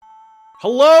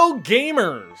Hello,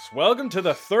 gamers! Welcome to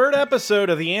the third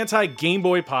episode of the Anti-Game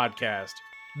Boy podcast.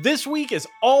 This week is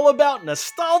all about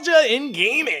nostalgia in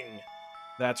gaming.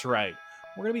 That's right.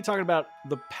 We're going to be talking about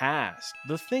the past,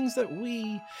 the things that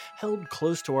we held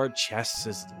close to our chests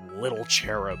as little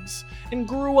cherubs and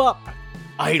grew up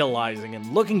idolizing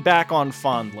and looking back on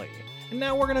fondly. And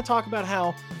now we're going to talk about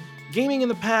how gaming in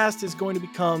the past is going to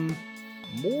become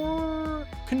more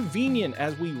convenient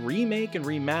as we remake and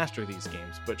remaster these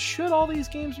games. But should all these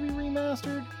games be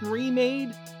remastered,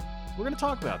 remade? We're going to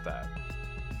talk about that.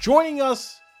 Joining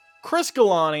us, Chris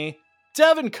Galani,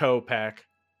 Devin Kopeck.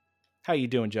 How you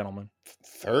doing, gentlemen?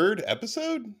 Third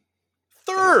episode?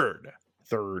 Third.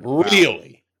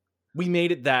 Really? We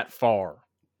made it that far.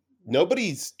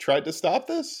 Nobody's tried to stop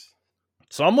this?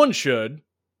 Someone should.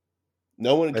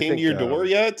 No one came to your door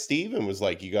yet, Steve, and was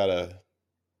like, you gotta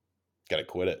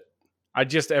quit it. I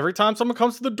just, every time someone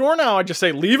comes to the door now, I just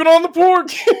say, leave it on the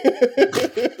porch.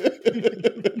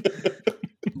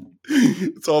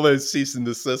 It's all those cease and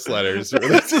desist letters. Leave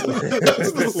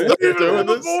it on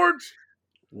the porch.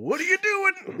 What are you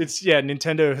doing?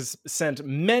 Nintendo has sent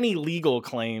many legal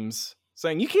claims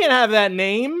saying you can't have that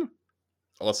name.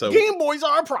 Also, Game Boy's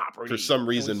our property. For some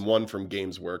reason, one from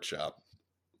Games Workshop.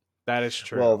 That is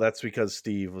true. Well, that's because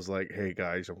Steve was like, hey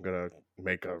guys, I'm going to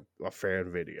make a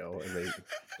fan video. And they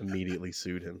immediately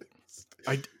sued him.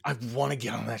 I want to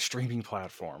get on that streaming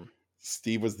platform.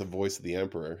 Steve was the voice of the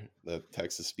Emperor, the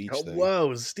Texas speech thing.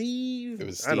 Whoa, Steve. It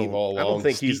was Steve all along. I don't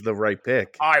think he's the right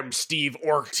pick. I'm Steve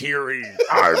Ork-Tiri.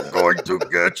 I'm going to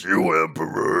get you,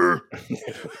 Emperor.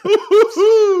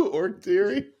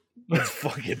 Ork-Tiri. That's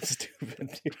fucking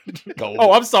stupid, dude.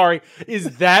 Oh, I'm sorry.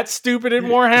 Is that stupid in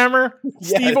Warhammer?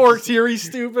 Yes. Steve Ork-Tiri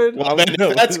stupid? Well,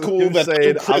 that's cool. That's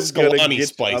Chris Galani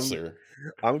Spicer.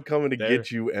 I'm coming to get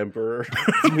you, Emperor.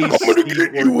 I'm coming to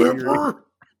get you, Emperor.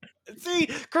 See,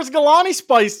 Chris Galani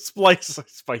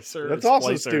Spicer. That's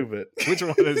also stupid. Which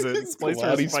one is it? Splicer or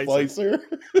Galani Spicer? Spicer.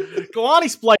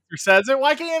 Galani Splicer says it.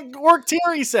 Why can't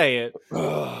Ork-Tiri say it?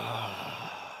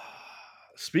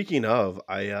 Speaking of,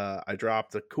 I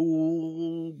dropped a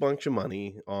cool bunch of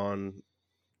money on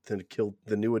the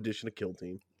new edition of Kill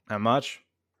Team. How much?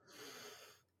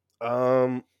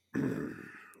 I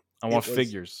want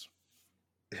figures.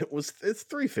 It's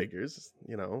 3 figures,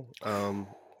 you know.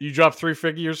 You dropped 3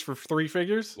 figures for 3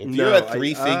 figures? If you're at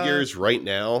 3 figures right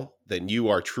now, then you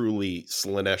are truly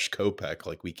Slanesh Kopeck,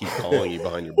 like we keep calling you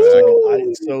behind your back.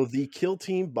 So the Kill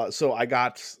Team, so I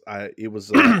got it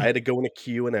was I had to go in a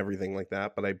queue and everything like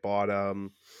that, but I bought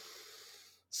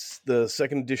the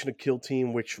second edition of Kill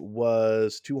Team, which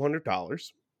was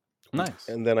 $200. Nice.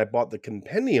 And then I bought the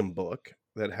compendium book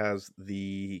that has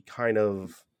the kind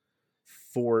of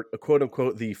for quote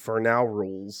unquote the for now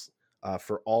rules.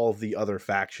 For all of the other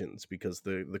factions, because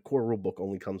the core rulebook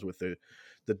only comes with the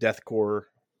Death Corps,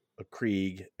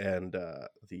 Krieg, and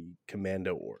the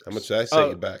Commando Orcs. How much did I say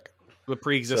you back? The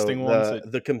pre-existing ones.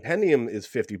 The compendium is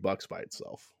 $50 by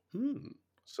itself.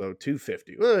 So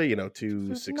 $250. Well, you know,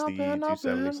 $260,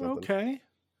 $270 something. Okay.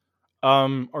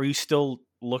 Are you still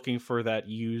looking for that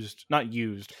not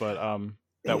used, but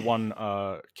that one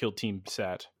Kill Team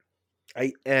set?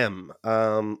 I am.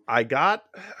 I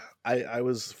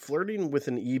was flirting with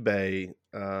an eBay,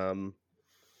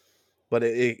 but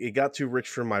it got too rich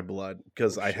for my blood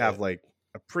because I have like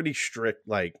a pretty strict,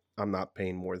 like I'm not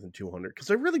paying more than $200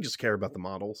 because I really just care about the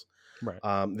models. Right.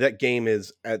 That game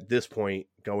is at this point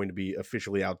going to be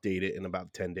officially outdated in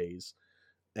about 10 days.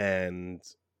 And,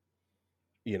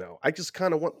 you know, I just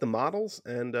kind of want the models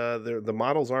and the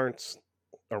models aren't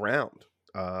around.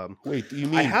 Wait, do you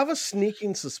mean I have a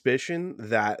sneaking suspicion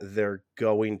that they're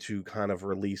going to kind of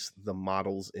release the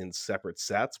models in separate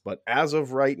sets, but as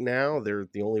of right now,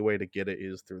 the only way to get it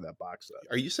is through that box set.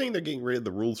 Are you saying they're getting rid of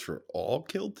the rules for all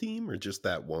Kill Team or just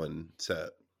that one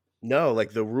set? No,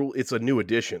 like the rule, it's a new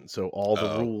edition, so all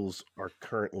the rules are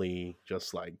currently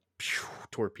just like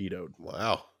torpedoed.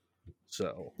 Wow.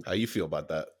 So, how you feel about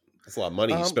that? That's a lot of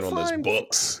money you spent on those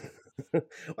books. Well,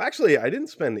 actually, I didn't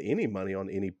spend any money on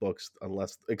any books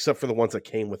except for the ones that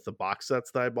came with the box sets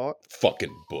that I bought.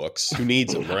 Fucking books. Who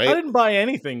needs them, right? I didn't buy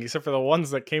anything except for the ones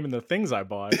that came in the things I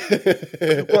bought.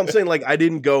 Well, I'm saying like I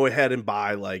didn't go ahead and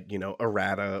buy like, you know,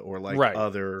 errata or like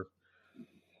other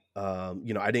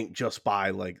you know, I didn't just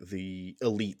buy like the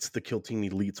Elites, the Kill Team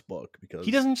Elites book because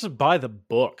he doesn't just buy the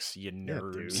books, you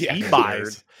nerd. Yeah,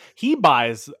 he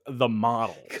buys the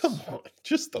models. Come on,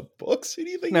 just the books? Who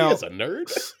do you think he is, a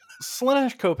nerd?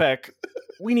 Slanesh Kopeck,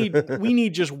 we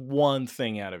need just one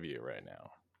thing out of you right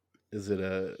now. Is it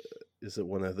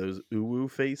one of those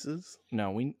uwu faces?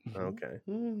 No, okay.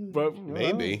 But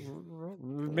maybe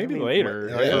later.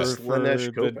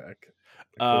 Slanesh Kopeck.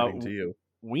 according to you.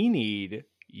 We need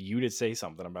you to say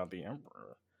something about the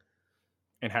Emperor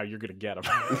and how you're going to get him.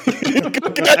 Go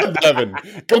get him, Devin.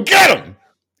 Go get him.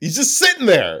 He's just sitting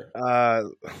there.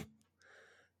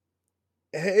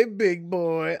 Hey, big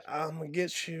boy, I'm gonna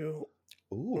get you.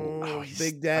 Ooh,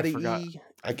 Big Daddy forgot. E.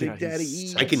 I Big can, Daddy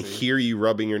E. I can Sexy. hear you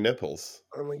rubbing your nipples.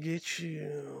 I'm gonna get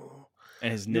you.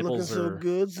 And his You're looking nipples so are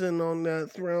good sitting on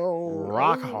that throne.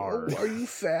 rock Oh, hard. Are you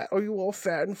fat? Are you all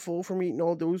fat and full from eating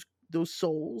all those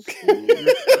souls?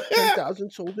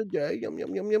 10,000 souls a day. Yum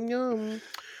yum yum yum yum.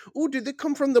 Oh, did they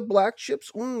come from the black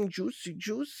ships? Juicy,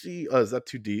 juicy. Is that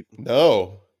too deep?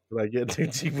 No. Did I get too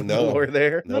deep with No. the lore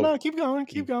there? No, keep going.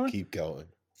 Keep going. Keep going.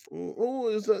 Oh,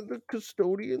 is that the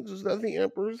custodians? Is that the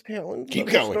Emperor's talons? Keep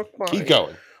that I going. stuck by? Keep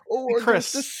going. Oh, Hey, are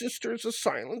Chris. those the sisters of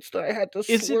silence that I had to Is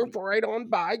it- slurp right on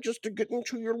by just to get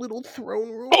into your little throne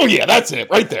room? Oh yeah, that's it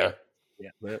right there. Yeah,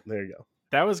 there you go.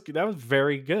 That was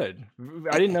very good.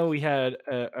 I didn't know we had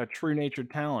a true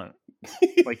natured talent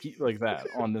like that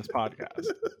on this podcast.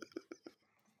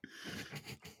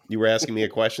 You were asking me a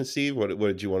question, Steve. What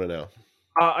did you want to know?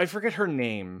 I forget her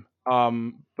name.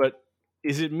 But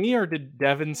is it me or did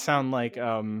Devin sound like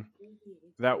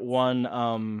that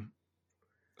one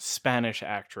Spanish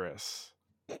actress?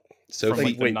 Sophie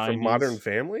like, the Wait, 90s. from Modern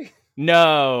Family?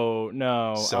 No.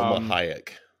 Selma Hayek.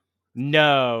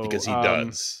 No, Because he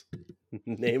does.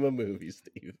 Name a movie,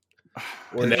 Steve.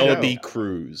 Or Penelope show.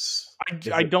 Cruz.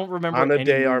 I don't remember. Ana any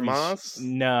de movies. Armas?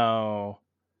 No,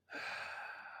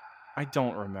 I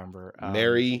don't remember.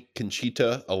 Mary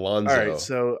Conchita Alonso. All right,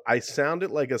 so I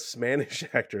sounded like a Spanish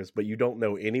actress, but you don't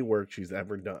know any work she's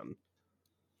ever done.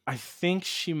 I think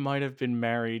she might have been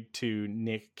married to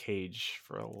Nick Cage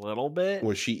for a little bit.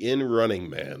 Was she in Running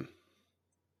Man?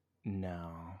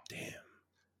 No. Damn.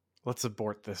 Let's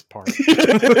abort this part.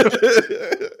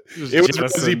 It was just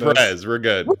Rosie in this. Perez. We're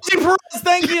good. Rosie Perez,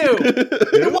 thank you.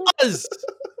 It was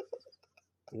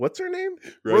What's her name?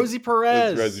 Rosie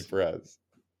Perez. Rosie Perez.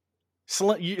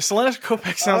 Selena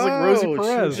Kopek sounds like Rosie She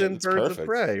Perez. was in It's Birds perfect. of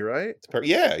Prey, right?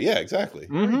 Yeah, exactly.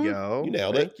 There Mhm. you go. You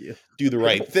nailed Thank you. Do the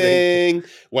right Thank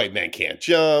thing. White Man Can't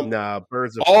Jump. Nah,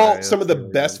 Birds of All Prey. some of the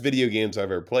that's best one. video games I've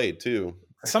ever played too.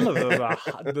 Some of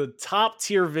the top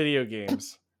tier video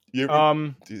games. You ever-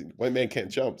 I Dude, White Man Can't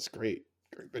Jump. It's great.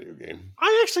 Great video game.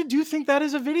 actually do think that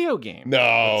is a video game.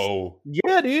 No.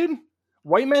 Yeah, dude.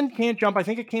 White Men Can't Jump. I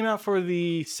think it came out for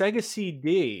the Sega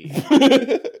CD.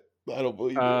 I don't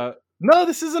believe it. No,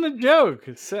 this isn't a joke.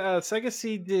 It's, Sega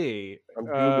CD. I'm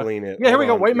Googling it. Yeah, here we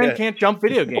go. Hold on. White Men Yeah. Can't Jump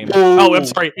video game. Oh. Oh, I'm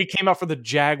sorry. It came out for the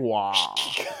Jaguar.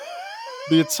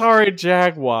 The Atari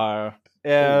Jaguar.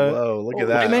 Whoa, look at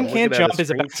that. White Men I'm looking Can't at Jump is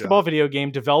a screenshot. basketball video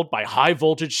game developed by High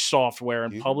Voltage Software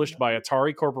and You- published by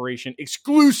Atari Corporation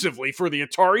exclusively for the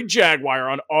Atari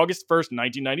Jaguar on August 1st,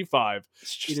 1995.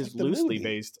 It's just It is like the loosely movie.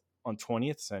 based on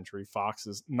 20th Century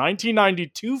Fox's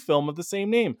 1992 film of the same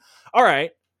name. All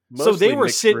right. So they Mostly were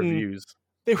mixed sitting- reviews.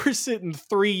 They were sitting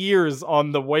 3 years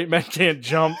on the White Men Can't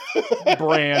Jump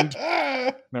brand.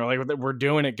 They're like, we're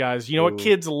doing it, guys. You know what Ooh.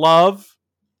 kids love?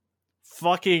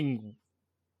 Fucking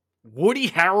Woody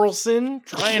Harrelson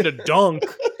trying to dunk.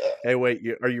 Hey, wait,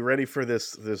 are you ready for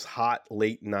this hot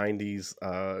late 90s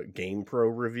Game Pro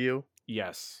review?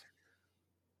 Yes.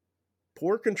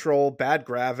 Poor control, bad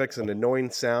graphics, and annoying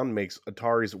sound makes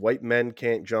Atari's White Men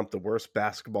Can't Jump the worst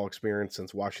basketball experience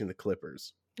since watching the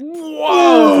Clippers.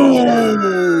 Whoa!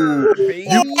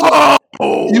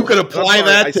 You could apply I'm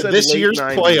sorry, I that to said this late year's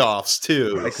 90s. playoffs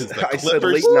too. I because said, the I said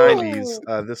late Clippers-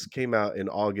 90s. This came out in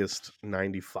August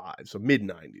 95, so mid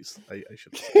 90s. I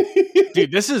should say.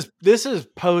 Dude, this is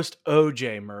post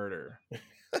OJ murder.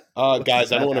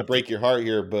 Guys, I don't want to break your heart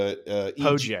here, but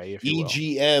OJ, if you will.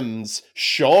 EGM's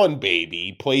Sean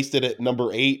Baby placed it at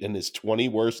number 8 in his 20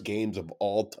 worst games of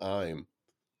all time.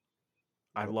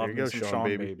 I Well, love there me you go, some Sean Sean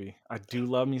Baby. Baby. I do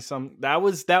love me some. That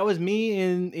was me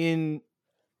in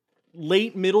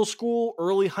late middle school,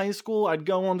 early high school. I'd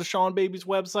go on to Sean Baby's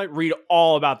website, read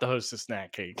all about the Hostess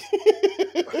snack cake.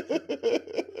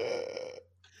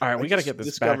 All right, we got to get this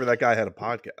Discovered back. that guy had a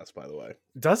podcast, by the way.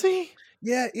 Does he?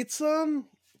 Yeah, it's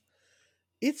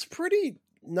pretty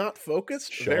not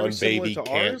focused. Sean very similar Baby to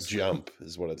Can't ours. Jump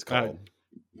is what it's called.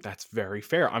 That's very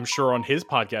fair. I'm sure on his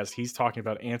podcast he's talking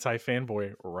about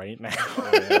anti-fanboy right now.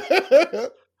 I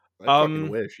Um, fucking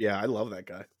wish. Yeah, I love that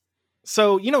guy.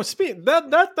 So,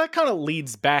 that kind of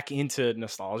leads back into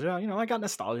nostalgia. I got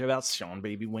nostalgia about Sean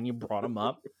Baby when you brought him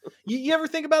up. You ever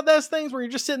think about those things where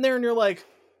you're just sitting there and you're like,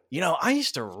 I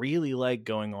used to really like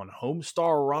going on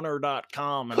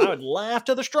homestarrunner.com and I would laugh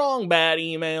to the strong bad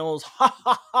emails. Ha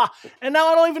ha ha. And now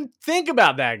I don't even think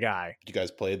about that guy. Did you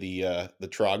guys play the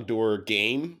Trogdor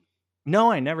game?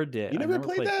 No, I never did. You I never never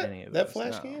played that any of that those,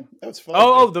 Flash no. game? That was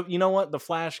fun. You know what? The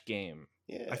Flash game.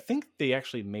 Yeah. I think they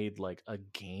actually made like a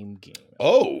game.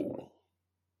 Oh.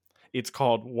 It's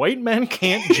called White Men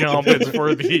Can't Jump. It's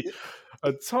for the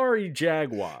Atari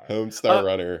Jaguar. Homestar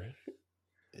Runner.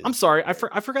 I'm sorry, I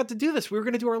forgot to do this. We were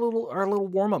going to do our little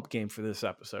warm up game for this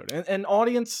episode. And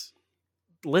audience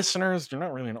listeners, you're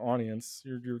not really an audience.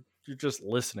 You're just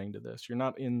listening to this. You're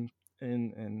not in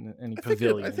any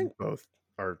pavilion. I think both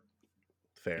are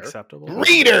fair. Acceptable.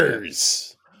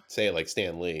 Breeders. Say it like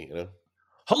Stan Lee, you know.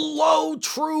 Hello,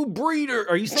 true breeder.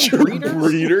 Are you saying True breeders?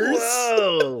 breeders?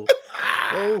 Whoa!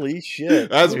 Holy shit!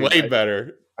 That's Dude, way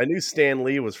better. I knew Stan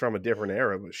Lee was from a different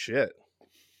era, but shit.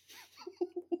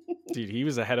 Dude, he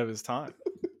was ahead of his time.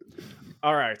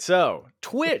 All right, so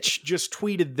Twitch just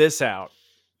tweeted this out.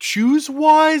 Choose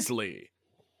wisely.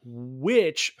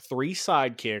 Which 3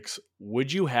 sidekicks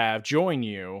would you have join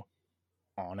you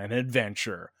on an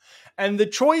adventure? And the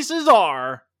choices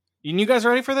are, and you guys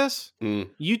ready for this? Mm.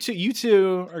 You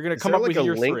two are going to come up with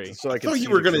your 3. So I I thought you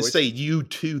were going to say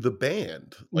U2 the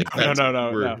band. Like No.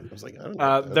 I was like, I don't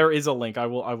know. There is a link. I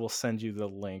will send you the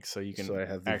link so you can So I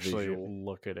have the actually visual.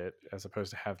 look at it as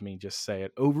opposed to have me just say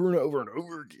it over and over and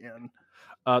over again.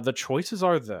 The choices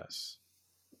are this.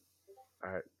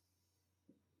 All right.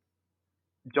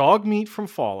 Dogmeat from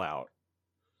Fallout,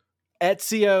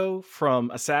 Ezio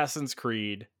from Assassin's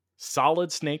Creed,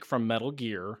 Solid Snake from Metal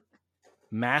Gear,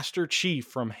 Master Chief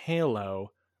from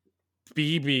Halo,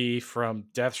 BB from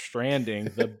Death Stranding,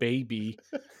 the baby,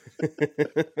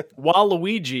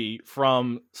 Waluigi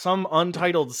from some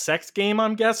untitled sex game,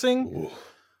 I'm guessing,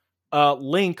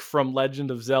 Link from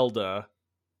Legend of Zelda,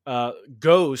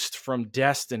 Ghost from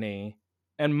Destiny,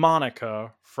 and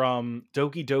Monica from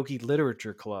Doki Doki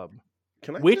Literature Club.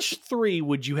 Which 3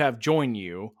 would you have join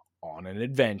you on an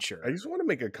adventure? I just want to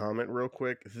make a comment real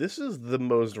quick. This is the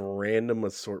most random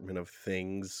assortment of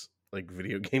things, like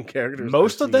video game characters.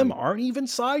 Most I've of them seen. aren't even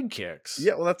sidekicks.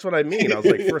 Yeah, well, that's what I mean. I was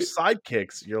like, for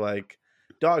sidekicks, you're like,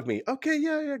 Dogmeat. Okay,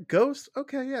 yeah. Ghost.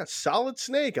 Okay, yeah. Solid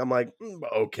Snake. I'm like,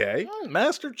 okay.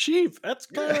 Master Chief. That's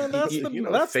kind of that's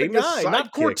the famous guy.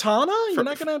 Not sidekick. Cortana. You're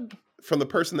not gonna. From the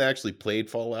person that actually played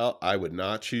Fallout, I would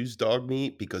not choose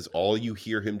Dogmeat because all you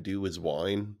hear him do is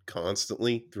whine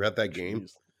constantly throughout that game.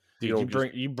 Jeez.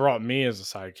 Dude, you brought me as a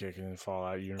sidekick in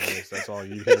Fallout universe. That's all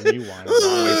you hear me whine about.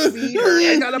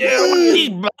 I got a These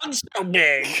bugs so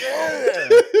big.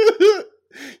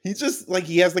 He's just like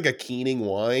he has like a keening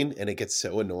whine, and it gets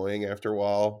so annoying after a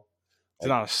while. It's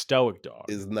not a stoic dog.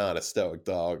 Is not a stoic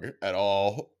dog at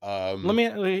all.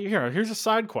 Here's a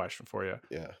side question for you.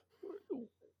 Yeah.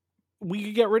 We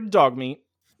could get rid of Dogmeat.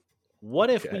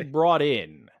 What if we Okay. brought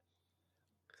in,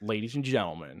 ladies and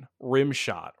gentlemen,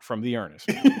 Rimshot from the Ernest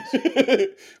movies?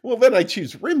 Well, then I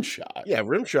choose Rimshot. Yeah,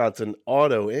 Rimshot's an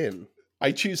auto in.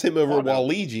 I choose him over Oh, no.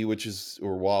 Waluigi,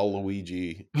 or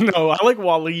Waluigi. No, I like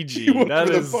Waluigi.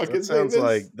 Whatever the fuck That his name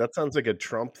sounds like a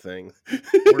Trump thing.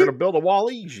 We're gonna build a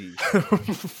Waluigi.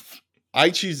 I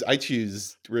choose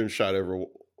Rimshot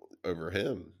over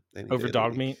him. Over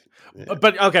Dogmeat. Yeah.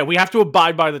 But okay, we have to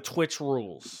abide by the Twitch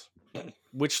rules.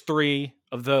 Which 3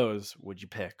 of those would you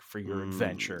pick for your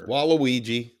adventure?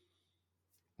 Waluigi,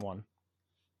 1,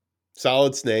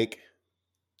 Solid Snake,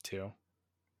 2.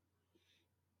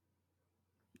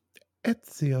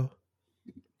 Ezio.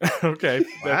 Okay,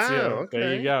 that's Wow, There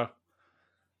you okay. go.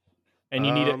 And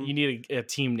you Um, need a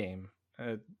team name.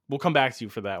 We'll come back to you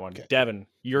for that one. Okay. Devin,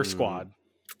 your Hmm. squad.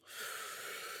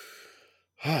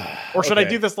 Or should I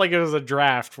do this like it was a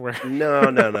draft where No.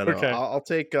 Okay. I'll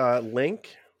take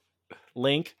Link,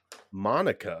 Link,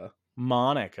 Monica,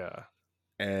 Monica,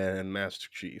 and Master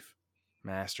Chief.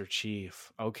 Master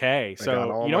Chief. Okay, I got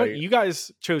so all you know what? my- You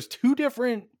guys chose 2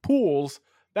 different pools.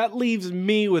 That leaves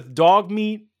me with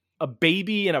Dogmeat, a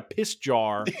baby in a piss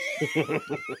jar,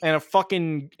 and a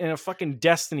fucking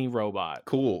Destiny robot.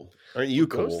 Cool. Aren't you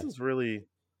cool? Ghost is really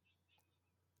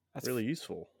That's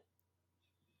useful.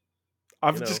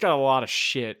 I've you just know. got a lot of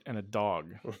shit and a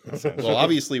dog. Well,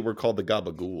 obviously we're called the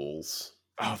Gabagools.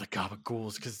 Oh, the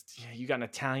Gabagools, because you got an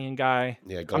Italian guy.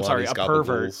 Yeah, I'm sorry, Galati's a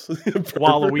pervert.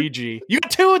 Gabagools. Waluigi. You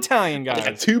got 2 Italian I got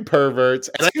guys. 2 perverts,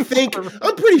 and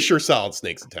I'm pretty sure Solid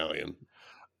Snake's Italian.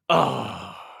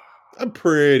 Oh, I'm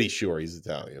pretty sure he's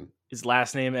Italian. his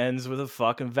last name ends with a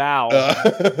fucking vowel.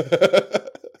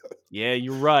 Yeah,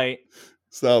 you're right.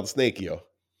 Solid Snake, yo.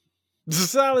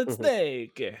 Solid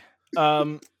Snake.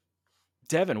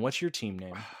 Devin, what's your team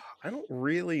name? I don't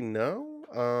really know.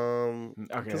 Okay,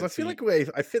 Because I so feel like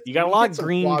I fit. you got a we lot hit of some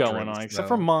green going quadrants on, except now.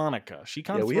 for Monica. She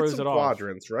kind Yeah, of we hit throws some it off.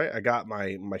 quadrants, right? I got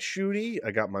my shooty,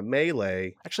 I got my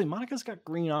melee, Actually, Monica's got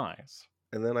green eyes.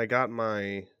 and then I got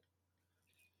my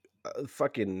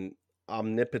fucking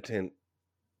omnipotent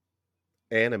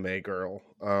anime girl.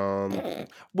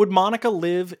 Would Monica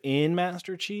live in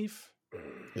Master Chief?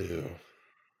 Ew.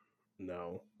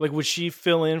 No. Like, would she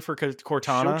fill in for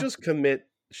Cortana?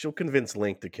 She'll convince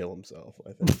Link to kill himself,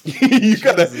 I think. you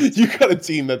got a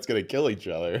team that's gonna kill each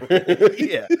other.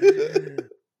 Yeah.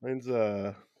 Mine's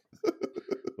well,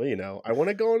 you know, I want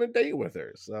to go on a date with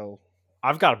her, so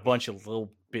I've got a bunch of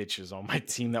little bitches on my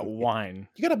team that whine.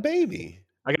 You got a baby.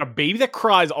 I got a baby that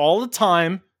cries all the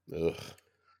time. Ugh.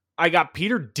 I got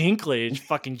Peter Dinklage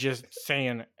fucking just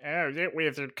saying, "Oh, that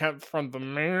wizard comes from the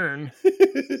moon."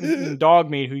 Dog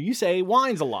meat, who you say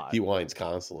whines a lot. He whines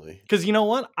constantly. Because you know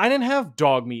what? I didn't have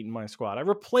dog meat in my squad. I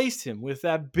replaced him with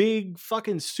that big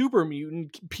fucking super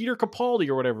mutant Peter Capaldi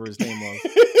or whatever his name was.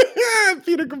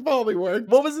 Peter Capaldi worked.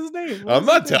 What was his name? I'm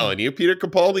not telling you. Peter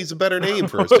Capaldi's a better name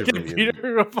for a super Okay, mutant.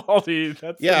 Peter Capaldi.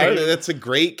 That's That's a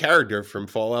great character from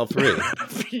Fallout 3.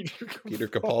 Peter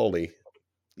Capaldi.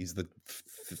 He's the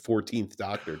 14th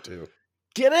Doctor, too.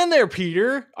 Get in there,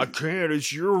 Peter. I can't.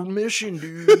 It's your mission,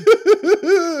 dude.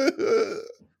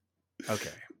 Okay.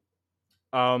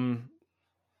 Enough of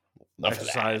that.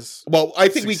 Exercise. Well, I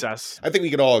think Success. we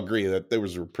can all agree that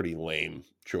those were pretty lame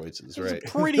choices, It was right? a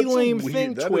pretty That's a lame weird-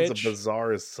 thing, that Twitch. is a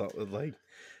bizarre like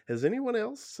has anyone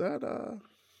else said All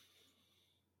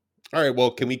right,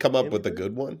 well, can we come up with a Anything?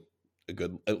 good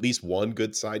one? At least one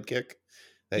good sidekick?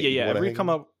 that you Yeah. wanna We hang come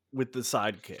on? up with the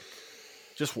sidekick.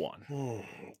 Just one.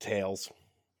 Tails?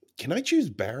 Can I choose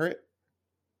Barrett?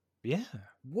 Yeah.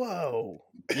 Whoa.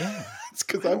 Yeah. It's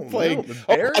because I I'm don't playing. know, the Oh,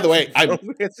 by Barrett's the way, in I'm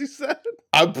Final Fantasy VII?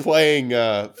 I'm playing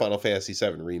Final Fantasy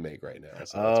VII Remake right now. So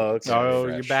that's Oh, why it's okay. Oh,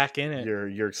 fresh. you're back in it.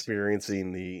 You're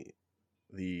experiencing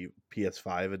the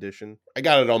PS5 edition. I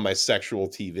got it on my sexual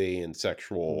TV and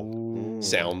sexual Ooh.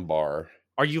 sound bar.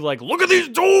 Are you like, look at these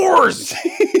doors?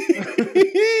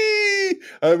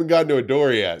 I haven't gotten to a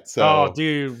door yet, so Oh,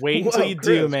 dude, wait until Whoa, you Chris,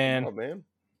 do, come man. on, man.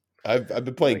 I've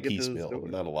been playing Gotta get those piecemeal,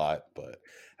 doors. not a lot, but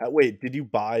Wait, did you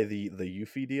buy the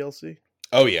Yuffie DLC?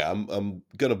 oh yeah, I'm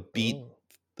gonna beat Oh,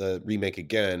 the remake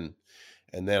again,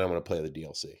 and then I'm gonna play the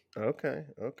DLC. okay.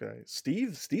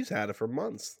 Steve's had it for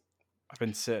months. I've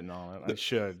been sitting on it. I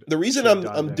should. The reason Should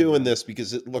dive I'm in doing again. this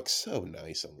because it looks so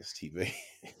nice on this TV.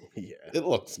 Yeah. It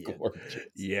looks Yeah. gorgeous.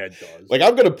 Yeah, it does. Like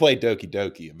I'm gonna play Doki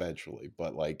Doki eventually,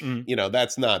 but like Mm. you know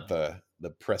that's not the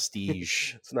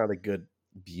prestige it's not a good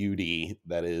beauty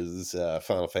that is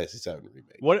Final Fantasy VII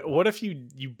remake. What if you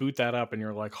boot that up and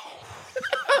you're like,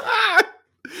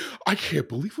 I can't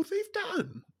believe what they've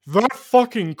done. that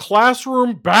fucking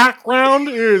classroom background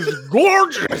is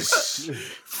gorgeous.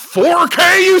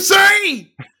 4K, you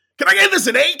say? Can I get this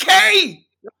in 8K?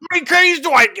 How many Ks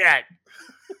do I get?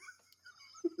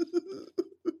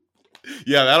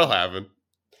 Yeah, that'll happen.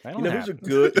 I You don't know have who's a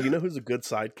good you know who's a good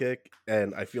sidekick?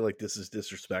 And I feel like this is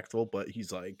disrespectful, but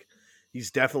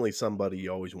he's definitely somebody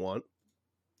you always want.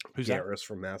 who's that? Garrus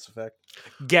from Mass Effect.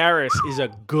 Garrus is a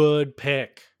good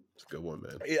pick. It's a good one,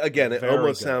 man. Again, it Very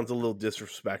almost good. sounds a little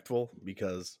disrespectful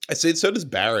because I say so does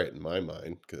Barrett in my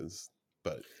mind,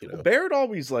 but you know Barrett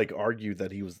always argued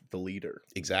that he was the leader.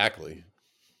 exactly.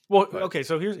 Well, Right. okay,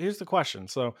 so here's the question.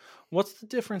 So, what's the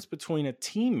difference between a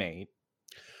teammate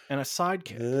and a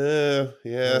sidekick?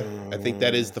 Yeah, I think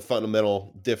that is the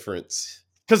fundamental difference.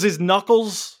 Because his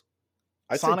Knuckles.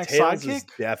 I Sonic say Tails is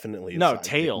sidekick? definitely a No, sidekick,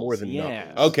 Tails, more than yeah.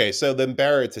 Knuckles. Okay, so then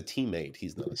Barrett's a teammate.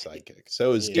 He's not a sidekick.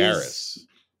 So is Yeah. Garrus.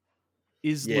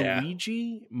 Is Yeah.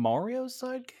 Luigi Mario's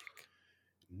sidekick?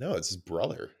 No, it's his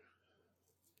brother.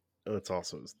 Oh, it's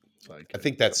also his sidekick. I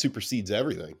think that supersedes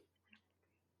everything.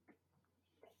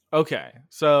 Okay,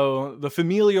 so the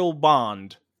familial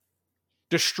bond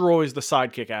destroys the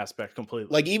sidekick aspect completely.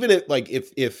 Like even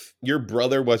if your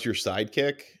brother was your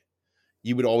sidekick,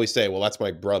 you would always say, "Well, that's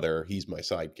my brother. He's my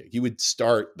sidekick." You would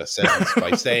start the sentence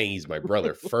by saying he's my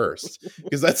brother first,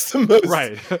 because that's the most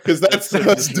right. Because that's the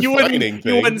most you defining wouldn't,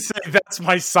 thing. you wouldn't say that's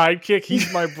my sidekick.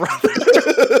 He's my brother.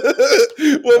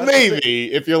 Well,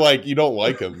 maybe if you're like you don't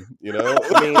like him, you know.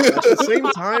 I mean, at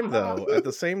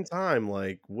the same time,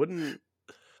 wouldn't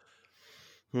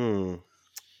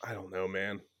I don't know,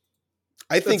 man.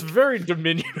 I That's think very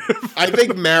diminutive. I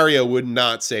think Mario would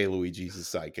not say Luigi's his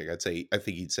sidekick. I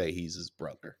think he'd say he's his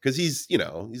brother because he's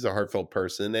a heartfelt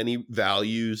person and he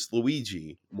values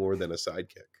Luigi more than a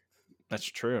sidekick. That's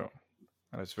true.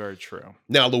 That is very true.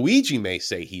 Now Luigi may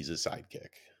say he's a sidekick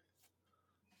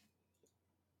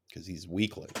because he's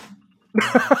weakling.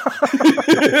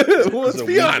 Let's He's a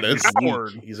be weak honest.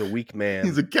 coward. He's a weak man.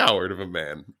 He's a coward of a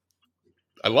man.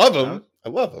 I love him,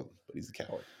 but he's a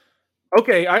coward.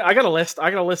 Okay, I got a list.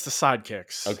 I got a list of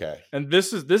sidekicks. Okay. And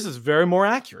this is very more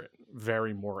accurate.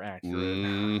 very more accurate.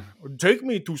 Mm. Take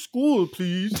me to school,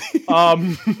 please.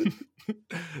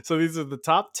 So these are the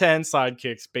top 10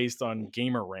 sidekicks based on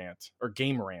GamerRant or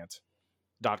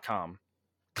GameRant.com.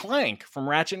 Clank from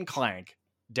Ratchet and Clank.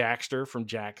 Daxter from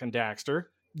Jak and Daxter.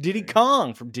 Diddy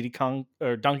Kong from Diddy Kong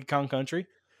or Donkey Kong Country.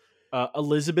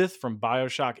 Elizabeth from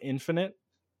BioShock Infinite.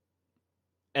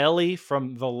 Ellie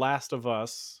from The Last of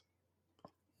Us.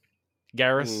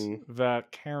 Garrus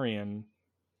Vakarian.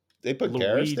 They put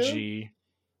Garrus down? Luigi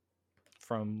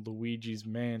from Luigi's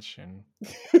Mansion.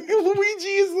 Luigi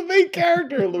is the main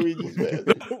character of Luigi's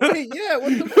Mansion. Wait, yeah,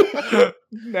 what the fuck?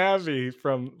 Navi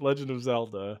from Legend of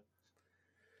Zelda.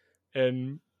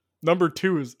 And number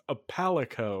 2 is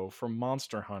Apalico from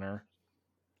Monster Hunter.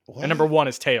 What? And number 1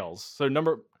 is Tails. So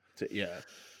Yeah.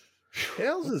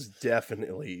 Tails is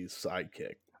definitely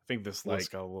sidekick. I think this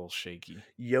list got a little shaky.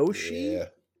 Yoshi? Yeah.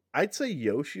 I'd say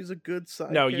Yoshi's a good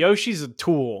sidekick. No, Yoshi's a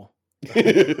tool.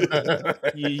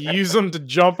 You use them to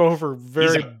jump over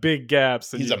very big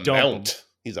gaps. And He's you a dump mount. them.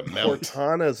 He's a mount.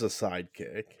 Cortana's a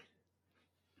sidekick.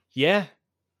 Yeah.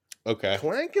 Okay.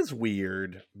 Clank is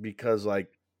weird because, like,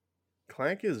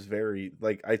 Clank is very,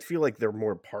 like, I feel like they're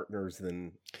more partners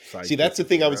than sidekicks. See, that's the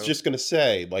thing I was just going to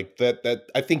say. Like, that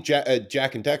I think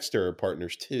Jak and Dexter are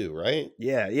partners too, right?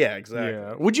 Yeah, exactly.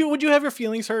 Yeah. Would you have your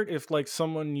feelings hurt if like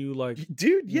someone you like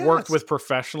Dude, yes. worked with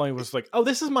professionally was like, oh,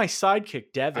 this is my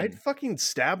sidekick, Devin. I'd fucking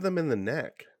stab them in the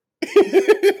neck.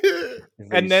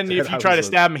 And then if you try to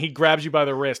stab him, he grabs you by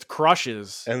the wrist,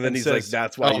 crushes, and then he's says, like,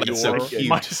 "That's why "Oh, you're that's so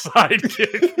my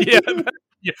sidekick."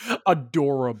 Yeah,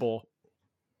 adorable.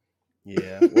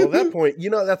 Yeah. Well, at that point,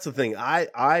 that's the thing.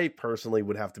 I personally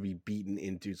would have to be beaten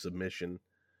into submission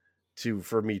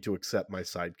for me to accept my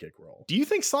sidekick role. Do you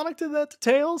think Sonic did that to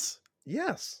Tails?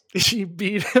 Yes. He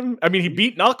beat him. I mean, he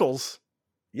beat Knuckles.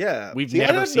 Yeah. We've See, I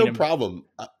never have seen no him. problem.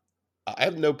 I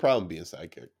have no problem being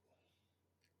sidekick.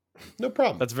 No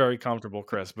problem. That's very comfortable,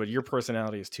 Chris. But your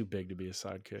personality is too big to be a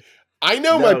sidekick. I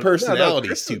know my personality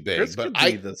is too big, Chris but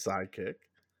could be the sidekick.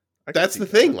 That's the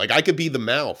thing. Like, I could be the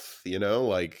mouth,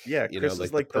 like Chris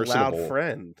is like the personable loud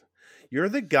friend. You're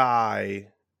the guy.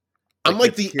 I'm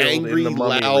like the angry,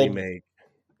 loud remake.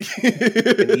 And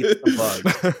eats the bugs.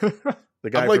 The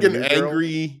guy I'm like from an New Girl.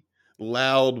 angry,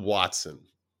 loud Watson.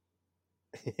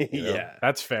 Yeah,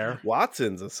 That's fair.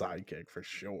 Watson's a sidekick for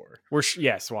sure.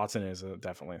 Yes, Watson is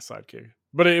definitely a sidekick.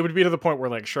 But it would be to the point where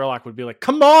like Sherlock would be like,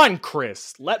 "Come on,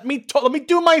 Chris, let me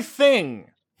do my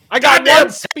thing. I got Goddamn one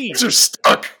speech." You're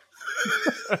stuck.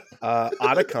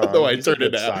 Otacon. No, I he's a turned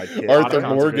it good out. sidekick. Arthur Otacon's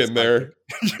a Morgan good there.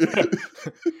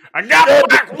 I got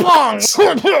back long.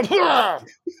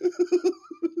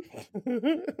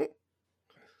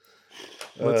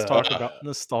 Let's talk about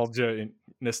nostalgia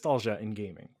in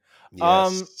gaming.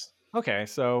 Yes. Okay,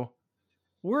 so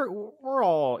we're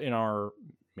all in our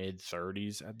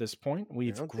mid-30s at this point.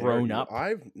 We've How dare grown you. up.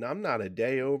 I'm not a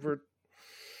day over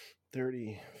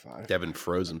 35. Devin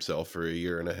froze himself for a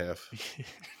year and a half.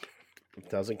 It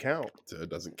doesn't count. So it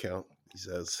doesn't count. He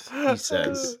says.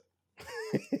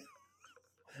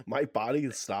 My body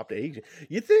has stopped aging.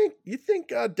 You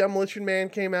think Demolition Man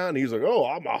came out and he's like, "Oh,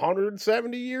 I'm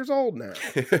 170 years old now."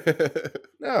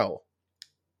 No.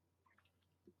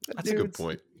 That's a good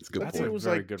point. It's a good That point. dude was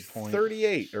Very like good point.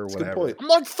 38 or That's a good whatever. point. I'm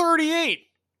like 38.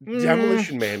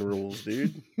 Demolition Man rules,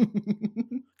 dude.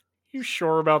 You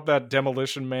sure about that,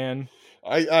 Demolition Man?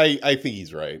 I think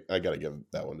he's right. I gotta give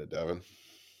that one to Devin.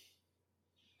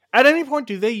 At any point,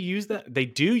 do they use that? They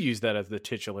do use that as the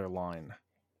titular line.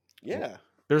 Yeah.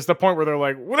 There's the point where they're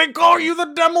like, well, they call you the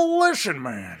Demolition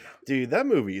Man. Dude, that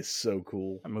movie is so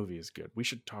cool. That movie is good. We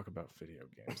should talk about video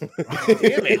games.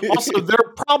 Damn it. Also,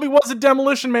 there probably was a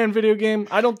Demolition Man video game.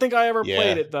 I don't think I ever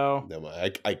played it, though. No, I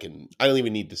don't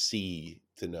even need to see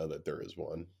to know that there is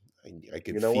one. I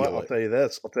can You know feel what? it. I'll tell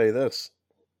you this.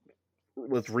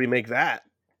 Let's remake that.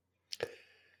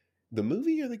 The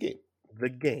movie or the game? The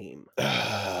game.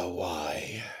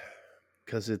 Why?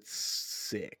 Because it's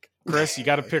sick. Chris, you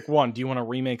got to pick one. Do you want a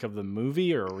remake of the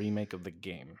movie or a remake of the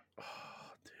game?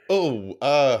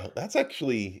 That's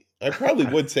actually, I probably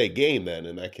would say game then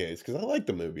in that case, because I like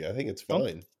the movie. I think it's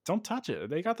fine. Don't touch it.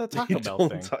 They got that Taco Bell Don't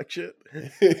thing. touch it.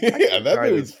 Yeah,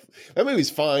 that movie's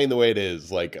fine the way it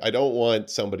is. Like, I don't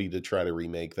want somebody to try to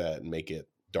remake that and make it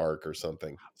dark or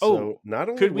something. So not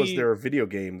only could was we- there a video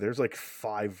game, there's like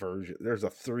 5 versions. There's a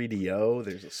 3DO,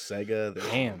 there's a Sega, there's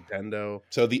Damn. a Nintendo.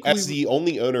 So as the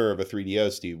only owner of a 3DO,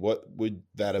 Steve, what would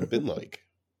that have been like?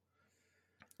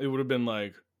 It would have been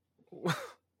like,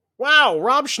 wow,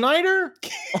 Rob Schneider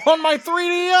on my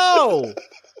 3DO.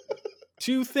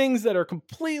 2 things that are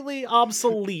completely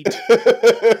obsolete.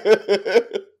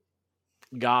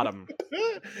 Got him.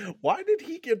 Why did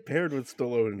he get paired with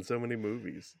Stallone in so many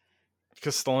movies?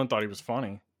 Because Stallone thought he was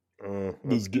funny. You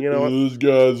know what? This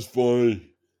guy's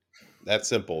funny. That's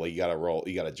simple. You got to roll.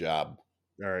 You got a job.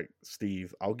 All right,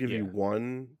 Steve, I'll give you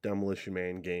one Demolition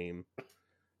Man game,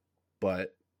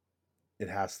 but it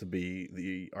has to be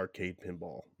the arcade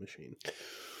pinball machine.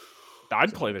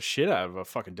 I'd play the shit out of a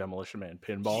fucking Demolition Man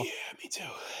pinball. Yeah, me too.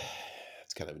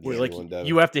 It's kind of an Where, easy like, one, Devin.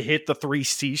 you have to hit the 3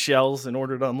 seashells in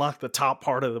order to unlock the top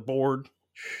part of the board.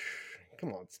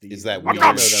 Come on, Steve. Is that We weird? all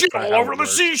I've got know that's shit not all how over it the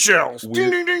works. seashells.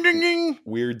 Weird- Ding, ding, ding, ding, ding.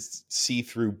 Weird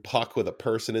see-through puck with a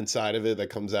person inside of it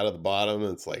that comes out of the bottom,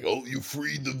 and it's like, oh, you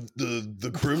freed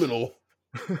the criminal.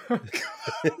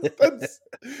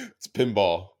 It's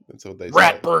pinball. That's what they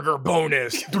Rat say. burger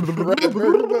bonus. Rat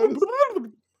burger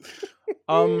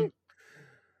bonus.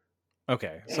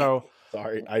 Okay, so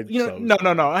Sorry,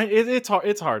 no. It's hard.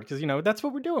 It's hard because that's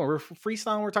what we're doing. We're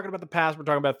freestyling. We're talking about the past. We're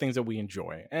talking about things that we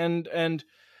enjoy. And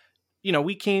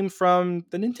we came from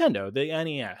the Nintendo, the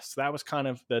NES. That was kind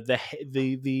of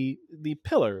the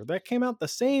pillar that came out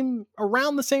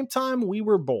around the same time we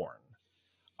were born.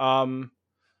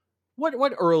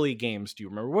 What early games do you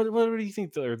remember? What do you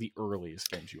think are the earliest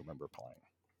games you remember playing?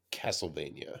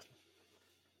 Castlevania.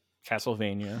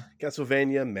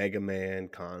 Castlevania. Mega Man,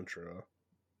 Contra,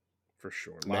 for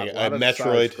sure.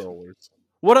 Metroid. Scrollers.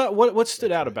 What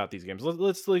stood out about these games?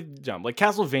 Let's jump. Like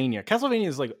Castlevania. Castlevania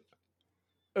is like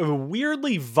a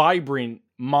weirdly vibrant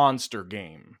monster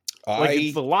game. Like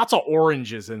it's lots of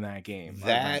oranges in that game.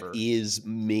 That is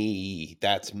me.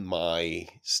 That's my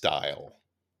style.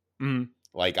 Mm-hmm.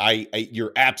 Like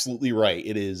you're absolutely right.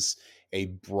 It is a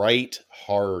bright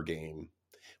horror game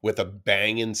with a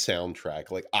banging soundtrack.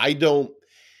 Like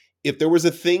if there was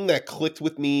a thing that clicked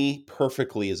with me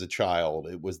perfectly as a child,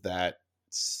 it was that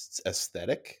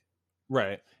aesthetic.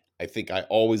 Right. I think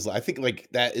like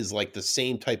that is like the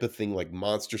same type of thing like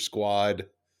Monster Squad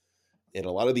and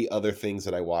a lot of the other things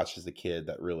that I watched as a kid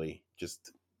that really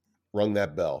just rung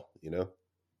that bell,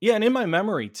 Yeah, and in my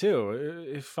memory too,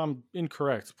 if I'm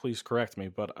incorrect, please correct me,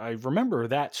 but I remember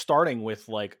that starting with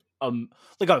like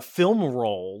a film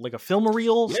roll, like a film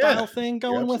reel style thing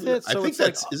going with it. So I think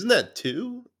it's isn't that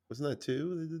 2? Wasn't that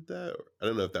 2 they did that? I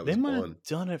don't know if that was they might one. have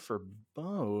done it for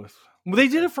both. Well, they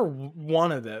did it for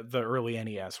one of the early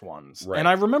NES ones. Right. And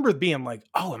I remember being like,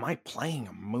 oh, am I playing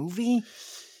a movie?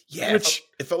 Yeah, it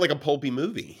felt like a pulpy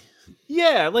movie.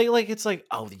 Yeah, like it's like,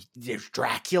 oh, there's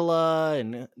Dracula,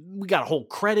 and we got a whole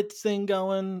credit thing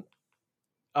going.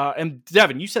 And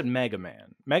Devin, you said Mega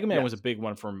Man. Mega Man was a big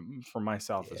one for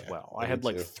myself as well. I had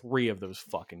like 3 of those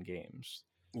fucking games.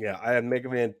 Yeah, I had Mega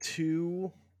Man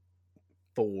 2,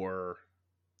 4.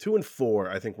 2 and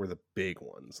 4, I think, were the big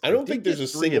ones. I don't think there's a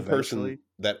single eventually. person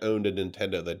that owned a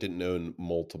Nintendo that didn't own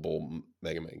multiple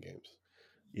Mega Man games.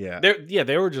 Yeah,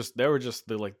 they were just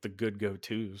the good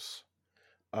go-tos.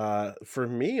 For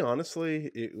me, honestly,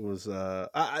 it was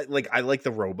I like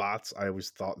the robots. I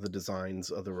always thought the designs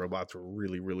of the robots were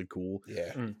really, really cool.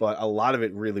 Yeah. But a lot of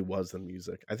it really was the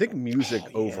music. I think music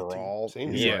overall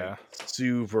is like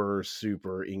super,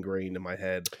 super ingrained in my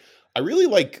head. I really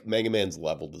like Mega Man's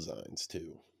level designs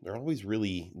too. They're always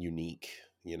really unique,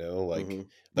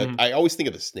 I always think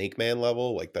of the Snake Man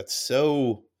level, like that's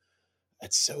so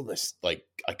like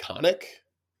iconic.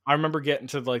 I remember getting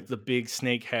to like the big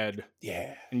snake head.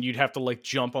 Yeah. And you'd have to like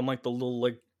jump on like the little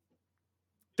like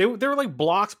they were like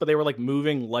blocks, but they were like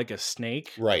moving like a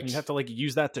snake. Right. And you have to like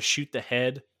use that to shoot the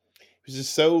head. It was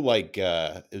just so like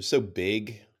it was so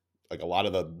big. Like a lot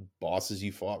of the bosses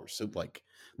you fought were so like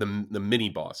the mini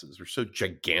bosses were so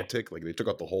gigantic. Like they took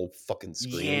up the whole fucking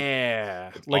screen.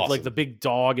 Yeah. It's like awesome. the big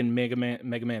dog in Mega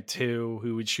Man 2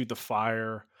 who would shoot the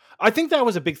fire. I think that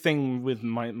was a big thing with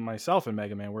myself in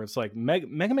Mega Man, where it's like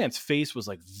Mega Man's face was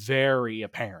like very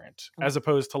apparent, as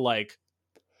opposed to like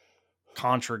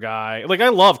Contra guy. Like I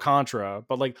love Contra,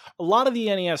 but like a lot of the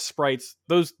NES sprites,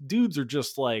 those dudes are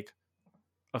just like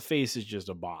a face is just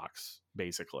a box,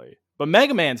 basically. But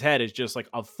Mega Man's head is just like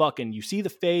a fucking. You see the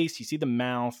face, you see the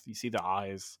mouth, you see the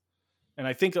eyes, and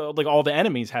I think like all the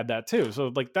enemies had that too.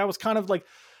 So like that was kind of like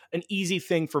an easy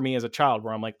thing for me as a child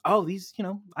where I'm like, oh, these,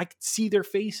 I could see their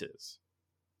faces.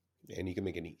 And you can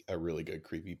make a really good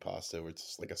creepypasta where it's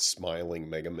just like a smiling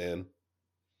Mega Man.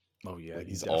 Oh, yeah. Like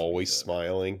he's always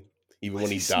smiling, even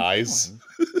when he smiling? dies.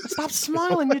 Stop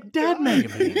smiling. You're dead, Mega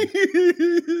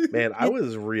Man. Man, I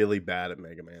was really bad at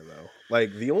Mega Man, though.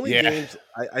 Like, the only games...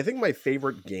 I think my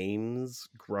favorite games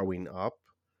growing up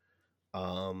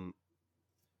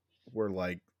were,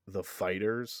 like, the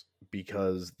fighters,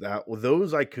 because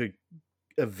those I could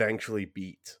eventually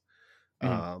beat.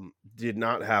 Did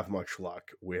not have much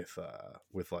luck with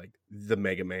like the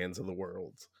Mega Mans of the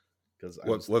world, because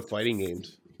What fighting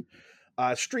games?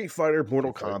 Street Fighter,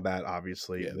 Mortal Street Fighter. Kombat,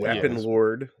 obviously. Yeah, Weapon yes.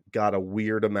 Lord got a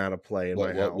weird amount of play in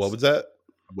my house. What was that?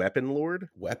 Weapon Lord?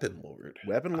 Weapon Lord.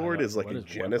 Weapon Lord is like what a is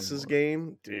Weapon Genesis Lord?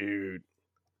 game, dude.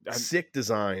 I'm- Sick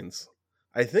designs.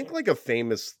 I think like a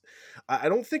famous. I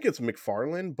don't think it's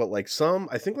McFarlane, but like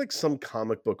I think like some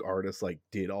comic book artist like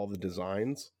did all the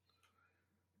designs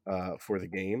for the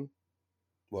game,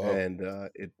 Wow. and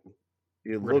it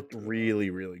We're looked gonna- really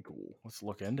really cool. Let's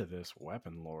look into this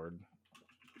Weapon Lord.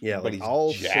 Yeah, But like he's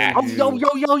I'll jacked. send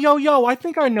Oh, you. yo! I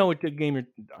think I know what the game.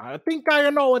 I think I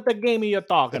know what the game you're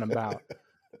talking about.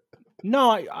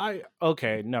 No, I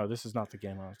okay. No, this is not the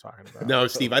game I was talking about. No,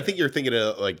 Steve, I think you're thinking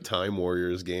of like Time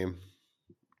Warriors game.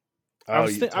 I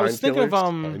was Time thinking of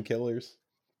Killers? Time Killers.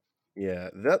 Yeah,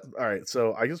 that all right.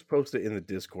 So I just posted in the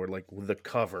Discord like the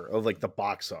cover of like the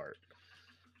box art.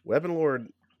 Weapon Lord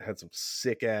had some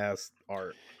sick ass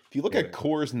art. If you look Yeah. at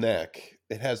Core's neck,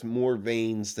 it has more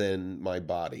veins than my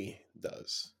body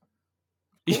does.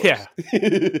 Yeah,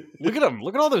 look at him.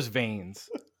 Look at all those veins.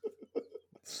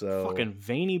 So Fucking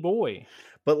veiny boy.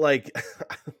 but like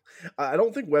I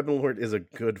don't think Weapon Lord is a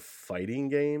good fighting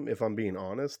game, if I'm being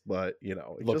honest, but you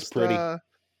know, it Looks just pretty.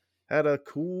 had a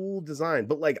cool design.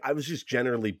 But like I was just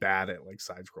generally bad at like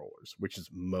side scrollers, which is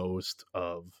most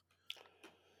of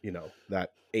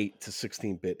that 8 to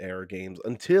 16-bit era games,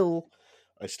 until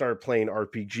I started playing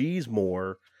RPGs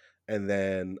more, and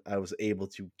then I was able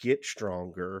to get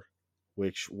stronger,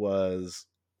 which was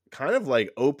kind of like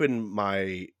opened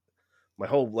my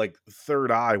whole like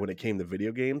third eye when it came to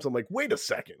video games. I'm like, wait a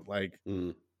second, like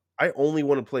Mm. I only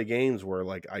want to play games where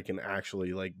like I can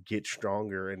actually like get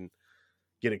stronger and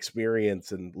get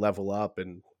experience and level up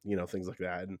and things like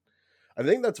that. And I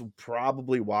think that's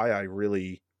probably why I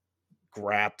really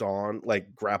grappled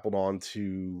on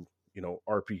to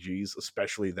RPGs,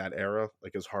 especially that era,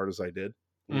 like as hard as I did.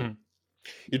 Mhm.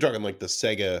 You're talking like the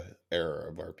Sega era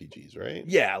of RPGs, right?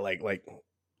 Yeah, like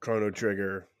Chrono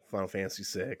Trigger, Final Fantasy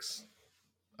VI,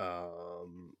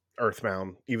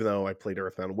 Earthbound. Even though I played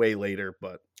Earthbound way later,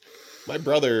 but My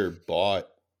brother bought,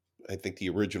 I think, the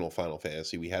original Final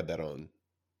Fantasy. We had that on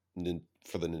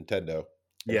for the Nintendo.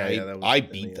 And yeah, that was I in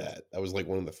the beat end. that. That was like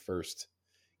one of the first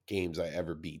games I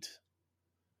ever beat.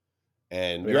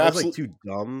 And I mean, you're I was absolutely like too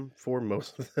dumb for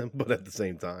most of them, but at the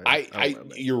same time, don't know,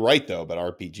 man. you're right though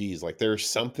about RPGs. Like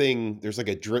there's like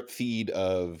a drip feed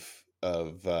of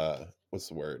what's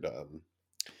the word?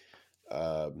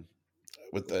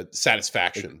 With the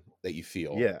satisfaction that you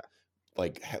feel. Yeah,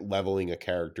 Like leveling a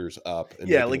character's up and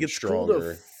yeah, making like them it's stronger. cool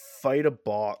to fight a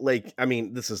boss. Like, I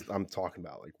mean, I'm talking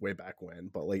about like way back when,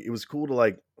 but like it was cool to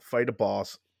like fight a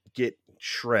boss, get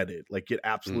shredded, like get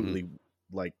absolutely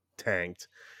like tanked,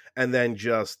 and then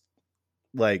just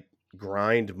like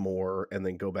grind more and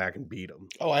then go back and beat them.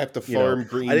 Oh, I have to You know, farm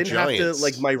green I didn't giants. have to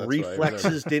like my That's right,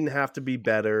 reflexes didn't have to be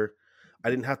better. I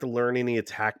didn't have to learn any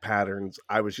attack patterns.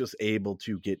 I was just able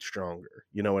to get stronger.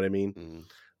 You know what I mean?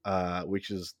 Mhm. Which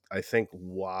is, I think,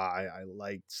 why I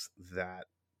liked that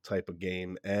type of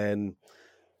game. And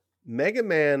Mega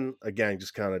Man, again,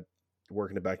 just kind of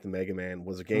working it back to Mega Man,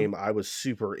 was a game I was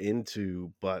super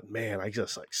into, but man, I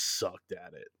just like sucked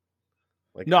at it.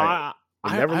 Like, No, I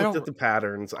never looked don't- at the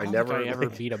patterns. I don't never think I ever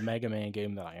like, beat a Mega Man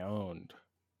game that I owned.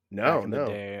 no, back in the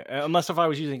day, unless if I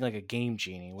was using like a Game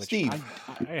Genie, which Steve.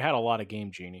 I had a lot of Game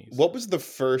Genies. What was the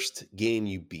first game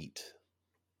you beat?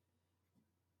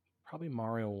 Probably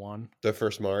Mario 1. The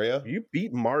first Mario? You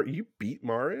beat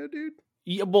Mario, dude.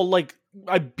 Yeah, well, like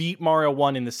I beat Mario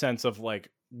 1 in the sense of like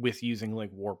with using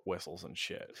like warp whistles and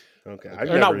shit. Okay, Or I've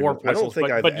Or not never warp even- I don't whistles,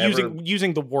 think I've but ever.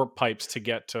 using the warp pipes to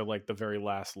get to like the very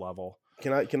last level.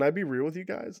 Can I be real with you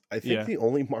guys? I think Yeah. the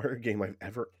only Mario game I've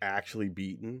ever actually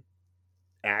beaten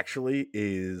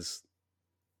is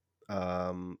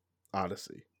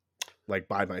Odyssey. Like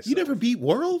by myself. You never beat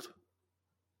World?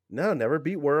 No, never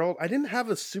beat World. I didn't have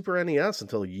a Super NES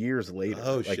until years later.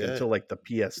 Oh, like shit. until like the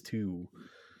PS2,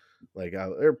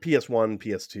 or PS1,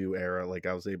 PS2 era. Like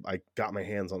I got my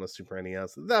hands on a Super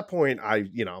NES. At that point,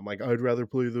 I'm like, I'd rather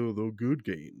play the good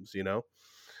games,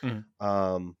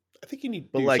 Mhm. I think you need to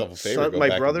But do like yourself a favor. Go my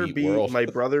back brother and beat World. my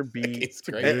brother beat It's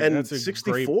a great. good- and That's a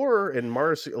 64 and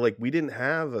Mario, like we didn't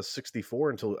have a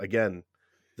 64 until again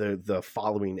the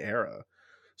following era.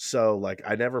 So like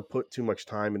I never put too much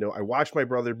time into it. I watched my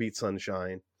brother beat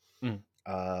Sunshine.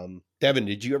 Mm. Devin,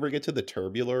 did you ever get to the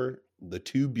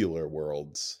tubular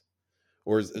worlds?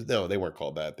 Or no, they weren't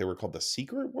called that. They were called the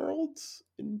secret worlds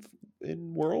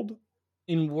in World.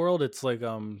 In World, it's like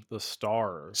the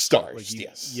stars. Stars, Like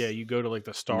yes. Yeah, you go to like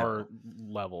the star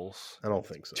levels. I don't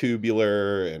think so.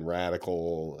 Tubular and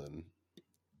Radical and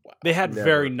They had Never.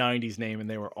 very 90s name and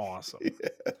they were awesome.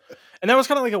 yeah. And that was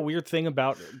kind of like a weird thing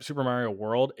about Super Mario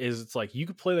World is it's like you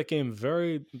could play that game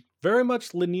very, very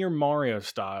much linear Mario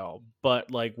style, but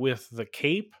like with the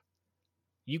cape,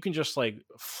 you can just like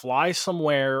fly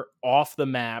somewhere off the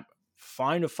map,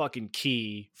 find a fucking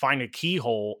key, find a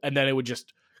keyhole, and then it would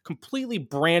just completely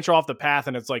branch off the path.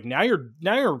 And it's like now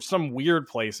you're some weird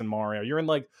place in Mario. You're in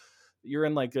like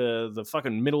the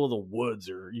fucking middle of the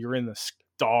woods, or you're in the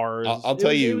stars. I'll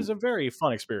tell you, it was a very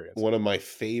fun experience. One of my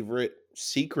favorite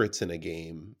secrets in a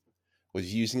game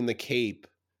was using the cape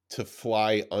to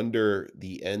fly under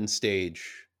the end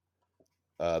stage,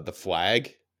 the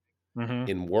flag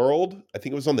in World. I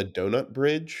think it was on the Donut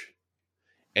Bridge.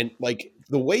 And like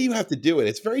the way you have to do it,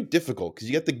 it's very difficult because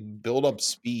you have to build up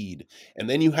speed and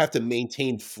then you have to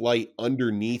maintain flight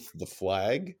underneath the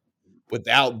flag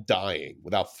without dying,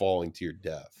 without falling to your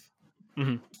death.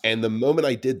 And the moment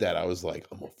I did that, I was like,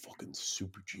 I'm a fucking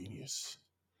super genius.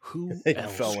 Who You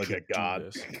else felt like a could do god.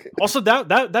 this? Also,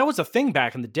 that was a thing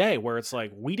back in the day where it's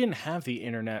like we didn't have the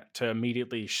internet to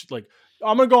immediately like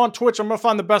I'm gonna go on Twitch, I'm gonna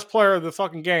find the best player of the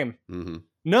fucking game.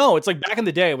 No, it's like back in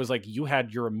the day, it was like you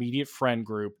had your immediate friend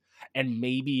group, and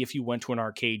maybe if you went to an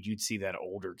arcade, you'd see that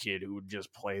older kid who would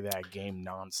just play that game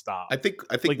nonstop. I think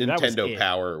Like, Nintendo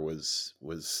Power was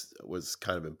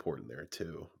kind of important there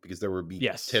too, because there would be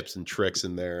tips and tricks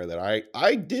in there that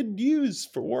I did use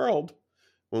for World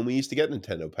when we used to get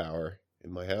Nintendo Power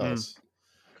in my house.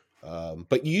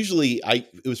 But usually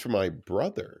it was for my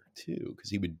brother too, because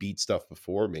he would beat stuff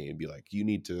before me and be like, you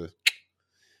need to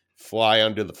fly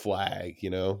under the flag,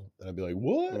 you know? And I'd be like,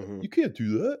 what? You can't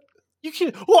do that. You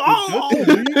can't.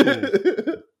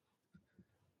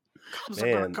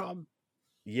 Man.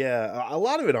 Yeah, a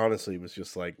lot of it honestly was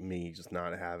just like me just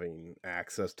not having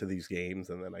access to these games,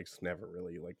 and then I just never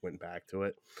really like went back to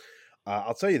it.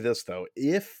 I'll tell you this though,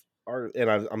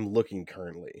 I'm looking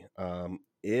currently,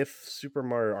 if Super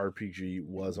Mario RPG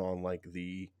was on like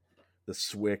the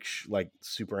Switch, like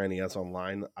Super NES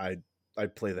Online, I'd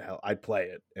play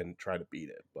it and try to beat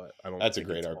it, but I don't. That's a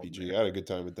great RPG. I had a good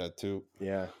time with that too.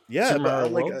 Yeah, Super Mario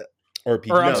like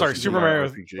RPG. Or I'm sorry, Super Mario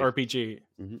RPG.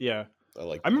 Yeah,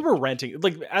 I remember renting.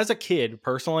 Like as a kid,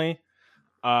 personally,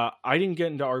 I didn't get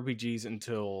into RPGs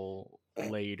until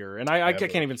later, and I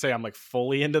can't even say I'm like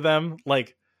fully into them.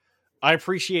 Like I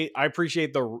appreciate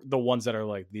the ones that are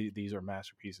like these are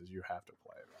masterpieces. You have to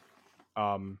play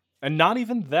them. And not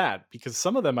even that, because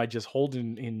some of them I just hold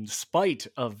in spite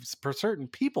of certain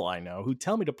people I know who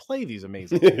tell me to play these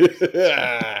amazing games.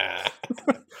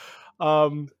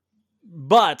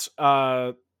 But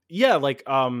yeah, like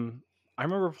I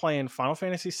remember playing Final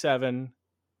Fantasy VII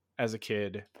as a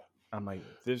kid. I'm like,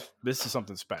 this is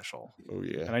something special. Oh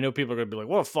yeah. And I know people are gonna be like,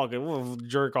 well, fuck it, we'll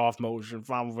jerk off motion,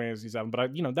 Final Fantasy VII.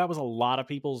 But that was a lot of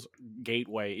people's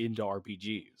gateway into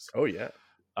RPGs. Oh yeah.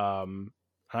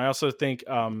 I also think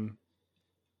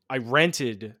I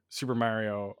rented Super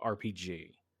Mario RPG,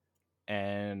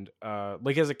 and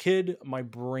like as a kid, my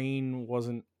brain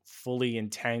wasn't fully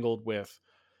entangled with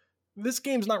this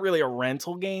game's not really a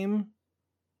rental game.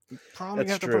 You probably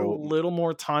have to put a little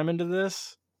more time into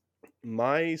this.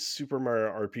 My Super Mario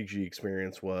RPG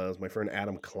experience was my friend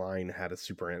Adam Klein had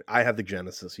I had the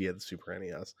Genesis, he had the Super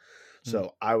NES.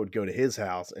 So I would go to his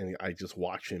house and I just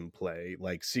watch him play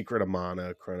like Secret of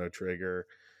Mana, Chrono Trigger,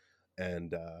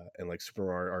 and like Super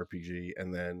Mario RPG.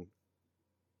 And then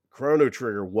Chrono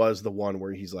Trigger was the one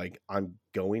where he's like, I'm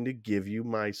going to give you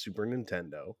my Super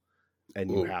Nintendo and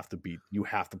you have to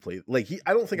play. Like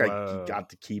I don't think he got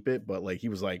to keep it, but like he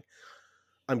was like,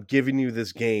 I'm giving you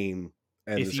this game.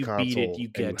 And if you beat it, you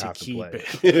get to keep it.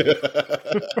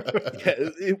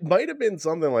 It might have been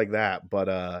something like that,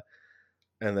 but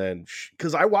and then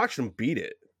because I watched him beat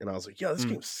it, and I was like, "Yeah, this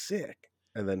game's sick."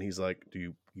 And then he's like, "Do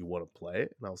you want to play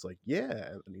it?" And I was like, "Yeah."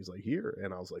 And he's like, "Here,"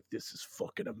 and I was like, "This is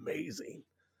fucking amazing."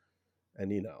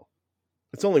 And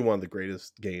it's only one of the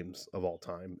greatest games of all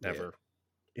time ever.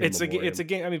 It's a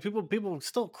game. I mean, people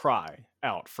still cry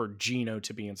out for Gino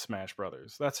to be in Smash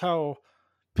Brothers. That's how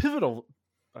pivotal.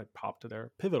 I popped it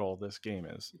there. Pivotal this game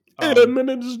is. My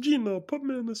name is Gino. Put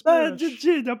me in the Smash.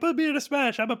 Gino, put me in a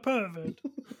Smash. I'm a pervert.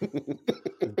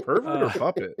 Pervert or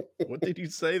puppet? What did you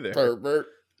say there? Pervert.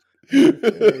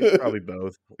 He's probably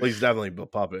both. Well, he's definitely a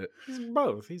puppet. He's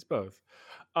both.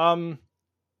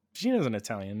 Gino's an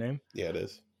Italian name. Yeah, it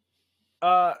is.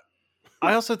 I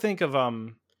also think of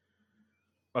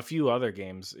a few other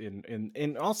games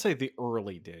in I'll say the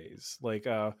early days. Like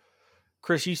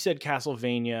Chris, you said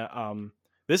Castlevania.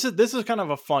 This is kind of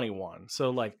a funny one.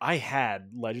 So like I had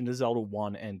Legend of Zelda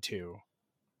 1 and 2,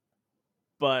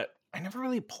 but I never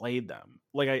really played them.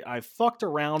 Like I fucked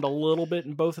around a little bit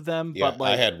in both of them, Yeah, but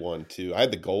like I had one too. I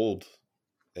had the gold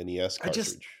NES I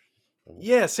just cartridge.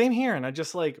 yeah, same here. And I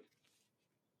just like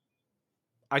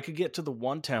I could get to the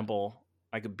one temple,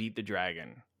 I could beat the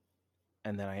dragon,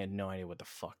 and then I had no idea what the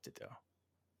fuck to do.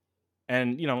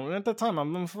 And you know, at that time,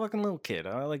 I'm a fucking little kid.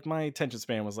 Like my attention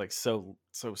span was like so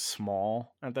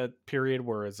small at that period,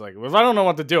 where it's like, if I don't know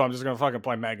what to do, I'm just gonna fucking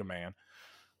play Mega Man.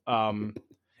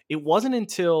 It wasn't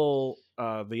until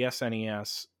the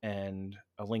SNES and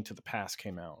A Link to the Past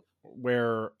came out,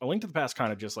 where A Link to the Past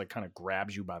kind of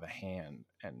grabs you by the hand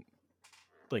and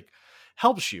like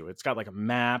helps you. It's got like a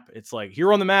map. It's like,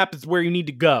 here on the map is where you need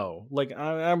to go. Like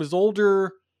I was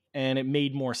older, and it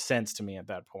made more sense to me at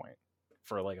that point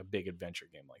for like a big adventure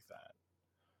game like that.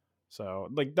 So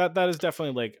like that is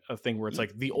definitely like a thing where it's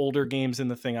like the older games in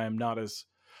the thing I'm not as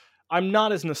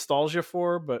nostalgic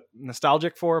for, but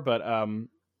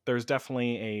there's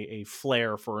definitely a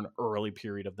flair for an early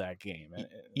period of that game.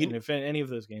 And if any of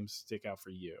those games stick out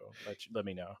for you, let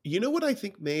me know. You know what I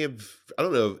think may have, I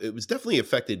don't know, it was definitely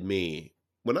affected me.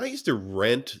 When I used to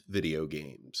rent video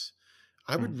games,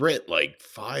 I would rent like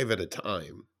 5 at a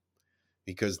time.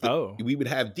 Because we would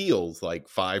have deals like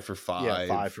 5 for 5. Yeah,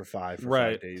 5 for 5 for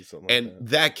right. 5 days. And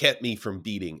that kept me from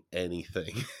beating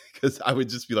anything. Because I would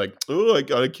just be like, oh,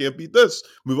 I can't beat this.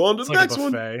 Move on to the next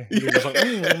one. You're just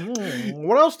like,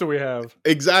 what else do we have?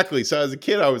 Exactly. So as a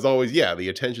kid, I was always, the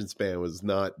attention span was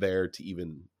not there to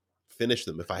even finish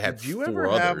them if I had Did you 4 ever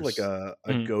others. have like a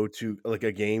go-to, like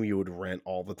a game you would rent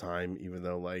all the time, even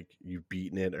though like you've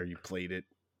beaten it or you played it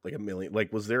like a million?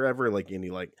 Like, was there ever like any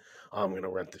like, oh, I'm gonna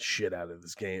rent the shit out of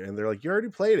this game, and they're like, you already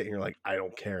played it, and you're like, I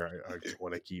don't care, I just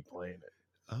want to keep playing it.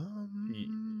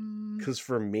 Because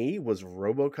for me was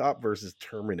RoboCop versus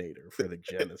Terminator for the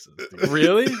Genesis. Dude.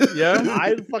 Really? Yeah,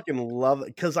 I fucking love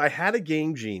it because I had a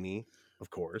Game Genie, of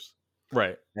course,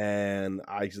 right, and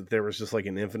there was just like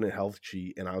an infinite health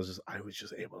cheat, and I was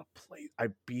just able to play. I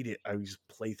beat it. I would just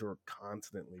play through it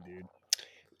constantly, dude.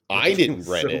 I didn't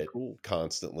rent it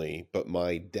constantly, but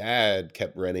my dad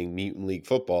kept renting Mutant League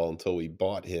Football until we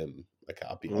bought him a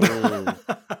copy.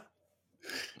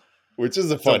 Which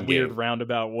is a fun weird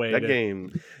roundabout way that to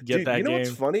game. Get Dude, that you know game.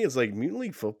 What's funny is like Mutant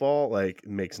League Football like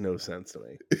makes no sense to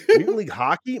me. Mutant League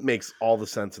Hockey makes all the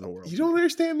sense in the world. You don't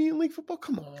understand Mutant League Football?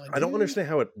 Come on, I don't understand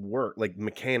how it worked, like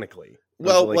mechanically.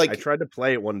 Well, like I tried to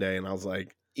play it one day and I was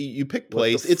like, you pick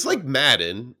plays. It's like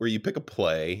Madden, where you pick a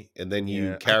play and then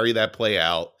you carry that play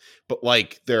out. But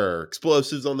like there are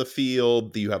explosives on the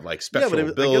field. You have like special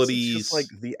abilities. It's just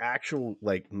like the actual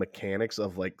like mechanics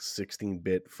of like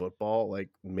 16-bit football like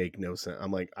make no sense.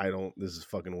 I'm like, this is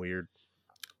fucking weird.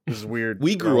 This is weird.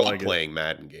 We grew up playing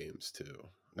Madden games too.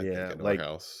 I think in like, our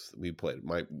house we played.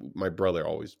 My brother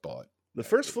always bought. The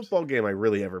first football game I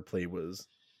really ever played was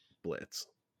Blitz,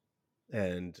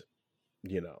 and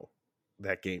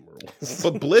that game rules.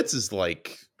 But Blitz is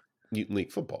like Mutant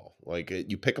League Football. Like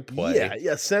you pick a play. Yeah,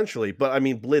 essentially. But I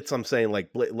mean, Blitz. I'm saying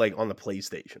like on the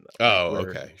PlayStation. Though, oh,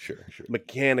 okay, sure.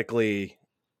 Mechanically,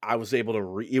 I was able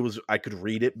to I could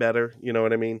read it better. You know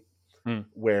what I mean?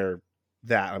 Where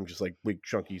that I'm just like big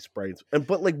chunky sprites,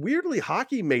 but like weirdly,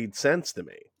 hockey made sense to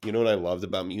me. You know what I loved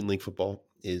about Mutant League Football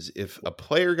is if a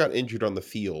player got injured on the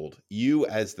field, you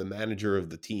as the manager of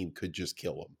the team could just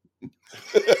kill him.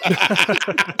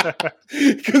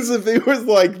 Because if he was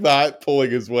like not pulling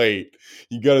his weight,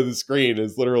 you go to the screen,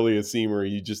 it's literally a seamer.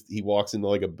 He walks into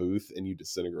like a booth and you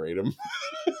disintegrate him.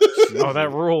 Oh,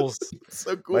 that rules.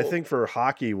 So cool. My thing for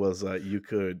hockey was you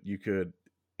could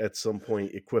at some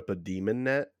point equip a demon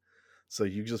net, so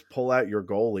you just pull out your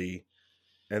goalie,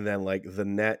 and then like the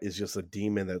net is just a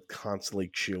demon that's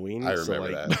constantly chewing. I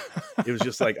remember that. It was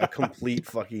just like a complete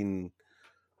fucking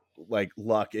like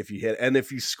luck if you hit, and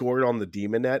if you scored on the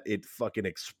demon net, it fucking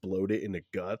exploded in the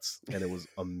guts, and it was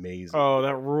amazing. Oh,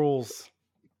 that rules.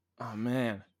 Oh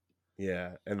man.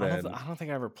 Yeah, and then I don't think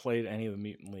I ever played any of the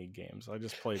Mutant League games. I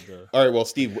just played the. All right, well,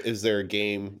 Steve, is there a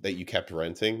game that you kept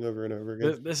renting over and over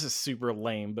again? This is super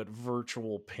lame, but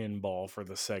Virtual Pinball for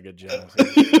the Sega Genesis.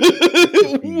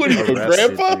 What are you,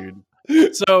 Grandpa?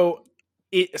 Dude. So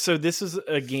this is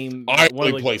a game. I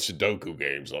only play Sudoku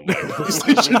games on my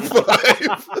PlayStation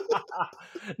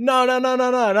 5.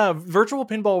 No. Virtual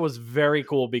Pinball was very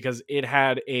cool because it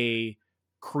had a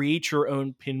create your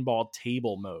own pinball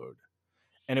table mode.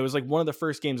 And it was like one of the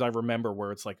first games I remember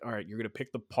where it's like, all right, you're going to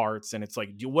pick the parts, and it's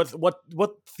like,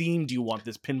 what theme do you want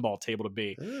this pinball table to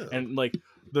be? Yeah. And like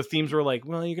the themes were like,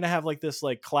 well, you're going to have like this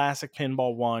like classic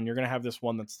pinball one. You're going to have this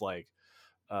one that's like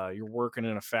You're working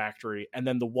in a factory, and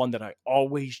then the one that I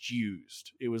always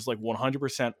used, it was like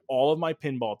 100% all of my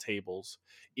pinball tables.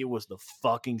 It was the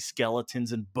fucking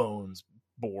Skeletons and Bones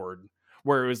board,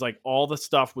 where it was like all the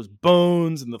stuff was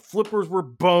bones, and the flippers were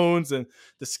bones, and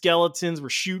the skeletons were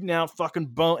shooting out fucking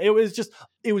bone. It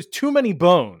was too many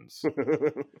bones,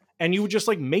 and you would just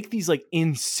like make these like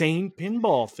insane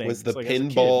pinball things. Was the like, as a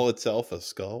kid. pinball itself a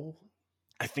skull?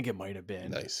 I think it might have been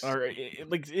Nice. or it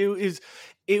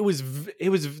was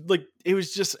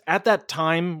just at that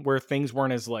time where things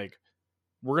weren't as like,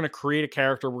 we're going to create a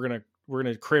character. We're going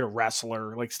to create a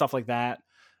wrestler, like stuff like that.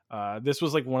 This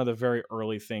was like one of the very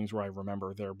early things where I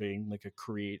remember there being like a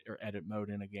create or edit mode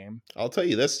in a game. I'll tell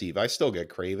you this, Steve. I still get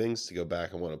cravings to go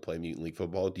back and want to play Mutant League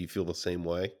Football. Do you feel the same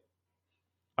way?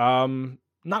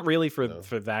 Not really for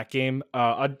that game.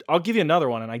 I'll give you another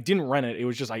one, and I didn't rent it. It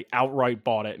was just I outright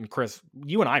bought it. And Chris,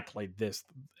 you and I played this,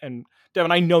 and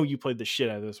Devin, I know you played the shit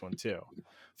out of this one too.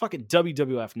 Fucking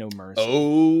WWF No Mercy.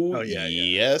 Oh yeah,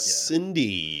 yes,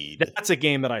 indeed. That's a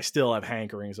game that I still have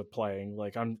hankerings of playing.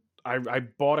 Like I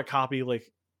bought a copy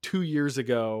like 2 years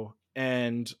ago,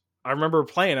 and I remember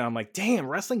playing it. I'm like, damn,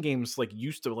 wrestling games like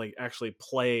used to like actually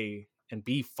play and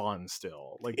be fun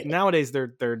still. Like nowadays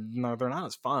they're not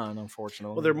as fun,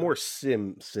 unfortunately. Well, they're more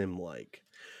sim like.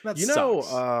 That you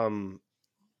sucks. know,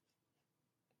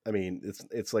 I mean,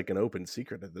 it's like an open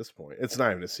secret at this point. It's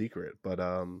not even a secret, but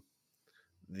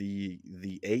the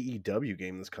AEW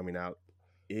game that's coming out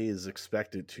is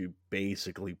expected to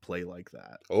basically play like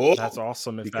that. Oh, that's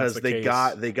awesome. If because that's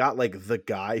the they got like the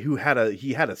guy who had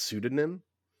a pseudonym.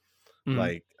 Mm-hmm.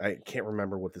 Like I can't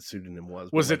remember what the pseudonym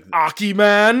was. Was like, it Aki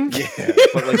Man? Yeah,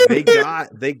 but like they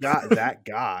got that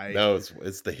guy. No,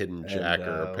 it's the Hidden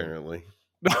Jacker apparently.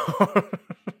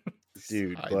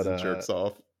 Dude, hides and jerks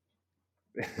off.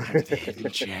 I'm the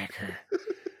Hidden Jacker.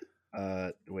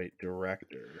 Wait,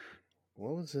 director.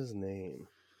 What was his name?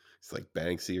 It's like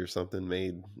Banksy or something.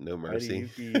 Made No Mercy.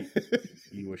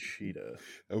 Iwashita.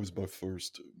 That was my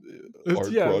first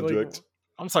art project. Like,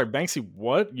 I'm sorry, Banksy.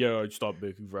 What? Yeah, I stopped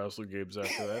making wrestling games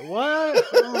after that. What?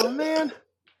 Oh man!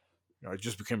 I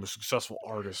just became a successful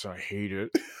artist, and I hate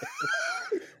it.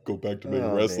 Go back to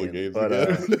making wrestling games but,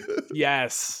 again.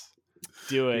 Yes,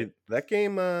 do it. Dude, that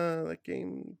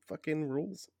game fucking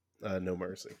rules. No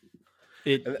Mercy.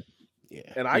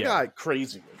 And I got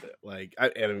crazy with it. Like,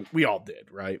 and we all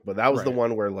did, right? But that was the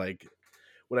one where, like,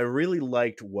 what I really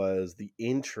liked was the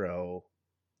intro.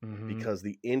 Mm-hmm. Because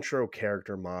the intro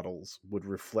character models would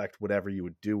reflect whatever you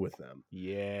would do with them.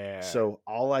 Yeah. So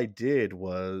all I did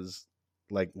was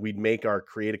like we'd make our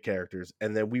creative characters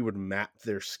and then we would map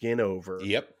their skin over.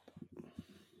 Yep.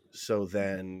 So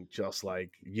then just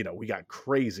like, you know, we got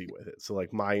crazy with it. So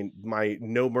like my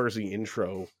No Mercy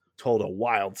intro told a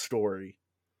wild story.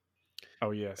 Oh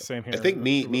yeah, same here. I think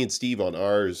me and Steve on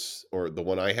ours, or the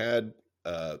one I had,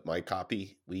 my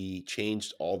copy, we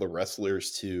changed all the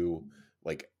wrestlers to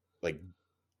like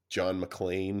John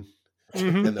McClane.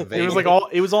 Mm-hmm. And the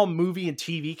it was all movie and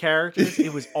TV characters.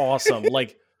 It was awesome.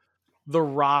 Like The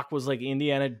Rock was like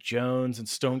Indiana Jones and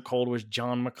Stone Cold was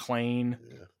John McClane.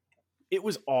 Yeah. It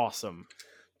was awesome.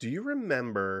 Do you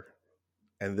remember,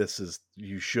 and this is,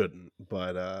 you shouldn't,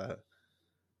 but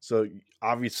so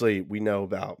obviously we know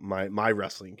about my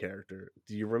wrestling character.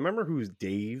 Do you remember who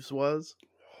Dave's was?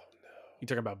 Oh no. You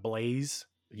talking about Blaze?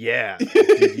 Yeah.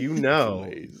 Did you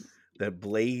know that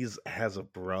Blaze has a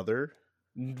brother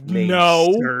named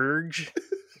Surge?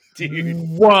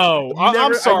 Dude. Whoa.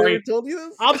 I'm sorry. I never told you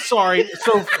this? I'm sorry.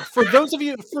 So for those of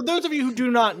you who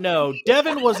do not know,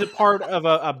 Devin was a part of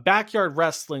a backyard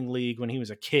wrestling league when he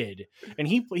was a kid. And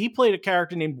he played a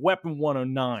character named Weapon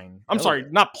 109. I'm sorry,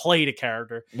 not played a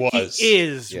character. Was. He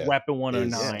is Weapon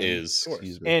 109. Is.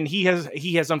 And he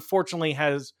has unfortunately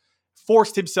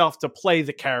forced himself to play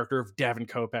the character of Devin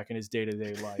Kopeck in his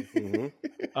day-to-day life.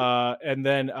 Mm-hmm. And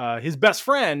then his best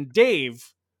friend,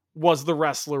 Dave, was the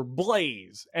wrestler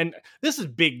Blaze. And this is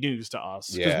big news to us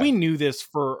because we knew this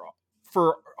for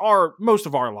most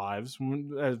of our lives,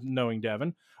 knowing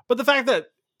Devin. But the fact that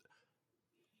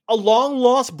a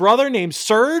long-lost brother named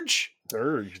Surge...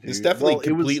 Surge, dude. This definitely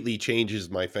completely changes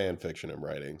my fan fiction I'm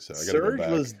writing. So I gotta Surge go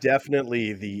back. Was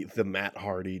definitely the Matt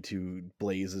Hardy to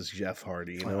Blaze's Jeff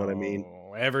Hardy. You know what I mean?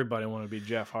 Everybody want to be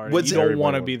Jeff Hardy. You don't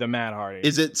want to be the Matt Hardy.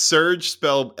 Is it Surge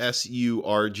spelled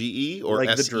Surge or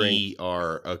like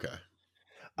SER? Okay.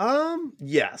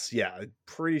 Yes, yeah. I'm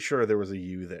pretty sure there was a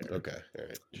U there. Okay, all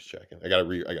right. Just checking. I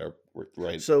gotta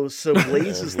write. So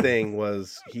Blaze's thing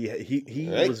was he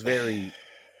was very.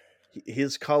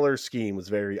 His color scheme was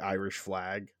very Irish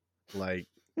flag, like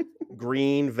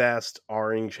green vest,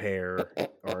 orange hair,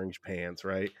 orange pants,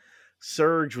 right?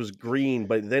 Surge was green,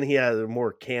 but then he had a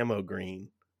more camo green.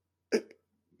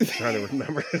 I'm trying to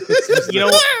remember. You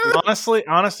know,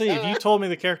 honestly, if you told me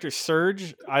the character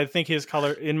Surge, I think his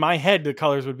color in my head the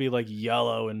colors would be like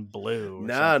yellow and blue.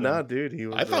 Nah, dude. He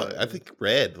was. I think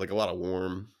red, like a lot of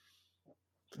warm.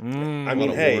 I a mean, lot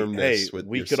of hey, warmness with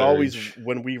we your could always Surge.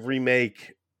 when we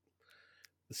remake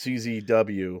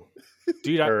CZW.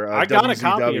 Dude, or, I got a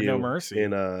copy of WZW No Mercy.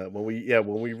 in when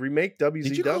we remake WZW.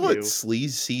 Did you call it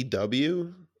Sleaze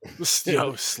CW?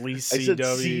 Yo, Sleaze I said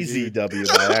CW. CZW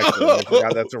by accident. I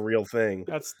forgot that's a real thing.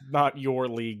 That's not your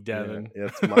league, Devin.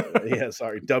 Yeah,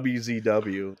 sorry,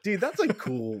 WZW. Dude, that's a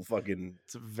cool fucking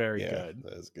It's very Yeah, good.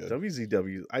 that is good.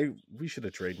 WZW. We should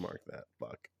have trademarked that.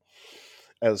 Fuck.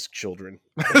 As children.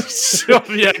 So,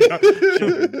 yeah,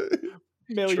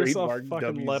 mail yourself Trademark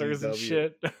fucking letters and WZW.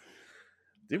 shit.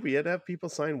 Dude, we had to have people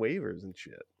sign waivers and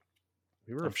shit.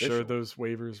 We were I'm official. sure those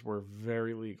waivers were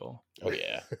very legal. Oh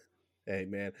yeah. Hey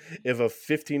man, if a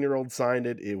 15-year-old signed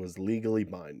it, it was legally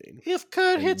binding. If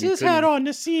Kurt And hits we his head couldn't- on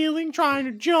the ceiling trying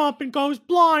to jump and goes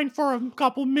blind for a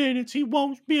couple minutes, he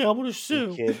won't be able to You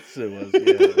sue. can't sue us.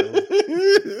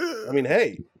 Yeah. I mean,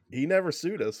 hey, he never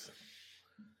sued us.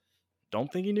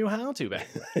 Don't think he knew how to back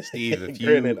then. Steve, if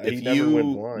Granted, he if never went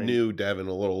you blind. knew Devin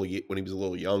when he was a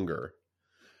little younger,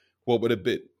 what would have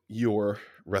been your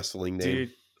wrestling name?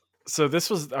 Dude, so this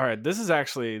was all right. This is a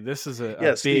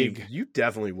Yeah, big. Steve, you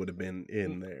definitely would have been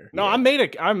in there. No, Yeah.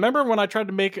 I remember when I tried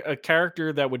to make a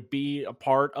character that would be a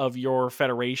part of your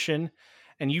federation,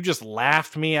 and you just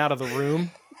laughed me out of the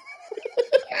room.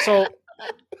 So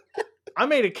I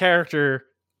made a character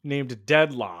named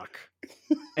Deadlock,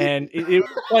 and it would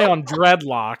play on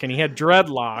Dreadlock, and he had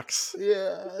dreadlocks.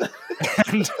 Yeah.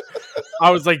 And I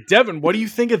was like, Devin, what do you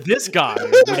think of this guy?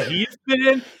 Would he fit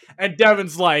in? And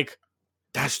Devin's like,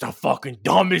 that's the fucking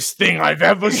dumbest thing I've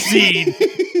ever seen.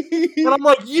 And I'm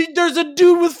like, there's a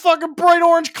dude with fucking bright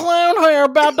orange clown hair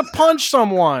about to punch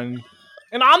someone.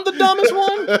 And I'm the dumbest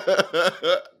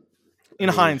one? In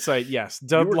hindsight, yes.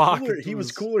 You were Deadlock. cooler- he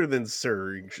was cooler than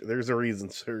Surge. There's a reason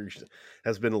Surge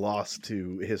has been lost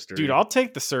to history. Dude, I'll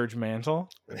take the Surge mantle.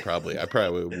 I probably would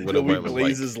have He'll be went with like,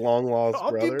 Blaze's long lost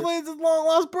I'll brother. be Blaze's long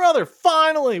lost brother.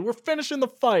 Finally, we're finishing the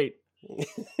fight.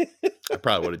 I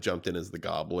probably would have jumped in as the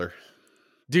Gobbler.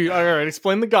 Dude, all right,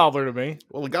 explain the gobbler to me.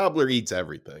 Well, the Gobbler eats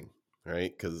everything,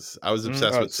 right? Because I was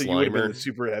obsessed with So you would have been Slimer, the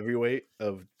super heavyweight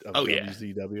of Oh, yeah.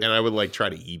 WZW. and I would like try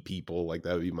to eat people. Like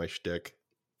that would be my shtick.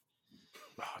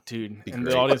 Oh, dude. Be And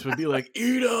great. the audience would be like,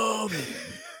 eat him!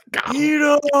 Gobbler. Eat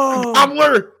him!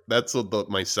 Gobbler. That's what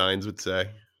my signs would say.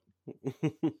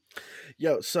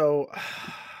 Yo, so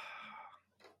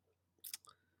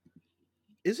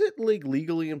is it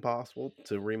legally impossible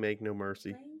to remake No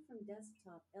Mercy?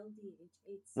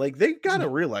 Like they gotta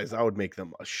realize I would make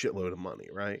them a shitload of money,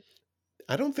 right?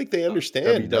 I don't think they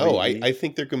understand. No, WWE. I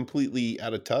think they're completely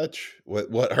out of touch.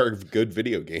 What are good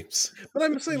video games? But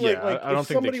I'm saying, Yeah, like I don't if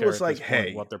think they somebody care was at like, this point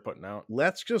 "Hey, what they're putting out.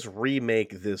 let's just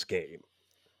remake this game.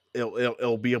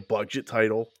 It'll be a budget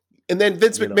title." And then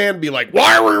Vince You know. McMahon be like,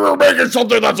 "Why are we remaking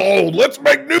something that's old? Let's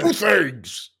make new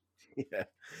things." Yeah,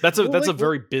 That's a Well, like,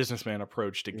 very businessman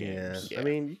approach to yeah. games. I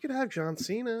mean, you could have John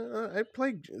Cena. I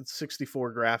played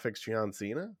 64 graphics John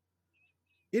Cena.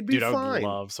 It'd be Dude, I would fine.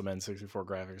 love some N64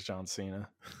 graphics, John Cena.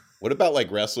 What about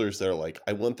like wrestlers that are like,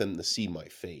 I want them to see my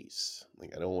face.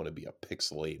 Like I don't want to be a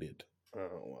pixelated. Oh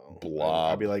well,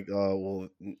 Blob. I'd be like, well,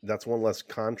 that's one less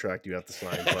contract you have to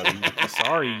sign, buddy.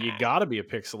 Sorry, you gotta be a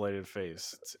pixelated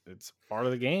face. It's part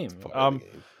of the game. Part of the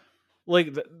game.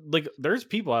 Like there's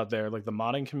people out there like the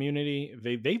modding community.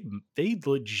 They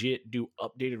legit do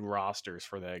updated rosters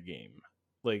for that game,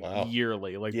 like Wow.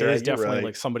 yearly. Like Yeah, there's you're definitely right.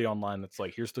 like somebody online that's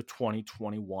like, here's the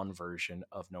 2021 version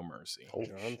of No Mercy. Oh,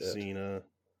 John shit. Cena,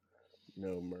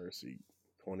 No Mercy,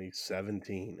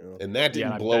 2017. Oh. And that Yeah,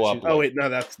 didn't I blow bet up. you- Like, Oh wait, no,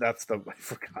 that's the I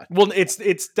forgot. Well, it's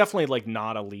definitely like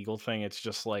not a legal thing. It's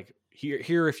just like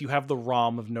here if you have the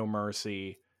ROM of No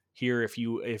Mercy, here if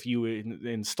you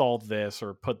installed this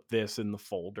or put this in the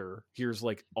folder, here's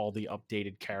like all the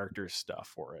updated characters stuff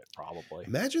for it. Probably.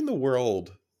 Imagine the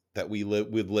world that we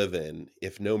would live in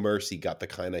if No Mercy got the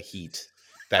kind of heat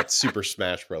that Super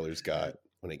Smash Brothers got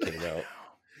when it came out.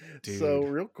 So Dude.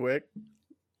 real quick,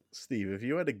 Steve, if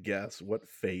you had to guess what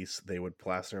face they would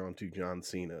plaster onto John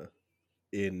Cena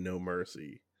in No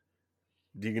Mercy,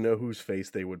 do you know whose face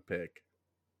they would pick?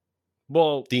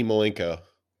 Well, Dean Malenko.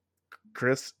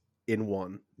 Chris, in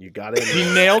one. You got it. he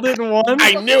nailed it in one.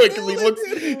 I knew it because he looks.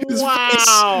 His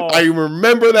Wow. face, I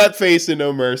remember that face in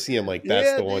No Mercy. I'm like, that's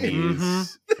Yeah, the one he dude.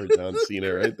 is for John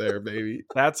Cena right there, baby.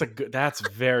 That's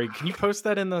very. Can you post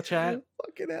that in the chat?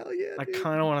 Fucking hell yeah! I dude.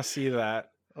 kind of want to see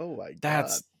that. Oh my god.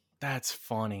 That's That's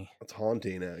funny. It's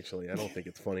haunting, actually. I don't think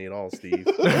it's funny at all, Steve.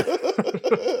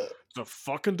 It's a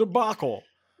fucking debacle.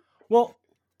 Well,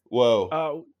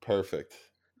 Whoa. Perfect.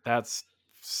 That's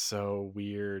so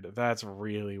weird. That's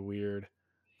really weird.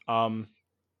 Well,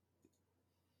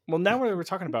 now we're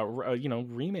talking about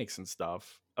remakes and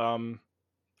stuff.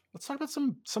 Let's talk about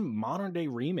some modern day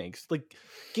remakes, like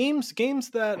games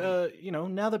that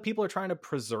now that people are trying to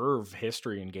preserve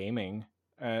history in gaming,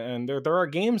 and there are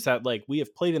games that like we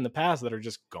have played in the past that are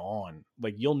just gone.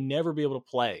 Like you'll never be able to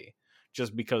play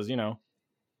just because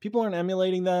people aren't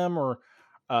emulating them, or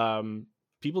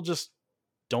people just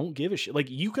don't give a shit.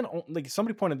 Like you can like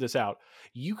somebody pointed this out.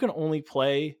 You can only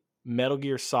play Metal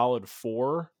Gear Solid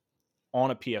 4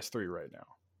 on a PS3 right now.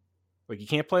 Like you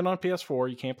can't play it on a PS4,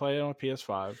 you can't play it on a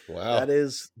PS5. Wow. That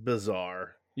is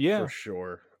bizarre. Yeah. For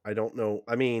sure. I don't know.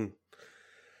 I mean,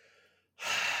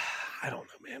 I don't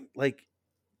know, man. Like,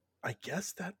 I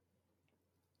guess that.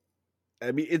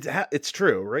 I mean, it's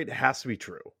true, right? It has to be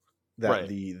true that Right.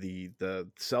 the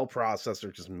cell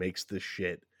processor just makes this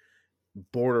shit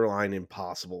borderline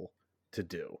impossible to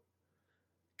do.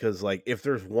 Because like, if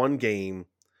there's one game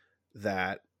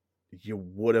that you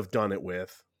would have done it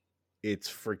with, it's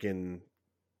freaking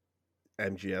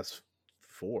MGS4.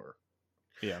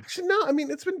 Yeah. Actually, no. I mean,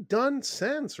 it's been done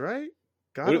since, right?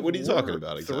 What are you talking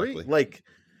about 3? exactly?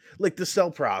 Like the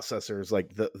cell processors,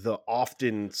 like the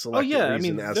often selected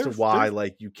reason as to why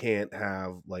like you can't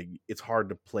have like it's hard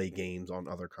to play games on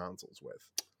other consoles with.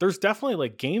 There's definitely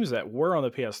like games that were on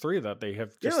the PS3 that they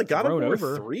have just like God of thrown War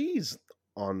over. 3's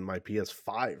on my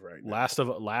PS5 right now. Last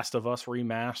of Us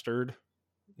remastered.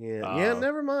 Yeah,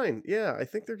 never mind. Yeah, I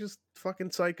think they're just fucking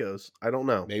psychos. I don't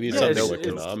know. Maybe it's Yeah, something with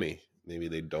it's- Konami. Maybe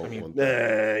they don't want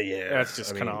that. Yeah, That's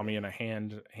just Konami in a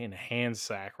hand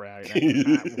sack right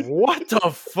now. What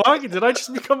the fuck? Did I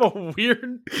just become a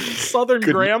weird Southern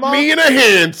grandma? Me in a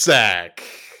hand sack.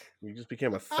 You just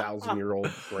became a 1,000-year-old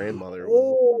grandmother.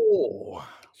 Oh,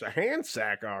 It's a hand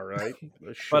sack, all right.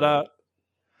 but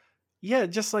yeah,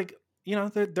 just like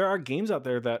there are games out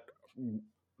there that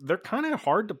they're kind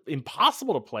of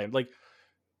impossible to play. Like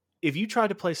if you tried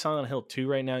to play Silent Hill 2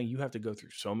 right now, you have to go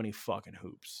through so many fucking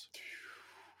hoops.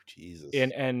 Jesus.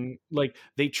 And like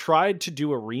they tried to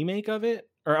do a remake of it,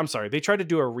 or I'm sorry, they tried to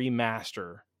do a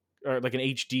remaster or like an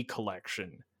HD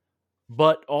collection,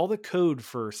 but all the code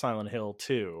for Silent Hill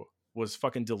 2 was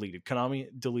fucking deleted. Konami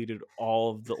deleted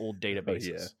all of the old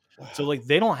databases. Wow. So like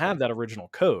they don't have that original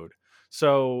code.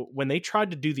 So when they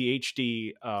tried to do the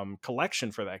HD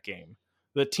collection for that game,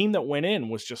 the team that went in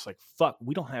was just like, fuck,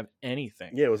 we don't have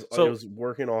anything. Yeah, it was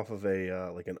working off of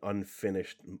a like an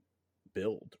unfinished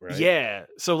build, right? Yeah.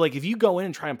 So like if you go in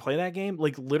and try and play that game,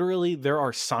 like literally there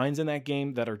are signs in that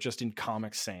game that are just in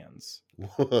Comic Sans.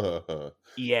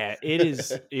 Yeah, it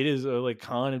is like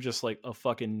kind of just like a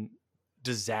fucking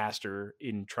disaster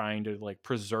in trying to like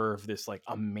preserve this like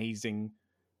amazing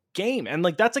game. And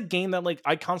like that's a game that like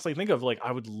I constantly think of, like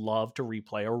I would love to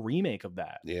replay a remake of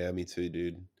that. Yeah, me too,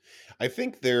 dude. I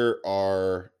think there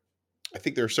are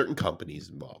certain companies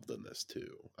involved in this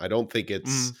too. I don't think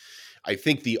it's I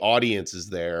think the audience is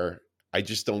there. I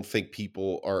just don't think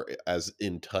people are as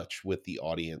in touch with the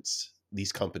audience,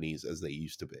 these companies, as they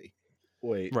used to be.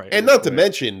 Wait. Right. And not to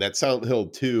mention that Silent Hill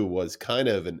 2 was kind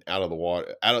of an out of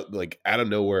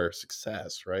nowhere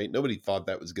success, right? Nobody thought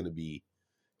that was going to be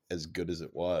as good as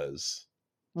it was.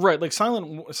 Right, like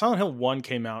Silent Hill 1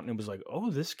 came out and it was like, oh,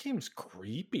 this game's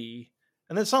creepy.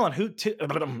 And then Silent Hill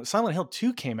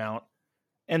 2 came out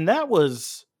and that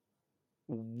was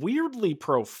weirdly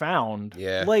profound.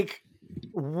 Yeah. Like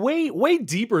way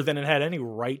deeper than it had any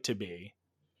right to be.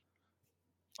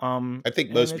 I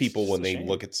think most people, when they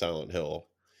look at Silent Hill,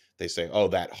 they say, oh,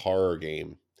 that horror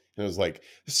game. And it was like,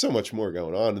 there's so much more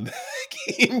going on in that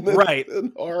game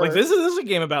than horror. Like this is a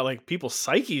game about like people's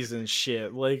psyches and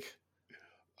shit. Like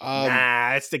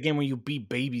nah, it's the game where you beat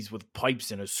babies with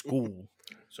pipes in a school.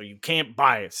 So you can't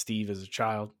buy it, Steve, as a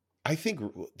child. I think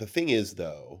the thing is,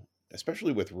 though,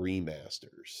 especially with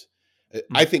remasters,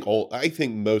 I think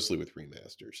mostly with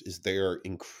remasters is they're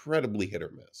incredibly hit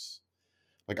or miss.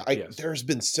 Like there's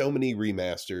been so many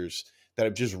remasters that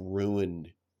have just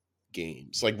ruined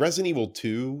games. Like Resident Evil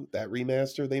 2, that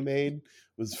remaster they made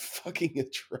was fucking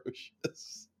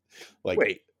atrocious. Like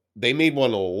wait, they made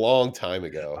one a long time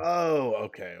ago. Oh,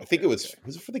 okay. I think it was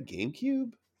it for the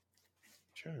GameCube? I'm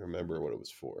trying to remember what it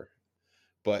was for.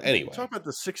 But anyway. You talking about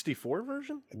the 64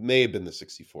 version? It may have been the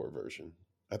 64 version.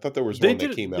 I thought there was one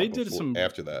that came out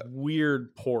after that.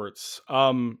 Weird ports.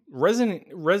 Resident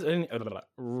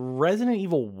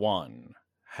Evil 1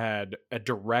 had a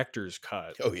director's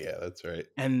cut. Oh yeah, that's right.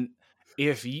 And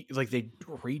if you, like they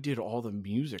redid all the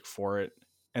music for it,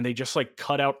 and they just like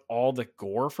cut out all the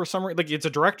gore for some reason. Like it's a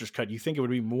director's cut. You think it would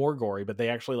be more gory, but they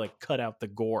actually like cut out the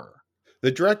gore.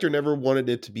 The director never wanted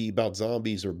it to be about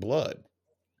zombies or blood.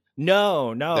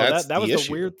 No, That's that was the the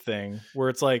issue. weird thing where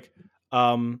it's like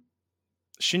Shinji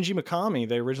Mikami,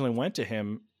 they originally went to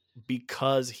him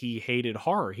because he hated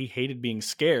horror. He hated being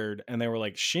scared, and they were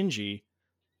like, Shinji,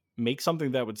 make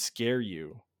something that would scare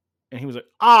you. And he was like,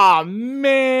 ah,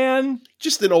 man.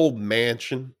 Just an old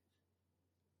mansion.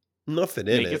 Nothing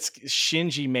in Make it.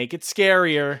 Shinji, make it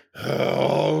scarier.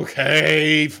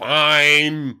 Okay,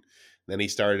 fine. Then he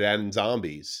started adding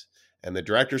zombies. And the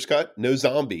director's cut, no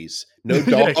zombies, no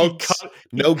dogs,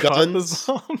 no guns, the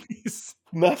zombies.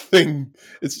 nothing.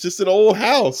 It's just an old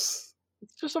house.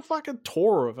 It's just a fucking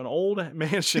tour of an old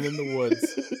mansion in the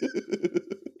woods.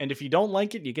 And if you don't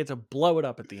like it, you get to blow it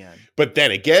up at the end. But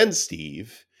then again,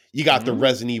 Steve, you got the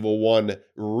Resident Evil 1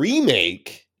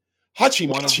 remake,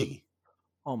 Hachimachi.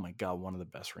 Oh my God, one of the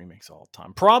best remakes of all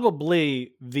time.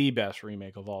 Probably the best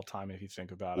remake of all time, if you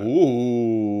think about it.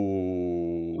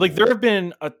 Ooh. Like, there have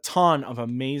been a ton of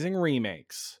amazing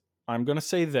remakes. I'm going to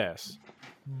say this.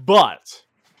 But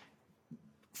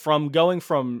from going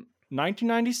from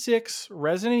 1996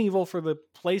 Resident Evil for the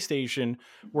PlayStation,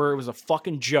 where it was a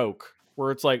fucking joke, where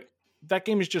it's like, that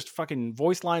game is just fucking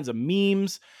voice lines of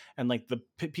memes, and like the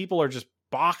people are just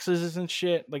boxes and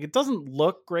shit. Like, it doesn't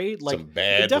look great. Like, some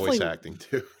bad voice acting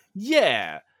too.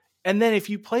 Yeah. And then if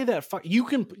you play that, you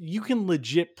can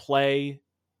legit play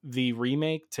the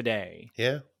remake today.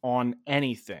 Yeah. On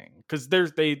anything, because they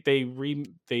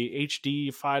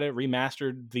HD-fied it,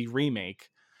 remastered the remake,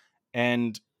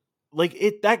 and like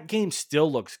that game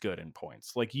still looks good in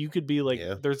points. Like, you could be like,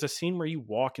 there's a scene where you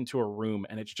walk into a room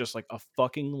and it's just like a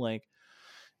fucking like,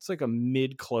 it's like a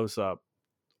mid close up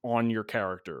on your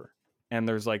character, and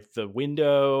there's like the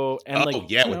window and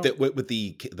with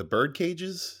the bird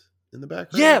cages in the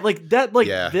background. Yeah, like that. Like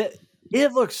that.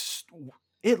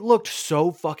 It looked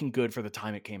so fucking good for the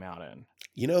time it came out in.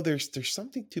 You know, there's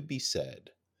something to be said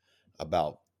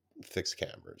about fixed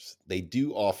cameras. They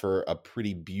do offer a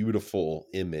pretty beautiful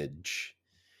image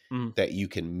that you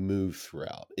can move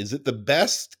throughout. Is it the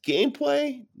best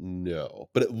gameplay? No,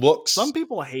 but it looks. Some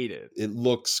people hate it. It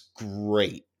looks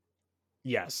great.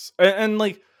 Yes, and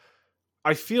like,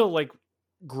 I feel like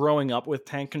growing up with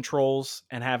tank controls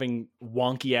and having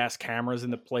wonky ass cameras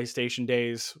in the PlayStation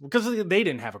days, because they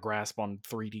didn't have a grasp on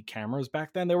 3D cameras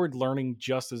back then. They were learning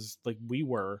just as like we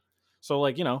were. So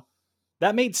like, you know,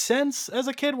 that made sense as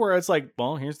a kid, where it's like,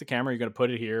 well, here's the camera, you're going to put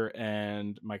it here,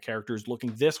 and my character is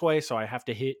looking this way, so I have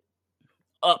to hit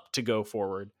up to go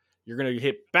forward. You're going to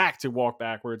hit back to walk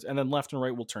backwards, and then left and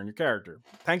right will turn your character.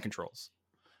 Tank controls.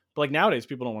 But like nowadays,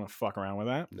 people don't want to fuck around with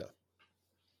that. No.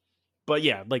 But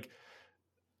yeah, like,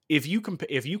 if you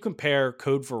compare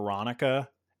Code Veronica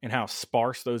and how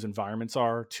sparse those environments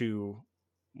are to,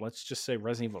 let's just say,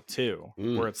 Resident Evil 2,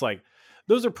 where it's like,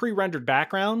 those are pre-rendered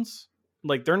backgrounds.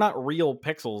 Like, they're not real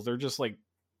pixels. They're just like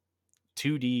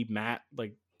 2D matte,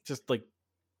 like just like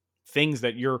things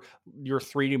that your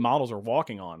 3D models are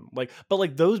walking on. Like, but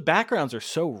like those backgrounds are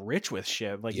so rich with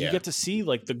shit. Like, you get to see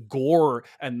like the gore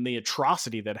and the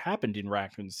atrocity that happened in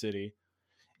Raccoon City.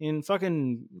 In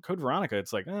fucking Code Veronica,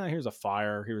 it's like, here's a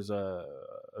fire, here's a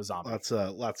zombie.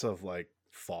 Lots of like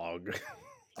fog.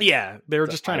 Yeah, they were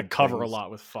just trying to cover a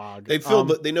lot with fog. They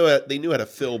knew how to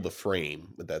fill the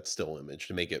frame with that still image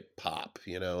to make it pop.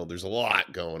 You know, there's a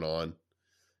lot going on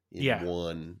in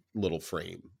one little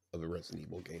frame of a Resident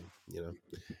Evil game. You know,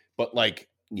 but like,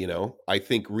 you know, I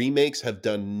think remakes have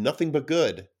done nothing but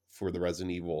good for the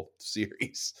Resident Evil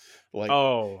series. Like,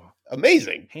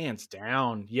 amazing, hands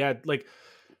down. Yeah, like,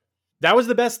 that was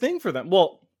the best thing for them.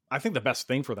 Well, I think the best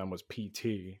thing for them was PT.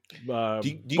 Do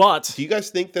you guys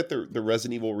think that the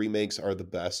Resident Evil remakes are the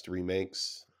best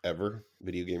remakes ever?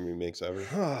 Video game remakes ever?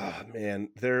 Oh, man,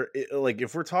 they're like,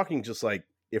 if we're talking just like,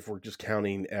 if we're just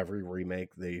counting every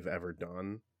remake they've ever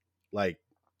done, like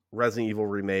Resident Evil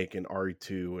remake and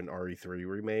RE2 and RE3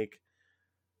 remake,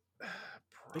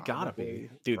 they gotta be,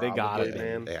 dude. They gotta be,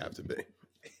 man. They have to be.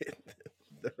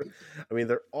 I mean,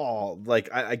 they're all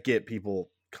like, I get people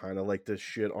kind of like this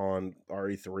shit on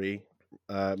RE3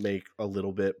 make a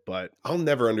little bit, but I'll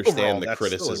never understand overall, the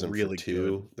criticism really for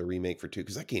 2, the remake for 2,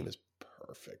 because that game is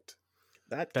perfect.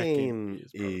 That game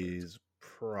is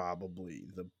probably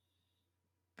the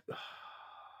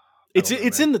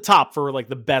it's in the top for like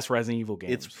the best Resident Evil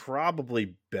games. It's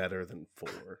probably better than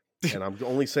 4. And I'm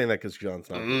only saying that because John's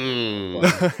not.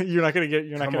 You're not gonna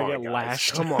get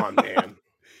lashed. Come on, man.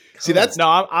 See, that's No,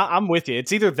 I'm with you.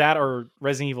 It's either that or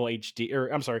Resident Evil HD, or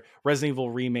I'm sorry, Resident Evil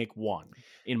Remake 1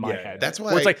 in my Yeah, head. that's why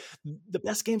where it's like the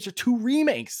best games are 2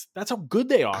 remakes. That's how good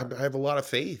they are. I have a lot of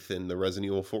faith in the Resident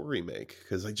Evil 4 remake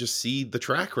because I just see the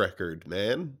track record,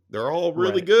 man. They're all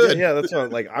really Right. good. Yeah, that's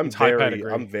what like It's high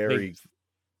pedigree. I'm very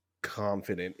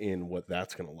confident in what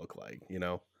that's going to look like, you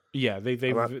know. Yeah,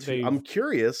 I'm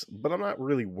curious, but I'm not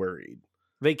really worried.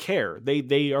 They care.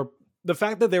 They are, the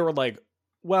fact that they were like,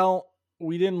 well,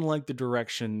 we didn't like the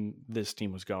direction this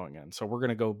team was going in, so we're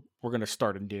gonna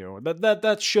start anew.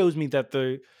 That shows me that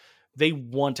they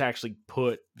want to actually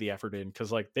put the effort in,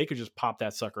 because like they could just pop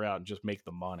that sucker out and just make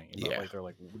the money. But like they're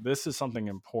like, this is something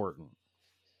important.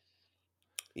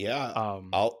 Yeah.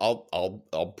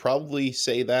 I'll probably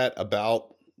say that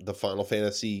about the Final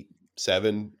Fantasy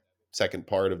VII second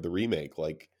part of the remake.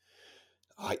 Like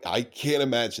I can't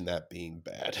imagine that being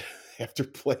bad after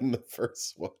playing the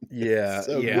first one. Yeah,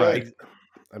 So yeah. good.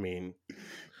 I mean,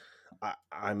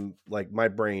 I'm like, my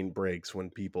brain breaks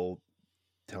when people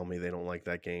tell me they don't like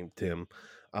that game, Tim.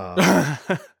 I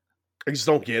just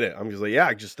don't get it. I'm just like, yeah,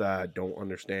 I just don't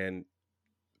understand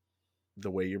the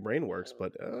way your brain works.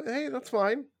 But hey, that's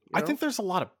fine. I think there's a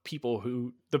lot of people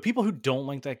who don't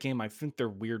like that game, I think they're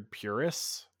weird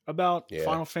purists about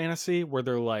Final Fantasy, where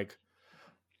they're like,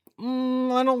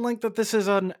 I don't like that this is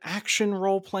an action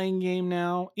role-playing game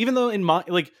now. Even though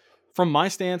from my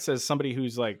stance as somebody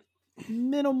who's like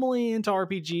minimally into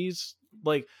RPGs,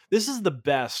 like this is the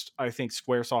best I think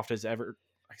Squaresoft has ever,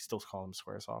 I still call them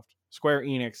Squaresoft, Square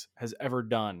Enix has ever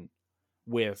done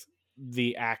with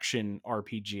the action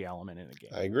RPG element in a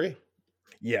game. I agree.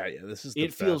 Yeah, this is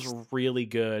it feels really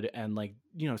good, and like,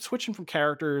 you know, switching from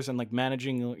characters and like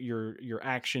managing your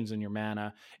actions and your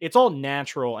mana, it's all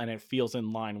natural and it feels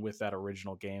in line with that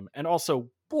original game. And also,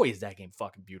 boy, is that game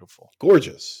fucking beautiful,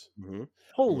 gorgeous. Mm-hmm.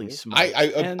 Holy smokes.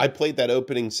 I played that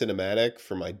opening cinematic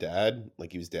for my dad,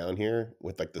 like he was down here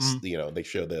with like this, you know, they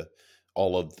show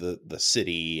all of the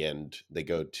city, and they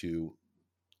go to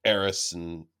Eris,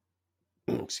 and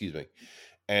excuse me,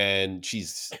 and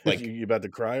she's like, you about to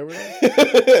cry over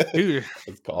there? Dude,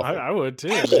 I would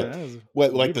too.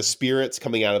 What, like the spirits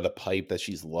coming out of the pipe that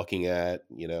she's looking at,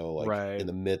 you know, like in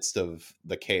the midst of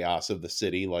the chaos of the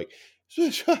city, like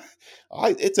it's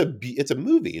a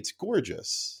movie. It's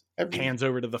gorgeous. Hands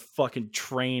over to the fucking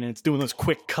train and it's doing those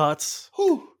quick cuts.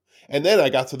 Whew. And then I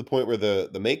got to the point where the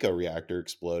Mako reactor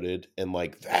exploded, and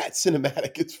like that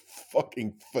cinematic is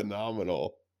fucking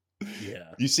phenomenal.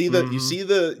 Yeah. You see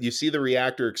the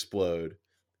reactor explode.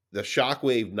 The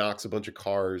shockwave knocks a bunch of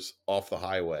cars off the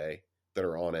highway that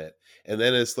are on it. And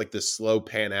then it's like this slow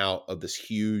pan out of this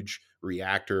huge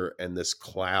reactor and this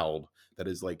cloud that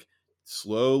is like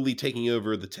slowly taking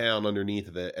over the town underneath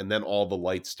of it. And then all the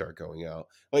lights start going out.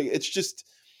 Like, it's just,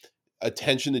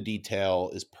 attention to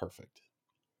detail is perfect.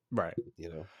 Right. You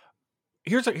know,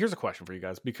 here's a question for you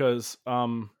guys, because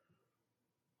I'm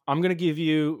going to give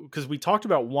you, because we talked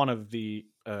about one of the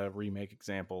remake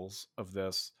examples of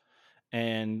this,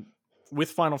 and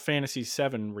with Final Fantasy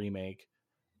VII Remake,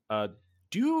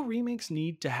 do remakes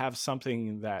need to have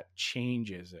something that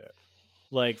changes it?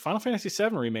 Like Final Fantasy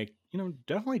VII Remake, you know,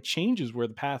 definitely changes where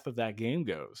the path of that game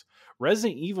goes.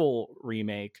 Resident Evil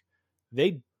Remake,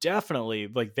 they definitely,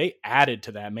 like, they added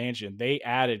to that mansion. They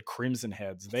added Crimson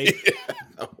Heads. They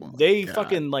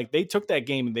fucking, like, they took that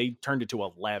game and they turned it to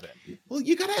 11. Well,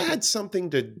 you got to add something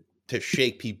to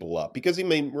shake people up, because you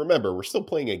may remember, we're still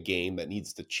playing a game that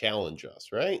needs to challenge us,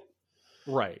 right?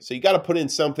 Right. So you got to put in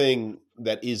something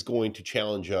that is going to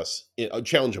challenge us,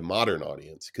 challenge a modern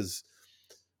audience, because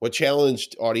what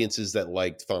challenged audiences that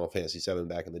liked Final Fantasy VII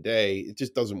back in the day, it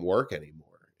just doesn't work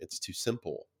anymore. It's too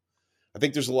simple. I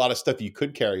think there's a lot of stuff you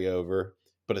could carry over,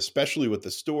 but especially with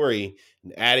the story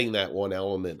and adding that one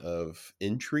element of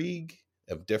intrigue,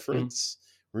 of difference,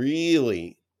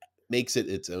 really makes it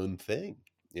its own thing,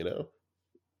 you know?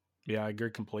 Yeah, I agree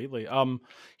completely.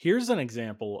 Here's an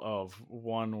example of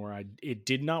one where it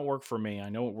did not work for me. I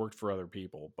know it worked for other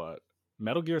people, but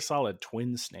Metal Gear Solid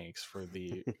Twin Snakes for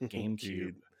the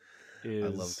GameCube I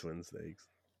love Twin Snakes.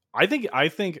 I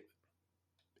think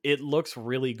it looks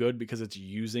really good because it's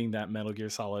using that Metal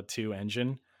Gear Solid 2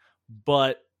 engine,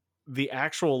 but the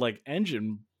actual like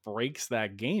engine breaks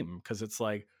that game, because it's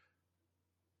like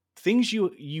things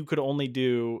you could only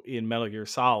do in Metal Gear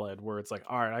Solid, where it's like,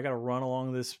 all right, I gotta run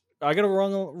along this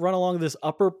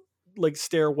upper like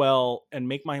stairwell and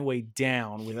make my way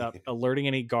down without alerting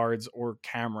any guards or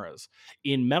cameras.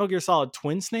 In Metal Gear Solid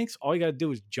Twin Snakes, all you gotta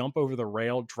do is jump over the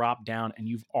rail, drop down, and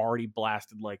you've already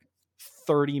blasted like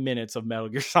 30 minutes of Metal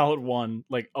Gear Solid 1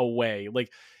 like away.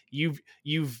 Like you've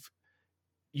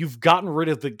gotten rid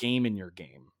of the game in your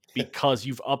game. because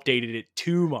you've updated it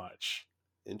too much.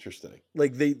 Interesting.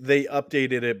 Like they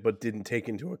updated it, but didn't take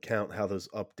into account how those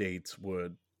updates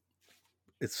would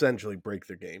essentially break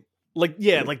their game. Like,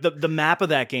 yeah, like the map of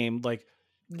that game, like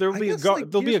there'll I be guess,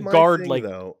 there'll be a here's my guard thing, like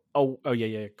though. oh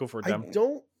yeah, go for it, I Dem.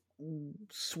 don't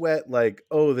sweat like,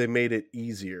 oh, they made it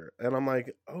easier, and I'm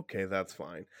like, okay, that's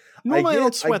fine. Normally I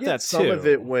don't sweat I get that some too. of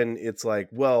it when it's like,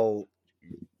 well,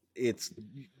 it's,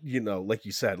 you know, like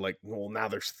you said, like, well, now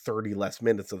there's 30 less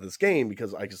minutes of this game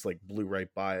because I just like blew right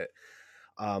by it.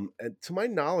 And to my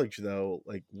knowledge, though,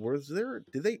 like,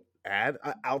 did they add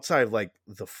outside of like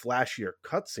the flashier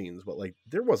cutscenes, but like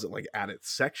there wasn't like added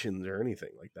sections or anything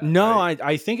like that? No, right?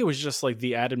 I think it was just like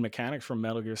the added mechanics from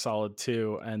Metal Gear Solid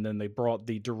 2, and then they brought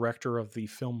the director of the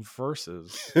film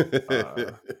Versus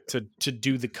to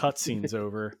do the cutscenes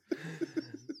over.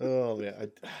 Oh yeah, I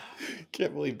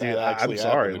Can't believe that dude, actually I'm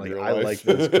sorry. happened in Like, real I life.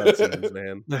 like those cutscenes,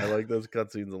 man. I like those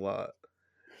cutscenes a lot.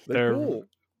 They're cool.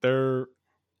 They're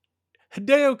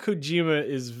Hideo Kojima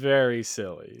is very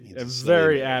silly He's a and silly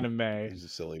very man. anime. He's a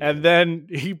silly man. And then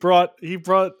he brought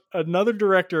another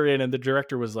director in, and the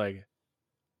director was like,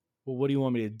 "Well, what do you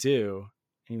want me to do?"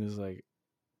 And he was like,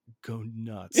 "Go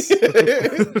nuts."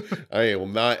 I will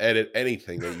not edit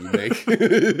anything that you make.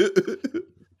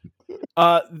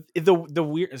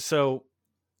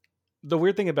 The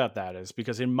weird thing about that is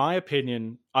because, in my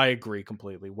opinion, I agree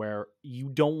completely, where you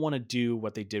don't want to do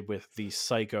what they did with the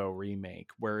Psycho remake,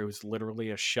 where it was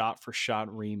literally a shot for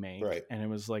shot remake. Right. And it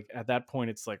was like, at that point,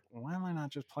 it's like, why am I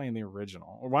not just playing the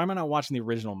original? Or why am I not watching the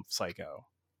original Psycho?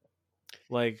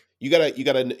 Like, you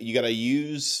gotta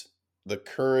use the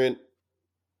current,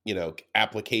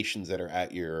 applications that are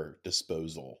at your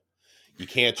disposal. You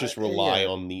can't just rely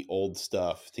on the old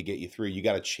stuff to get you through. You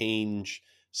got to change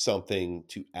something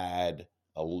to add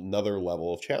another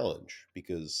level of challenge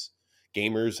because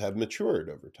gamers have matured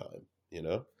over time.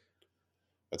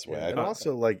 That's why. And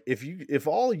also, like, if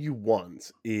all you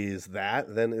want is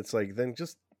that, then it's like, then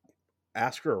just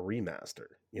ask for a remaster.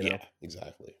 You know,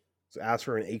 exactly. So ask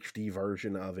for an HD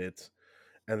version of it,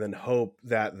 and then hope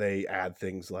that they add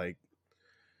things like,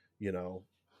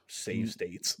 save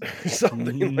states,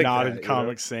 something like not that, in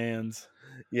Comic Sans.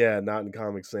 Yeah, not in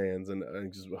Comic Sans,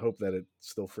 and just hope that it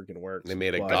still freaking works. They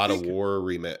made a God of War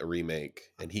remake,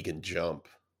 and he can jump.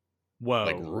 Whoa,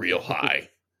 like real high.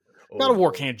 God of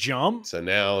War can't jump. So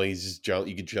now he's just jump.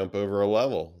 You can jump over a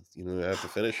level. You don't have to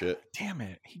finish it. Damn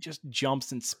it! He just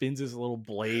jumps and spins his little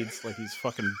blades like he's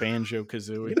fucking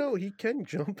Banjo-Kazooie. He can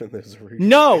jump in this.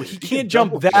 No, he can't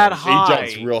jump that high. He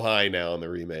jumps real high now in the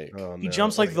remake. Oh, he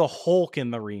jumps like the Hulk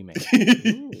in the remake.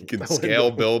 He can scale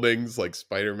buildings like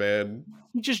Spider-Man.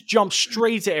 He just jumps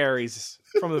straight to Ares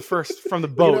from the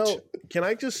boat. Can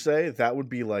I just say that would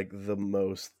be like the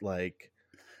most like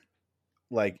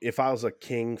if I was a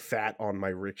king fat on my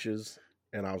riches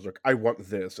and I was like, I want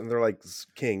this, and they're like,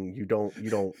 King, you don't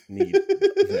need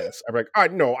this. I'm like,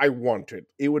 no, I want it.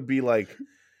 It would be like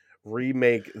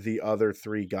remake the other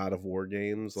 3 God of War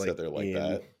games, like,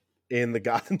 that. In the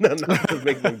God, not to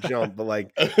make them jump, but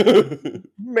like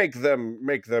make them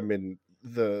in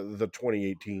the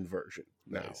 2018 version.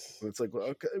 Now it's like, well,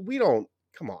 okay, we don't.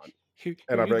 Come on.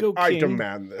 And I'm like, I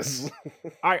demand this.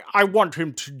 I want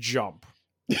him to jump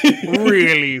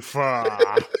really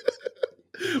far.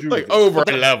 Like over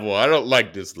a level. I don't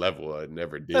like this level. I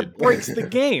never did. That breaks the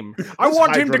game. I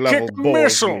want him to kick a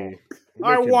missile.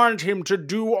 I want him to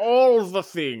do all the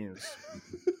things.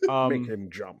 Make him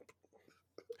jump.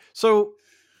 So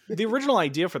the original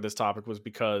idea for this topic was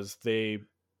because they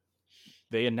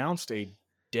announced a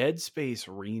Dead Space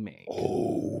remake.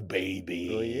 Oh,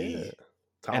 baby. Oh, yeah.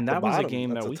 And that was a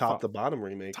game that we top thought, to bottom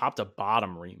remake. Top to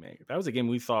bottom remake. That was a game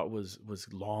we thought was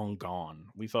long gone.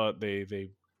 We thought they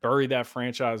buried that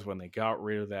franchise when they got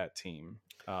rid of that team.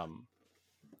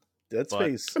 Dead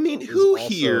Space. I mean, who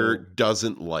here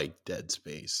doesn't like Dead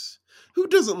Space? Who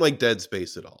doesn't like Dead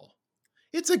Space at all?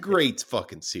 It's a great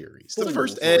fucking series. The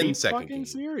first and second game.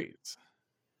 Series.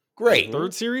 Great. The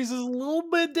third series is a little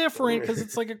bit different because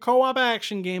it's like a co-op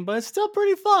action game, but it's still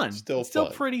pretty fun.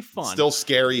 Still pretty fun. Still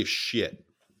scary as shit.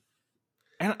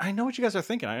 And I know what you guys are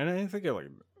thinking. I think like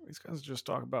these guys just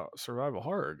talk about survival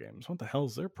horror games. What the hell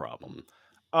is their problem?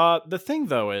 The thing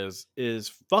though is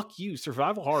fuck you.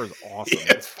 Survival horror is awesome.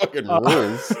 Yeah, it's fucking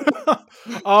rules.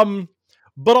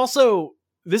 But also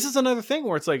this is another thing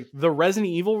where it's like the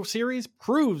Resident Evil series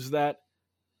proves that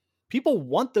people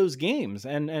want those games,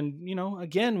 and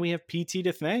again, we have PT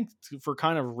to thank for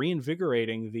kind of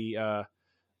reinvigorating the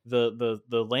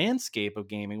landscape of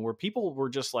gaming, where people were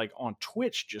just like on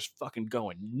Twitch, just fucking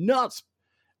going nuts,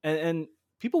 and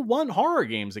people want horror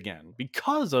games again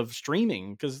because of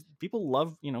streaming, because people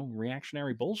love,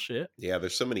 reactionary bullshit. Yeah,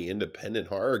 there's so many independent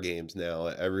horror games now.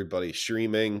 Everybody's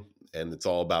streaming, and it's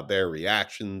all about their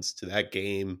reactions to that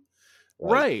game.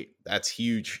 Like, Right. That's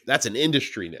huge. That's an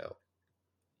industry now.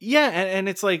 Yeah, and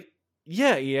it's like,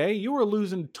 yeah, you were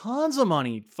losing tons of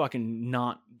money fucking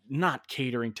not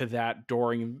catering to that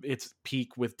during its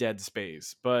peak with Dead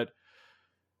Space. But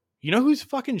you know who's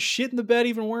fucking shit in the bed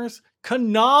even worse?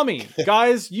 Konami.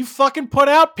 Guys, you fucking put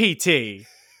out PT.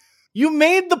 You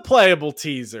made the playable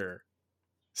teaser.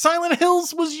 Silent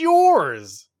Hills was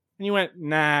yours. And you went,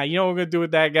 nah, you know what we're going to do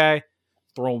with that guy?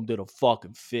 Throw him to the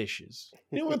fucking fishes.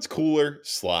 You know what's cooler?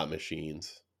 Slot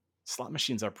machines. Slot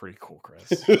machines are pretty cool, Chris.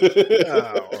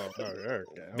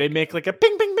 They make like a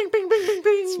ping, ping, ping, ping, ping, ping,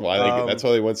 ping. That's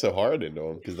why they went so hard into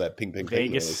them, because that ping, ping, ping.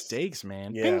 Vegas stakes,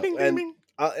 man. Yeah, Ping, ping, ping, ping.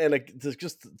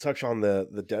 Just to touch on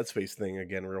the Dead Space thing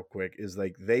again real quick, is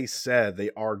like they said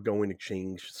they are going to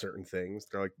change certain things.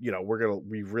 They're like,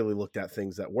 we really looked at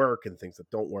things that work and things that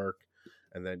don't work,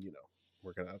 and then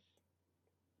we're gonna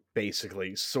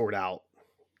basically sort out.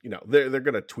 They're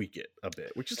gonna tweak it a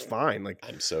bit, which is fine. Like,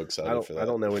 I'm so excited for that. I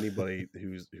don't know anybody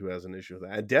who has an issue with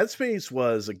that. And Dead Space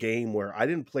was a game where I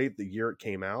didn't play it the year it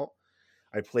came out.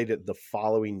 I played it the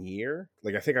following year.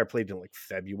 Like, I think I played it in like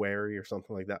February or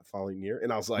something like that following year. And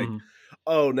I was like,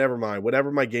 oh, never mind.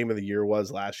 Whatever my game of the year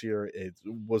was last year, it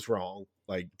was wrong.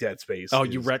 Like, Dead Space. Oh,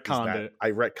 you retconned it.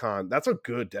 I retconned. That's what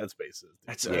good Dead Space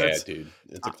is. Dude.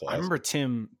 It's a classic. I remember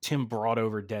Tim brought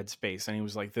over Dead Space, and he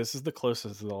was like, this is the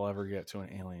closest they'll ever get to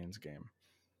an Aliens game.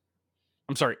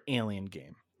 I'm sorry, Alien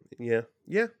game. Yeah,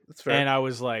 that's fair. And I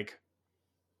was like,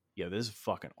 yeah, this is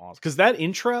fucking awesome. Because that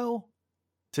intro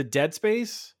to Dead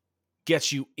Space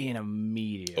gets you in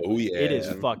immediately. Oh, yeah. It is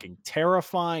fucking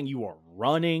terrifying. You are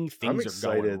running. Things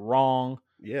are going wrong.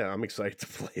 Yeah, I'm excited to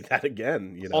play that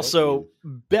again. Also,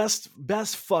 best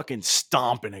fucking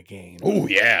stomp in a game. Oh,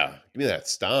 yeah. Give me that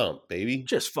stomp, baby.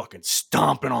 Just fucking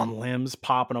stomping on limbs,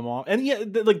 popping them off. And yeah,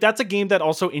 that's a game that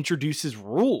also introduces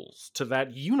rules to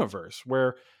that universe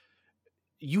where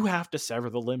you have to sever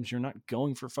the limbs. You're not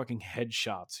going for fucking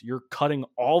headshots. You're cutting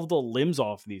all the limbs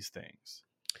off these things.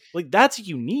 Like, that's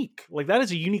unique. Like, that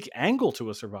is a unique angle to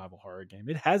a survival horror game.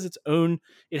 It has its own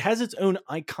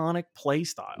iconic play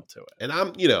style to it. And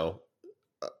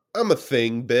I'm a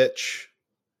thing bitch.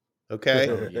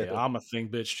 Okay. Yeah, I'm a thing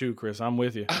bitch too, Chris. I'm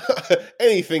with you.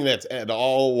 Anything that's at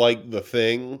all like the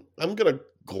thing, I'm gonna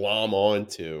glom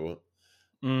onto.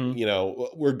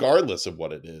 Regardless of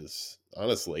what it is.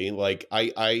 Honestly, like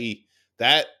I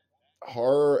that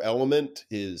horror element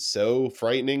is so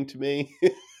frightening to me.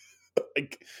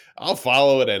 Like, I'll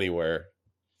follow it anywhere.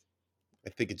 I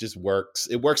think it just works.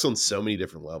 It works on so many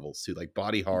different levels too. Like,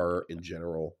 body horror in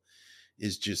general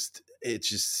is just, it's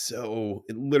just so,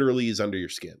 it literally is under your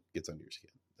skin. Gets under your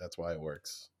skin. That's why it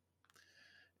works.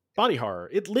 Body horror.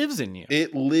 It lives in you.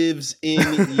 It lives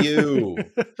in you.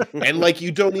 And like,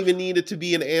 you don't even need it to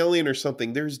be an alien or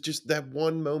something. There's just that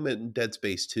one moment in Dead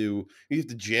Space 2, you have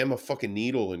to jam a fucking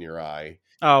needle in your eye.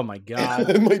 Oh my God.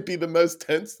 It might be the most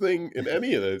tense thing in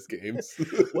any of those games.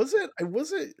 Was it?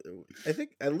 I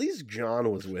think at least John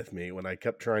was with me when I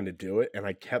kept trying to do it, and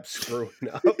I kept screwing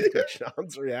up.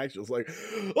 John's reaction was like,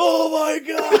 "Oh my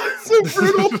God, it's so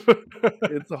brutal!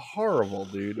 It's horrible,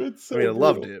 dude." It's so I brutal.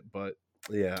 loved it, but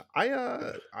yeah,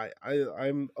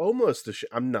 I'm almost ashamed.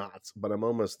 I'm not, but I'm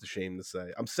almost ashamed to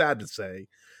say. I'm sad to say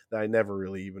that I never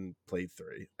really even played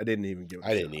 3. I didn't even give it.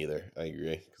 I didn't either. I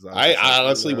agree. I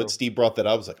Honestly, when Steve brought that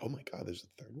up, I was like, "Oh my God, there's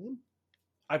a third one."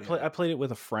 I played it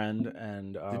with a friend,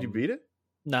 and did you beat it?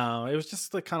 No, it was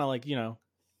just like kind of like, you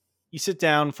sit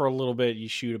down for a little bit, you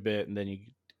shoot a bit, and then you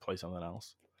play something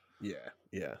else. Yeah.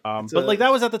 But like,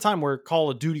 that was at the time where Call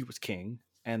of Duty was king,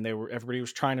 and everybody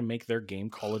was trying to make their game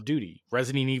Call of Duty.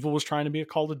 Resident Evil was trying to be a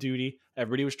Call of Duty.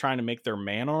 Everybody was trying to make their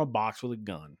man on a box with a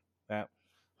gun.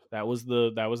 That was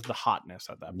the hotness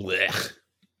at that point.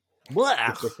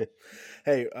 Blech.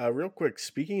 Hey, real quick,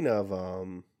 speaking of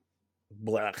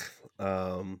blech,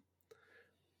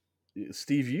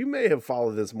 Steve, you may have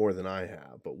followed this more than I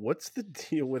have, but what's the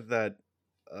deal with that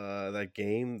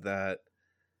game that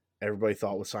everybody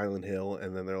thought was Silent Hill,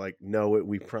 and then they're like, "No,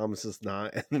 we promise it's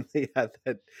not." And then they had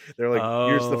that. They're like,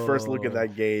 "Here's the first look at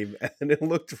that game," and it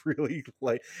looked really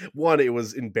like it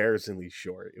was embarrassingly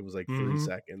short. It was like 3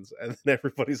 seconds, and then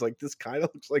everybody's like, "This kind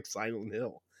of looks like Silent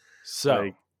Hill." So,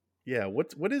 like, yeah,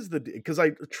 what is the? Because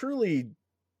I truly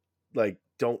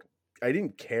I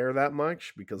didn't care that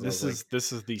much because this is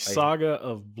the saga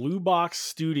of Blue Box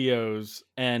Studios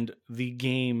and the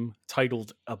game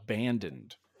titled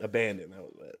Abandoned. That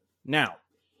was it. Now,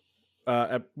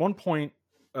 at one point,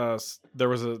 there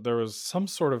was some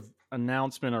sort of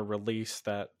announcement or release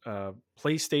that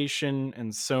PlayStation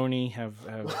and Sony have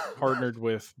partnered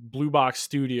with Blue Box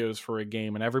Studios for a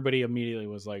game, and everybody immediately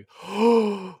was like,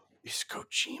 "Oh, is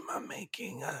Kojima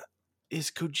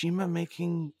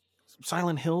making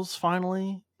Silent Hills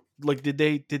finally?" Like, did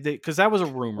they? Because that was a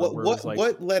rumor.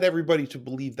 What led everybody to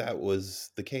believe that was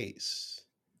the case?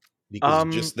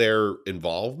 Because just their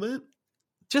involvement.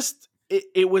 Just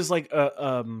it was like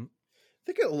I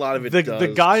think a lot of it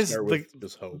the guys start with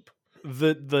just hope.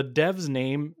 The dev's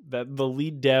name, that the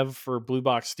lead dev for Blue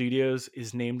Box Studios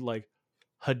is named like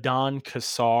Hideo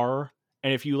Kassar,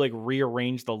 and if you like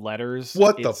rearrange the letters,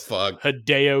 what the fuck,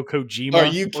 Hideo Kojima, are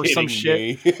you kidding some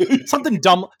me? Shit, something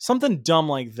dumb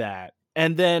like that.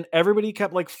 And then everybody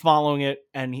kept like following it,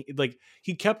 and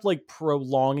he kept like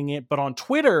prolonging it, but on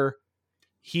Twitter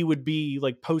he would be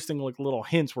like posting like little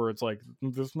hints where it's like,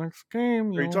 this next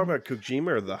game. Are you talking about Kojima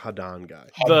or the Hadan guy?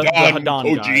 The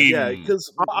Hadan guy. Yeah,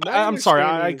 because I'm sorry,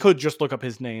 I could just look up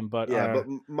his name, but but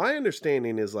my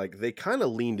understanding is like they kind of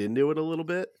leaned into it a little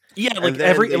bit. Yeah, like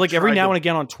every now and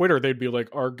again on Twitter they'd be like,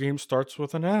 our game starts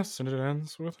with an S and it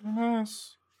ends with an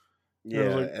S.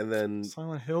 Yeah, like, and then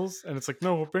Silent Hills, and it's like,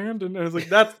 no, abandoned, and it's like,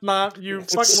 that's not you.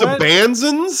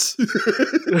 Sabanzans.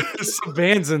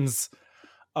 Sabanzans.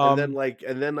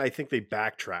 And then I think they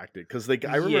backtracked it because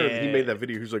I remember he made that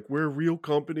video. He's like, "We're a real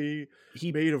company,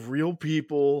 made of real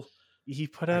people." He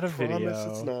put out a video.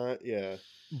 It's not, yeah.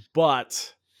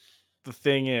 But the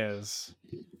thing is,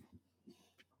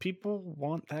 people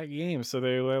want that game, so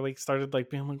they like started like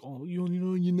being like, "Oh,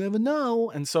 you never know,"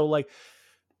 and so like.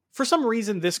 For some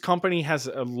reason, this company has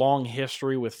a long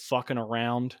history with fucking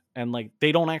around, and like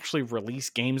they don't actually release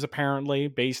games apparently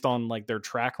based on like their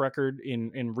track record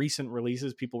in recent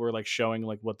releases. People were like showing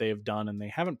like what they have done, and they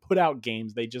haven't put out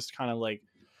games. They just kind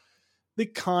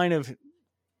of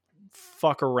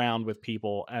fuck around with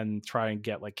people and try and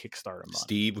get like Kickstarter money.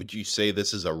 Steve, would you say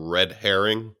this is a red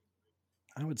herring?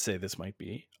 I would say this might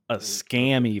be a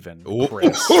scam, even,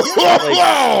 Chris. So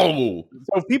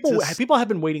people have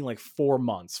been waiting like 4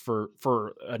 months for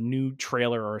a new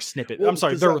trailer or a snippet. Well, I'm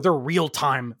sorry, their real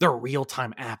time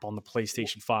app on the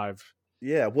PlayStation 5.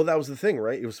 Yeah, well, that was the thing,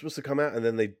 right? It was supposed to come out, and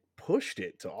then they pushed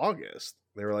it to August.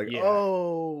 They were like,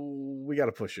 "Oh, we got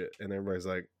to push it," and everybody's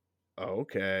like, oh,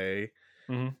 "Okay."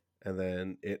 Mm-hmm. And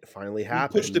then it finally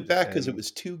happened. We pushed it back because it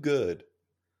was too good.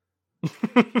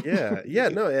 No,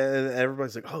 and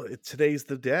everybody's like, "Oh, today's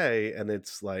the day," and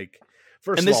it's like,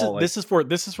 this is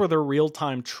for their real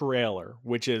time trailer,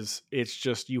 which is it's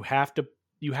just you have to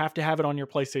have it on your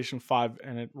PlayStation 5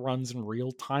 and it runs in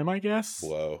real time, I guess.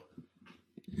 Whoa!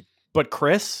 But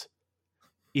Chris,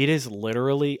 it is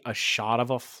literally a shot of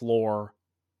a floor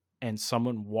and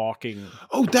someone walking.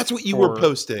 Oh, that's what you were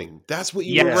posting. That's what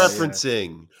you were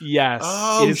referencing. Yes.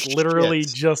 Oh, it is literally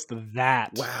just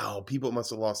that. Wow. People must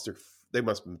have they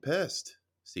must have been pissed.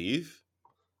 Steve?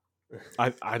 I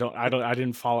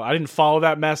didn't follow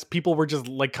that mess. People were just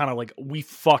like kind of like, we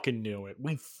fucking knew it.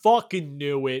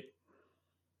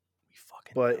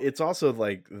 But it's also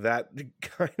like that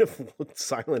kind of looked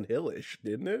Silent Hill-ish,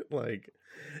 didn't it? Like,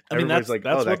 I mean, that's like,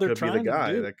 that's what they're trying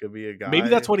trying to do. That could be a guy. Maybe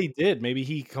that's what he did. Maybe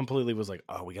he completely was like,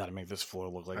 "Oh, we got to make this floor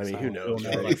look like." I mean, who knows?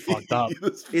 Like, fucked up.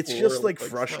 It's just like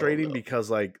frustrating because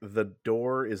like the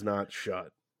door is not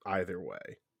shut either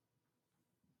way.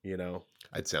 You know,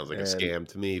 it sounds like a scam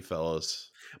to me,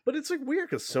 fellas. But it's like weird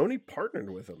because Sony partnered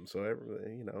with them, so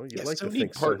you like Sony to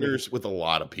think partners with a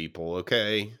lot of people.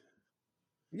 Okay.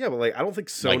 Yeah, but like I don't think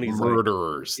Sony's like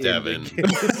murderers, Devin.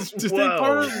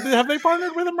 Have they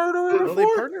partnered with a murderer before? Well, they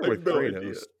partnered with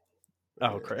Kratos.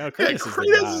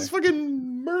 Kratos is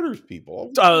fucking murders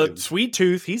people. Sweet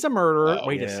Tooth, he's a murderer.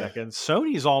 Wait a second,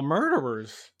 Sony's all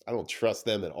murderers. I don't trust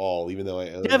them at all, even though I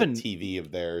own a TV of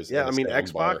theirs. Yeah, I mean,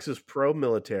 Xbox is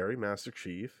pro-military, Master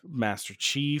Chief.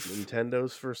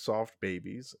 Nintendo's for soft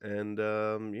babies, and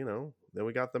then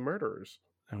we got the murderers.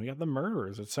 At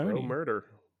Sony. Pro-murder.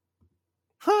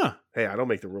 Huh. Hey, I don't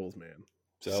make the rules, man.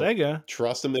 So Sega.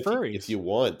 Trust them if you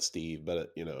want, Steve, but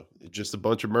it's just a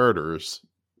bunch of murderers.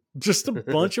 Just a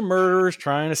bunch of murderers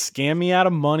trying to scam me out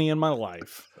of money in my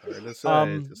life. Hard to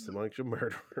say, just a bunch of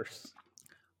murderers.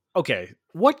 Okay,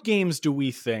 what games do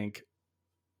we think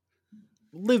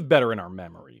live better in our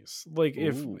memories? Like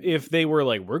if they were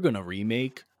like, we're gonna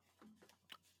remake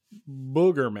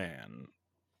Boogerman.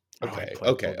 Okay.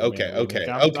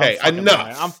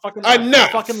 Enough. I'm fucking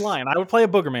lying. I would play a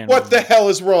Boogerman. What the hell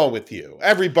is wrong with you?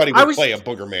 Everybody would play a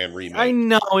Boogerman remake. I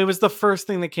know, it was the first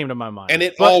thing that came to my mind, and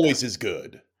it always is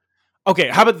good. Okay,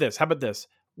 how about this?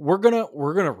 We're gonna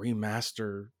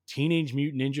remaster Teenage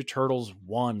Mutant Ninja Turtles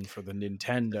 1 for the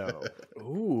Nintendo.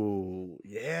 Ooh,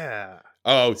 yeah.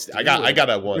 Oh, I got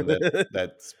a one it.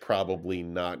 that's probably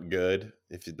not good.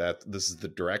 If this is the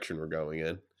direction we're going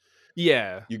in,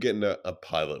 Yeah. you're getting a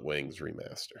Pilot Wings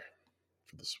remaster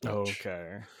for the Switch.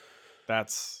 Okay.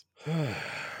 That's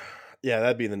Yeah,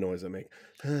 that'd be the noise I make.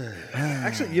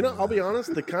 Actually, you know, I'll be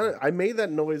honest. I made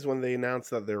that noise when they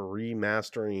announced that they're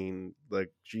remastering the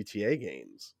GTA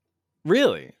games.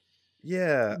 really.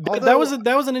 Yeah, That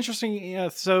was an interesting.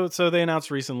 So they announced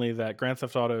recently that Grand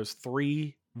Theft Auto's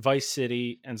 3, Vice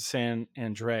City, and San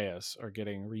Andreas are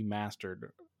getting remastered,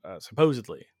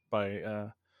 supposedly by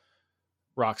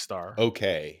Rockstar.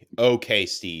 Okay,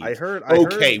 Steve. I heard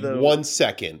 1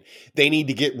 second. They need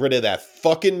to get rid of that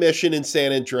fucking mission in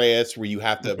San Andreas where you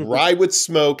have to ride with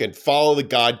Smoke and follow the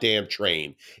goddamn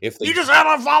train. If they, You just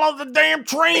have to follow the damn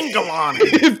train, go on.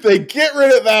 if they get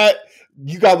rid of that,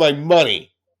 you got my money.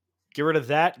 Get rid of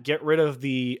that. Get rid of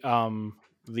the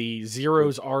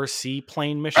Zero's RC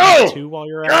plane mission too while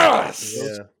you're at Yes! it.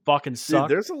 Those Yeah. fucking suck.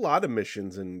 Dude, there's a lot of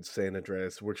missions in San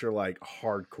Andreas which are like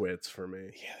hard quits for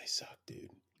me. Yeah, they suck, dude.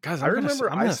 Guys, I remember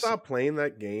I stopped playing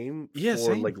that game for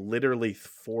same. like literally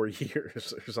 4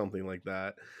 years or something like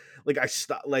that. Like I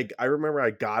stopped. Like I remember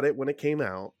I got it when it came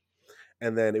out,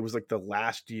 and then it was like the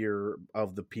last year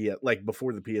of the like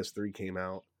before the PS3 came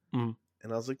out. Mhm.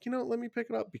 And I was like, let me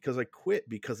pick it up because I quit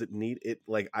because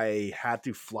like I had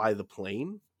to fly the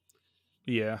plane,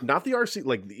 Yeah. not the RC.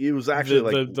 Like it was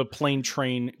actually the plane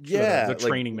train. yeah, the like,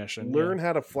 training mission. Learn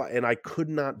how to fly, and I could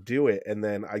not do it. And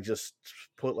then I just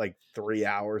put like 3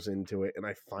 hours into it, and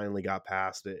I finally got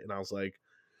past it. And I was like,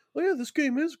 "Oh yeah, this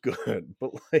game is good."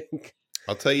 But like,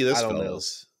 I'll tell you this, I don't know.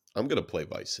 fellas. I'm gonna play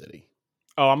Vice City.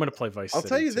 Oh, I'm gonna play Vice I'll City.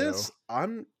 tell you too. this: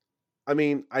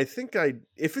 I think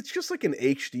if it's just like an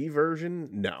HD version,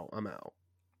 no, I'm out.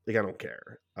 Like I don't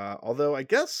care. Although I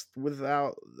guess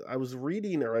I was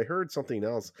reading or I heard something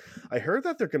else. I heard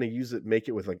that they're going to make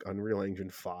it with like Unreal Engine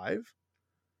 5,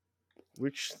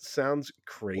 which sounds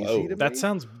crazy Whoa. to That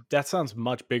me. sounds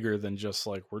much bigger than just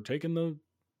like we're taking the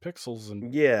pixels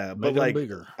and Yeah, but making them like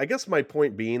bigger. I guess my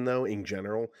point being though, in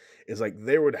general, is like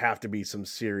there would have to be some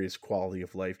serious quality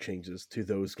of life changes to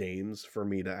those games for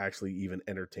me to actually even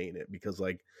entertain it because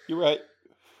like You're right.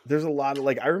 there's a lot of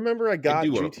like I remember I got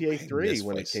do wanna- GTA I 3 miss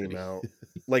when Vice it came City. out.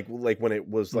 like when it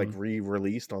was like Mhm.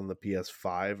 re-released on the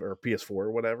PS5 or PS4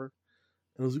 or whatever.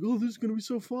 And I was like, "Oh, this is going to be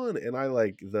so fun." And I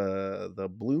like the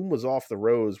bloom was off the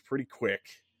rose pretty quick.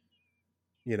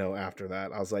 After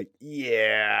that, I was like,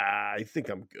 "Yeah, I think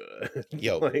I'm good."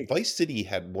 Yo, like, Vice City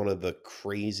had one of the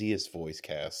craziest voice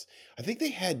casts. I think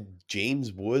they had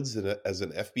James Woods as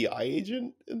an FBI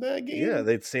agent in that game. yeah,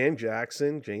 they had Sam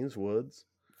Jackson, James Woods.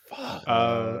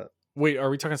 Fuck. Wait, are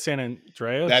we talking San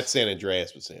Andreas? That's San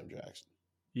Andreas with Sam Jackson.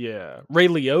 Yeah. Ray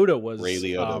Liotta was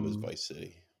Was Vice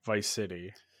City. Vice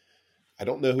City. I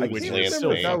don't know who I was can't Lance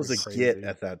remember if that Vance. was a Crazy. get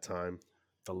at that time.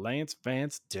 The Lance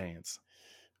Vance dance.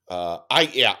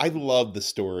 I love the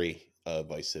story of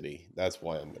Vice City. That's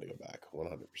why I'm going to go back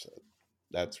 100%.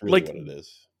 That's really Like- what it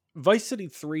is. Vice City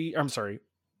 3, I'm sorry,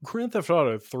 Grand Theft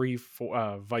Auto 3,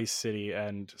 Vice City,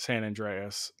 and San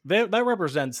Andreas. That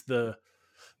represents the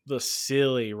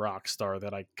silly Rockstar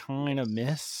that I kind of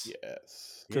miss.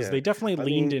 Yes. Because Yeah. they definitely I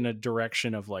leaned mean- in a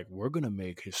direction of like, we're going to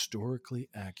make historically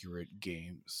accurate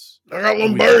games. I got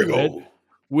Lumbago.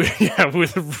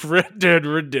 With Red Dead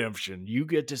Redemption, you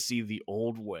get to see the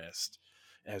Old West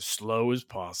as slow as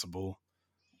possible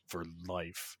for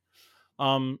life.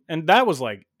 And that was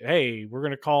like, hey, we're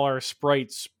gonna call our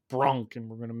sprite Sprunk, and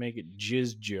we're gonna make it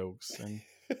jizz jokes, and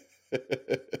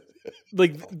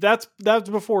like that's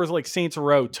before like Saints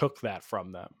Row took that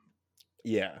from them.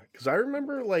 Yeah, because I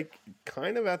remember, like,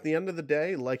 kind of at the end of the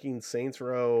day, liking Saints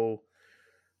Row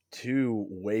 2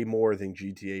 way more than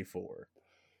GTA 4.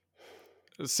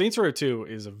 Saints Row 2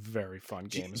 is a very fun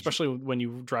game, especially when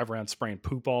you drive around spraying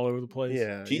poop all over the place.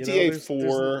 Yeah, GTA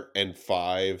 4 and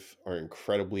 5 are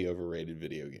incredibly overrated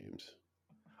video games.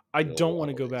 I in a don't lot want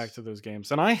to of go ways. back to those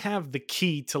games. And I have the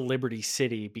key to Liberty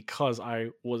City because I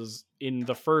was in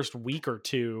the first week or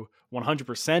two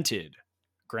 100%ed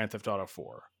Grand Theft Auto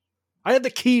 4. I had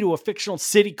the key to a fictional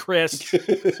city, Chris.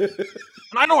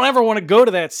 And I don't ever want to go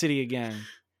to that city again.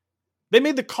 They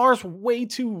made the cars way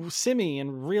too simmy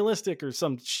and realistic or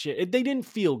some shit. They didn't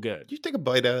feel good. Did you take a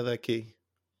bite out of that key?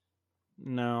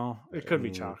 No, it could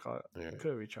be Mm. chocolate. All right, It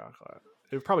could be chocolate.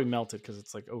 It probably melted because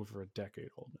it's like over a decade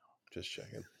old now. just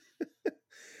checking.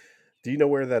 Do you know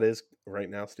where that is right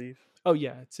now, Steve? Oh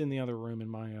yeah, it's in the other room in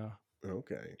my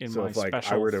Okay. In So my if like I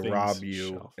special were to things rob you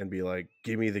shelf. and be like,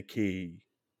 "Give me the key,"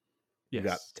 yes. you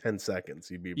got 10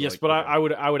 seconds. You'd be Yes, like, but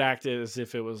okay. I would act as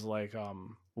if it was like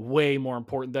way more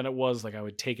important than it was. Like I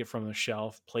would take it from the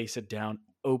shelf, place it down,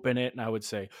 open it, and I would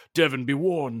say, "Devin, be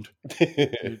warned.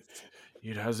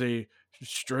 It has a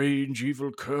strange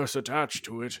evil curse attached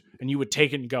to it." And you would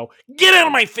take it and go, "Get out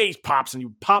of my face, Pops!" And you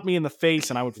would pop me in the face,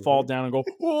 and I would fall down and go,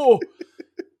 "Oh!"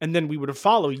 And then we would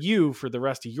follow you for the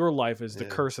rest of your life as the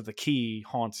curse of the key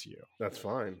haunts you. That's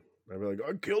fine. I'd be like,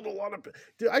 I killed a lot of.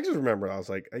 Dude, I just remember I was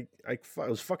like, I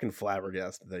was fucking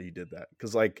flabbergasted that you did that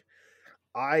because like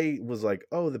I was like,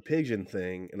 oh, the pigeon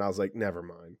thing, and I was like, never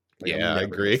mind. Like, Yeah, I'm I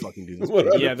never gonna agree. fucking do this.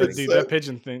 Yeah,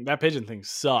 pigeon thing. that pigeon thing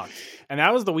sucked, and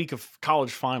that was the week of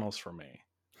college finals for me.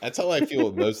 That's how I feel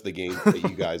with most of the games that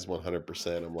you guys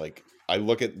 100%. I'm like, I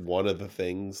look at one of the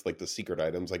things, like the secret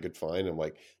items I could find. I'm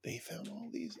like, they found all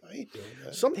these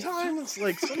items. Sometimes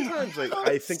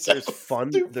I think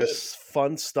there's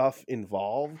fun stuff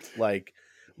involved. Like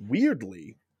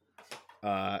weirdly,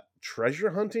 treasure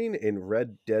hunting in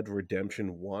Red Dead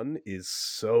Redemption 1 is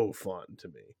so fun to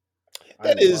me.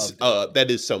 That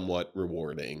is somewhat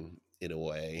rewarding in a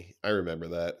way. I remember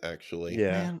that actually.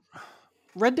 Yeah. Man,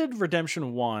 Red Dead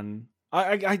Redemption 1,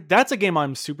 I that's a game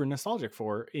I'm super nostalgic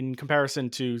for in comparison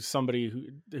to somebody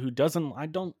who doesn't. I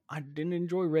didn't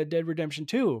enjoy Red Dead Redemption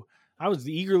 2. I was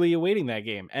eagerly awaiting that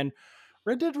game, and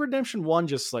Red Dead Redemption 1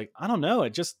 just like, I don't know,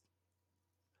 it just,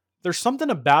 there's something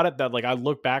about it that like I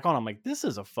look back on, I'm like, this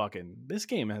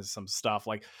game has some stuff.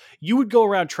 Like you would go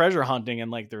around treasure hunting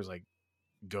and like there's like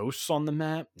ghosts on the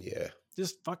map. Yeah.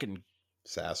 Just fucking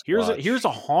Sasquatch. Here's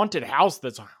a haunted house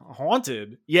that's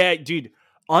haunted. Yeah, dude.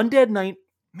 Undead Night,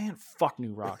 man, fuck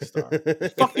New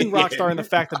Rockstar. Fuck New Rockstar and the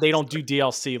fact that they don't do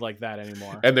DLC like that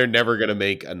anymore. And they're never going to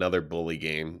make another bully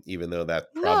game, even though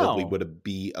that probably No. would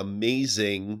be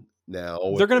amazing now.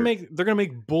 They're gonna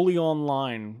make Bully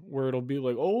Online, where it'll be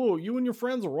like, oh, you and your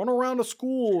friends run around a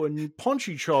school and you punch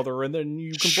each other, and then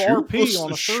you can RP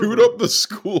on a server. Shoot up the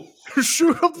school.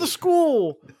 Shoot up the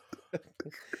school.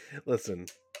 Listen,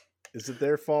 is it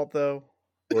their fault though,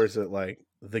 or is it like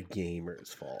the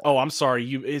gamer's fault? Oh, I'm sorry.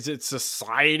 Is it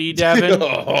society, Devin?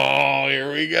 Oh,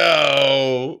 here we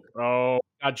go. Oh,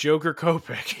 got Joker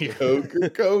Kopech here. Joker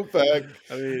Kopech.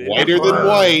 I mean, Whiter than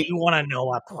white. You want to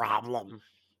know a problem?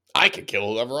 I could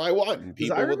kill whoever I want, and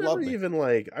people would love me.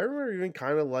 I remember even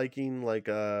kind of liking like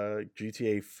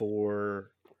GTA 4.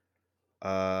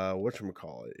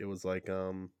 Whatchamacallit? It was like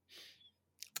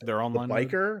They're online. The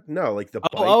biker? No, like the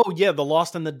bike. Oh yeah, the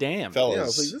Lost in the Dam. Fellas, Yeah, I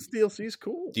was like, this DLC is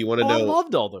cool. do you want to know? I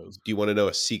loved all those. Do you want to know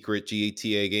a secret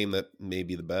GTA game that may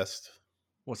be the best?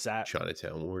 What's that?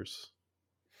 Chinatown Wars.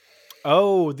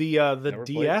 Oh, the Never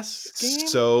DS game.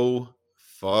 So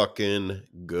fucking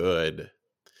good.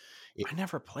 I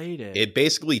never played it. It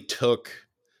basically took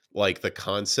like the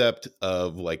concept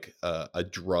of like a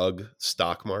drug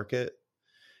stock market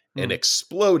and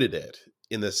exploded it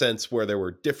in the sense where there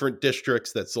were different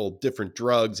districts that sold different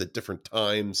drugs at different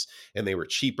times, and they were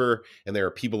cheaper, and there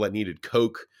were people that needed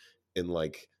coke in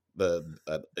like the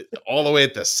all the way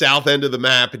at the south end of the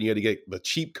map, and you had to get the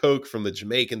cheap coke from the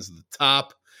Jamaicans at the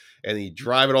top, and you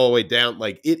drive it all the way down.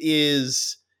 Like it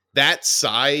is, that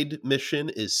side mission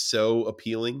is so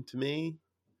appealing to me.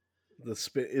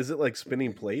 Is it like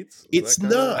spinning plates? It's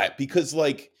not, because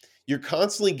like you're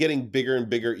constantly getting bigger and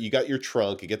bigger. You got your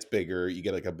trunk, it gets bigger. You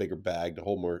get like a bigger bag to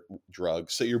hold more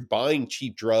drugs. So you're buying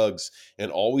cheap drugs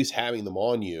and always having them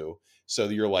on you. So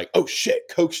you're like, oh shit,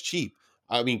 coke's cheap.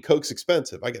 I mean, coke's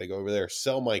expensive. I got to go over there,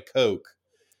 sell my coke,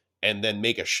 and then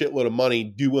make a shitload of money,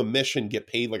 do a mission, get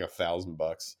paid like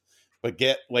 $1,000, but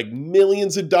get like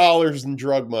millions of dollars in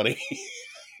drug money.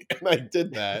 And I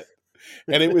did that,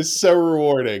 and it was so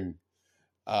rewarding.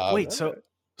 Wait,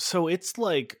 so it's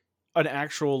like an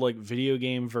actual like video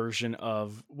game version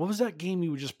of, what was that game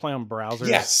you would just play on browsers?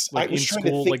 Yes, like I was in trying to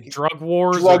school, think- like Drug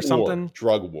Wars or something.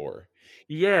 Drug War.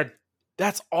 Yeah,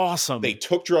 that's awesome. They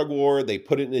took Drug War, they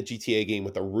put it in a GTA game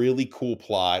with a really cool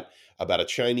plot about a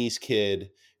Chinese kid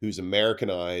who's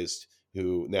Americanized,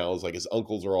 who now is like, his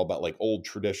uncles are all about like old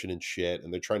tradition and shit,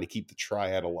 and they're trying to keep the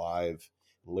triad alive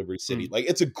in Liberty City. Like,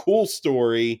 it's a cool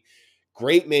story,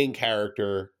 great main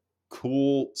character,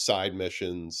 cool side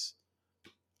missions.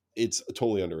 It's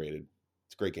totally underrated.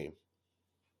 It's a great game.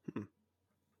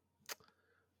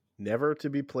 Never to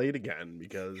be played again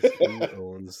because who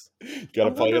owns?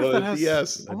 Gotta play it on has,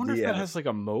 DS. I wonder if that has like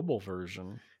a mobile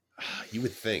version. You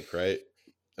would think, right?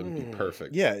 That would be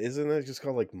perfect. Yeah, isn't that just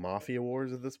called like Mafia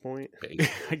Wars at this point?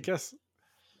 I guess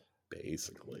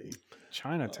Basically.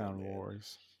 Chinatown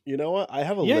Wars. You know what? I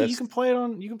have a Yeah, list. you can play it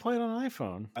on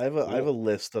iPhone. I have a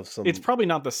list of some. It's probably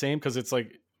not the same because it's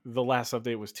like the last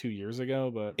update was 2 years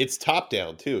ago, but It's top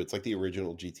down too. It's like the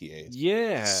original GTA. It's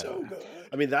yeah. so good.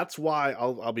 I mean, that's why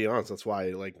I'll be honest. That's why I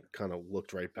like kind of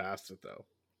looked right past it though.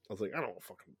 I was like, I don't want to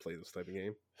fucking play this type of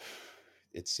game.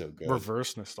 It's so good.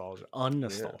 Reverse nostalgia,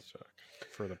 unnostalgic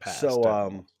for the past.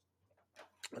 So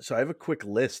so I have a quick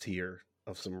list here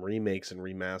of some remakes and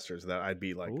remasters that I'd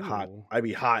be like hot. Ooh. I'd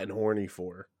be hot and horny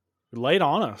for. Light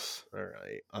on us. All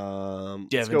right. Let's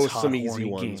Devin's go with hot, some easy horny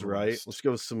ones, game right? list. Let's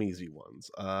go with some easy ones.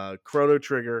 Chrono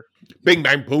Trigger, Bing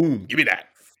bang boom. Give me that.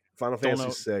 Final Don't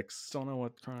Fantasy know. VI. Don't know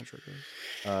what Chrono Trigger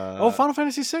is. Oh, Final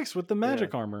Fantasy VI with the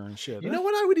magic armor and shit. you know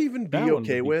what I would even be That one would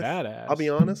okay be with? badass. I'll be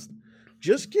honest.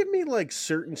 Just give me like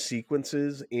certain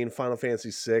sequences in Final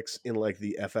Fantasy VI in like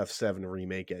the FF7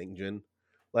 remake engine.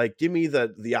 Like give me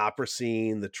the opera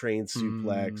scene, the train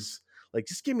suplex. Like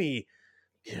just give me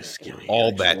All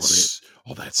I that. just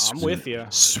All that. I'm Sweet, with you.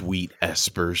 Sweet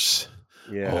espers.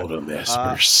 want it. Yeah. All them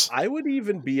espers. I would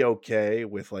even be okay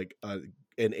with like an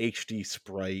HD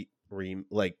sprite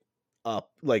like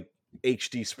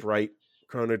HD sprite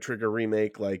Chrono Trigger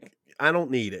remake. Like I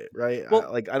don't need it, right?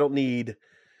 Well, I don't need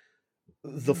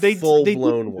the they full did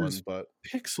blown one, use but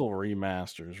Pixel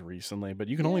remasters recently, but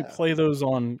you can only Yeah. play those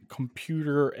on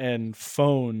computer and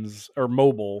phones or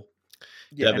mobile.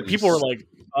 Yeah, And but people are like,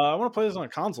 I want to play this on a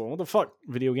console. What the fuck?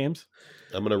 Video games?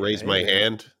 I'm going to raise Yeah, my yeah.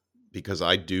 hand because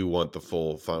I do want the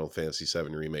full Final Fantasy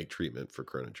VII remake treatment for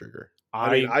Chrono Trigger. I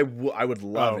mean, I would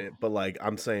love Oh. it, but like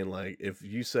I'm saying, like if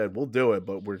you said we'll do it,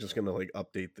 but we're just gonna like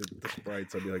update the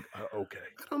sprites, I'd be like, okay,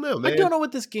 I don't know, man. I don't know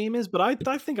what this game is, but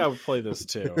I think I would play this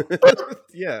too.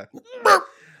 yeah.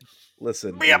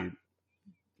 Listen, Yep. dude.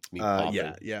 It's me popping-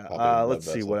 Yeah. popping a Let's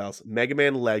blood see vessel. what else. Mega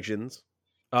Man Legends.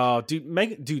 Oh,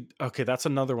 dude. Okay, that's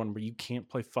another one where you can't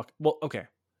play Well, okay,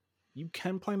 you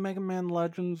can play Mega Man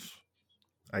Legends.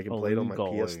 I can play it on my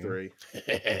Illegally.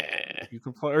 PS3. You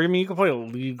can play, or I mean, you can play it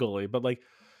legally, but like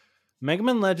Mega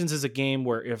Man Legends is a game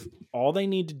where if all they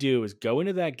need to do is go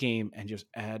into that game and just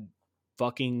add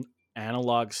fucking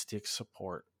analog stick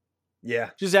support,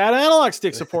 Yeah. just add analog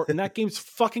stick support, and that game's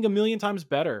fucking a million times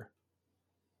better.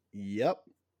 Yep.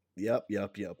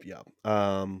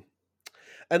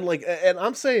 And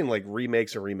I'm saying like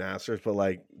remakes or remasters, but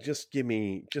like just give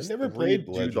me never played redo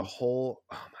the Legends. whole.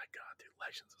 Oh my god, dude,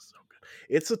 Legends is so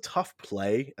good. It's a tough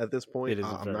play at this point. It is a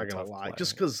I'm very not gonna tough lie, play.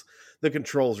 just because the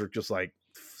controls are just like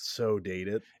so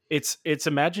dated. It's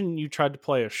imagine you tried to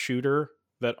play a shooter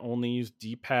that only used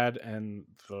D-pad and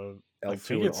the I L2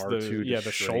 think and it's R2 to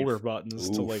the shoulder strafe. buttons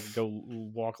to like Oof. go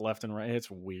walk left and right. It's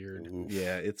weird. Oof.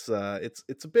 Yeah, it's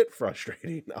a bit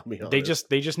frustrating. I'll be honest.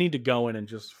 They just need to go in and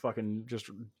just fucking just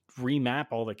remap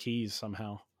all the keys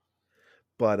somehow.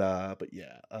 but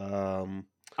yeah.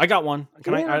 I got one.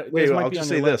 Can I Wait, this might I'll be just on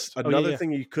say your this. list. Oh, yeah, Another yeah.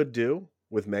 thing you could do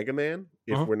with Mega Man,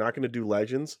 if Uh-huh. we're not going to do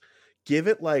Legends, give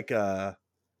it like a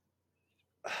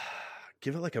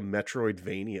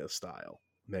Metroidvania style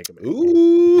Mega Man.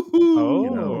 Ooh. Oh,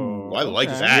 You know, I like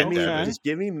okay, that, okay. Devin. Just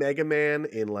give me Mega Man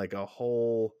in like a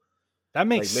whole That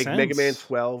makes like sense. Mega Man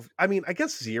 12. I mean, I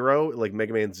guess Zero, like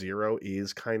Mega Man Zero,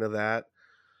 is kind of that.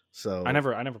 So I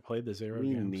never played the Zero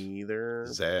me games. neither.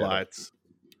 Zero.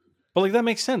 But like that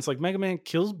makes sense. Like Mega Man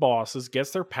kills bosses,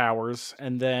 gets their powers,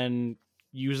 and then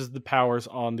uses the powers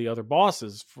on the other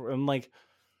bosses. And like,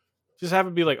 just have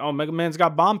it be like, oh, Mega Man's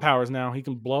got bomb powers now. He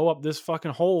can blow up this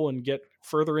fucking hole and get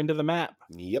further into the map.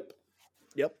 Yep.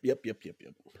 Yep.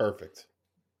 Perfect.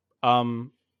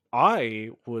 I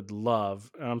would love,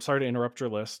 and I'm sorry to interrupt your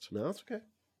list. No, that's okay.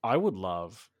 I would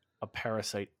love a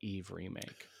Parasite Eve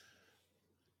remake.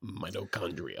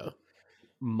 Mitochondria.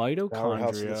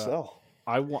 Powerhouse of the Mitochondria. Cell.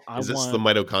 Is this the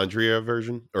mitochondria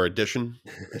version or edition?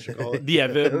 I should call it. Yeah,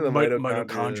 the, The mitochondria,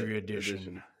 mitochondria edition.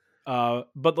 edition.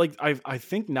 But like I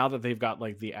think now that they've got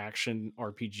like the action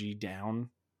RPG down,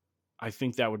 I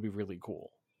think that would be really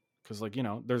cool. Because like, you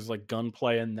know, there's like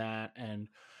gunplay in that, and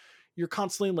you're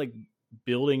constantly like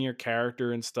building your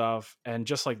character and stuff. And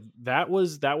just like that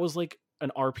was like an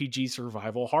RPG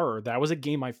survival horror. That was a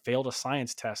game I failed a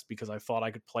science test because I thought I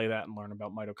could play that and learn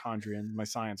about mitochondria in my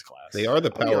science class. They are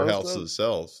the I'll be honest, powerhouse though. of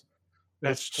cells. The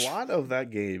That's plot of that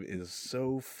game is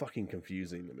so fucking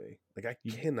confusing to me. Like I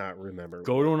You cannot remember.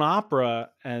 go to an opera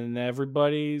and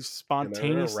everybody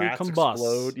spontaneously rats combusts.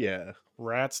 explode. Yeah.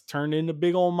 Rats turn into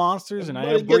big old monsters, and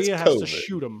Everybody gets Bria has to COVID.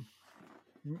 shoot them.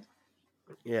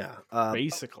 Yeah.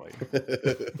 Basically,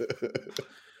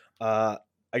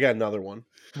 I got another one.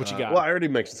 what you got? Well, I already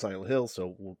mentioned Silent Hill,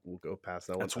 so we'll go past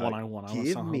that That's one. one I want. I want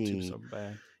give Silent Hill 2 me- so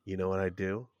bad. You know what I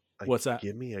do? What's that?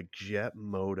 Give me a Jet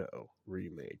Moto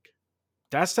remake.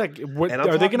 That's that. What And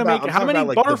are they going to make? I'm how talking many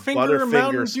about, like, the Butterfinger and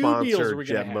Mountain Dew deals are sponsored we going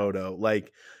to Jet have? Moto.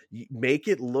 Like, make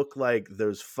it look like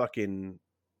those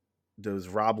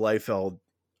Rob Liefeld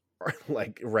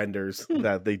like renders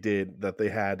that they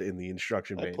had in the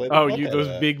instruction I manual. played the Oh, fuck you out of those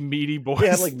that. big meaty boys. They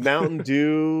had like Mountain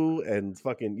Dew and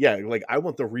fucking like I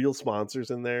want the real sponsors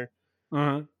in there.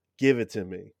 Uh-huh. Give it to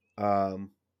me.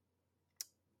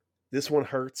 This one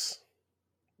hurts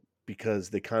because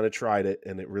they kind of tried it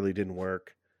and it really didn't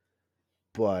work.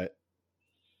 But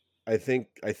I think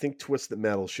Twisted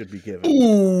Metal should be given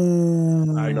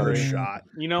I another agree. shot.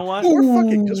 You know what? Or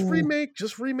fucking just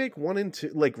remake 1 and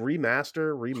 2, like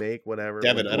remaster, remake, whatever.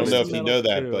 Devin, like, I don't know if Twisted you Metal know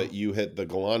that, 2. but you hit the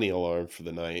Galani alarm for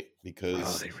the night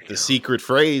because there we go. the secret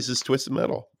phrase is Twisted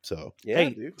Metal. So Yeah, Hey,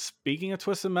 dude. speaking of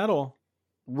Twisted Metal,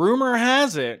 rumor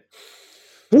has it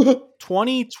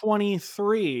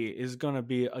 2023 is going to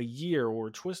be a year where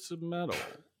Twisted Metal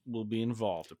will be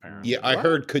involved, apparently. yeah, I What?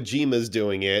 heard Kojima's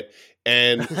doing it,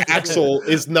 and Axel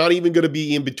is not even going to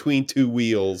be in between two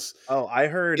wheels. Oh, I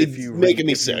heard It's making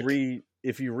me sick.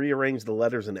 if you rearrange the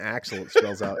letters in Axel, it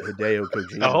spells out Hideo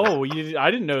Kojima. Oh, I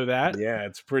didn't know that. Yeah,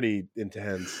 it's pretty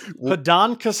intense.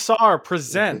 Hadan Kassar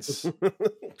presents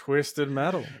Twisted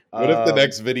Metal. What if the Um,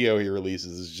 next video he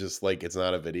releases is just like it's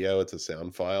not a video, it's a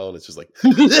sound file, and it's just like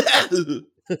oh, dude,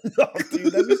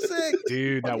 that'd be sick.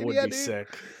 Dude, that Fucking would yeah, be dude. sick.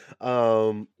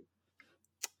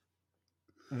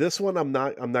 This one I'm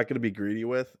not going to be greedy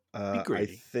with.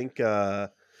 greedy. I think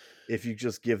if you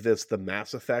just give this the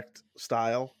Mass Effect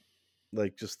style,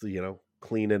 like just to,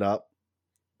 clean it up,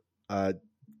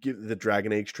 give the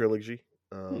Dragon Age trilogy.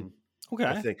 Okay.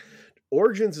 I think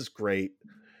Origins is great.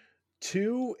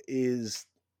 2 is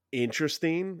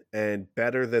interesting and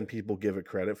better than people give it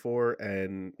credit for,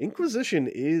 and Inquisition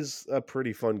is a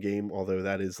pretty fun game, although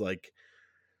that's like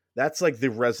the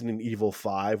Resident Evil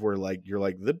 5 where like you're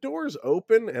like the door's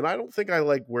open and I don't think I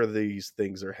like where these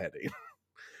things are heading.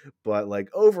 But like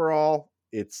overall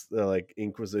it's like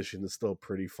Inquisition is still a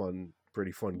pretty fun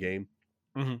game.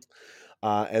 Mhm.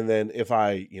 And then if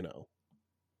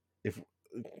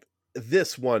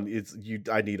this one is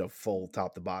I need a full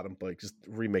top to bottom, but just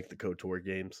remake the KOTOR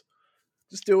games.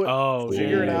 Just do it. Oh,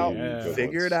 Figure it out. yeah.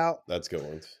 Figure it out. That's good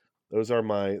ones. Those are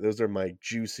my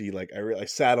juicy, like I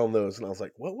sat on those and I was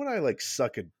like, what would I like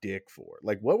suck a dick for?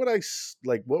 Like what would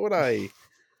I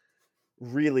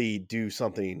really do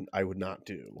something I would not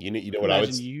do? You know what I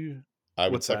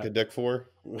would What's suck that? a dick for?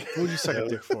 What would you suck a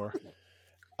dick for?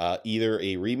 Either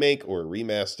a remake or a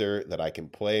remaster that I can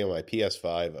play on my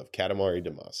PS5 of Katamari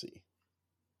Damacy.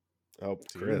 Oh,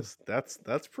 Chris,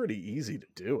 that's pretty easy to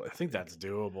do. I think that's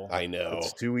doable. I know.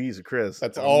 It's too easy, Chris.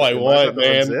 That's all I want,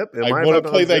 man. I want to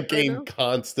play that game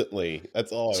constantly.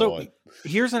 That's all I want.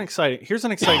 Here's an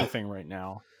exciting thing right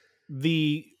now.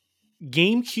 The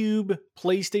GameCube,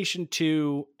 PlayStation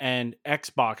 2, and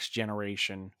Xbox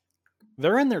generation,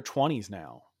 they're in their 20s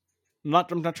now. I'm not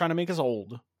trying to make us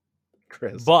old,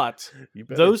 Chris, but you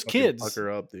better those fucking kids, fuck her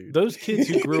up, dude. those kids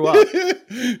who grew up,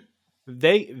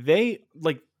 they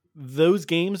like those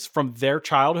games from their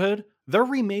childhood, they're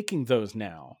remaking those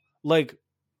now. Like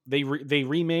they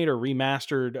remade or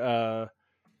remastered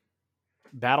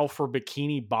Battle for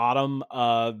Bikini Bottom.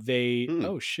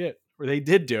 Oh shit, or they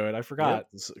did do it. I forgot.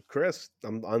 Yeah, Chris,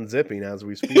 I'm unzipping as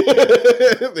we speak.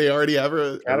 They already have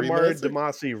a Katamari remaster?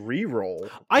 Damacy reroll.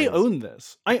 I own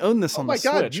this. I own this Oh on my the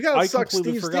god, Switch. you gotta I suck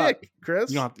completely Steve's forgot. dick,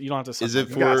 Chris. You don't have to. Suck Is it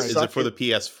my for dick. suck the it.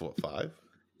 PS5?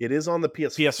 It is on the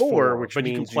PS4, PS4, which but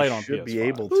you means can play it on should be PS5.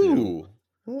 able to. Ooh,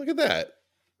 well, look at that.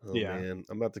 Oh, Yeah. man,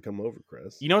 I'm about to come over,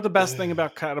 Chris. You know what the best thing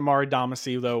about Katamari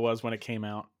Damacy though was when it came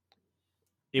out?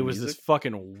 It was this Music?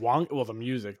 fucking wonk. Well, the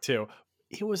music too.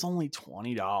 It was only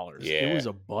 $20. Yeah. It was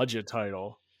a budget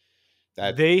title.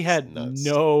 That's They had nuts.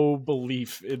 no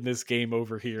belief in this game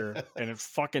over here, and it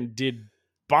fucking did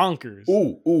bonkers.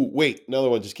 Ooh, wait, another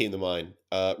one just came to mind.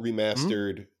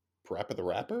 Remastered Parappa the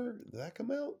Rapper? Did that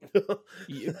come out?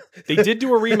 They did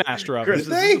do a remaster of Chris, it. is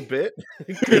this a bit?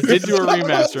 They did do a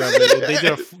remaster of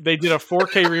it. They did a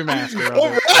 4K remaster of All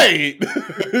it. right.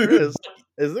 Chris,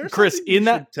 is there Chris, something you in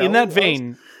that should tell us?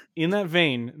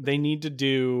 vein, they need to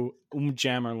do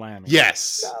Jammer Lammy.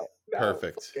 Yes. No,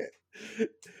 Perfect. okay.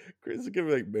 Chris is gonna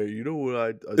be like, man, you know what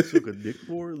I took a dick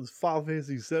for? It was Final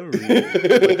Fantasy 7.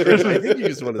 Chris, I think you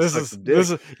just want to suck some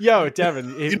dick. Yo,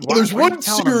 Devin. There's one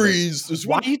series.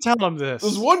 Why are you telling them this?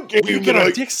 There's one game You get that,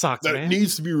 our dick sucked, that man.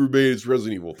 needs to be remade. It's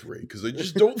Resident Evil 3 because I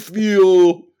just don't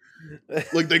feel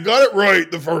like they got it right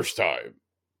the first time.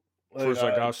 First,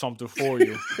 I got something for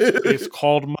you. It's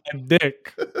called my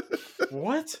dick.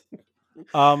 What?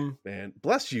 Man,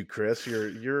 bless you, Chris.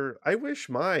 You're. I wish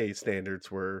my standards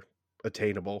were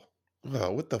attainable.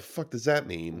 Oh, what the fuck does that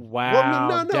mean? Wow, Well,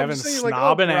 no, I'm Devin's saying like,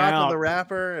 snobbing Baraka out. the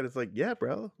rapper, and it's like, yeah,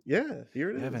 bro, yeah,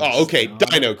 here it is. Devin. Oh, okay. Snobbing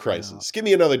Dino out. Crisis. Give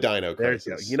me another Dino There you go.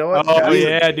 Crisis. You know what? Oh, That's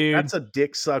yeah, dude. That's a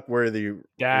dick suck worthy.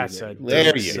 That's remake. a There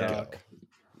dick you suck. go.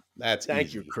 That's Thank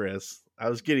easy. you, Chris. I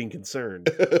was getting concerned.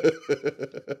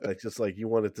 Like just like you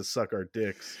wanted to suck our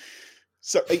dicks.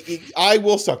 So I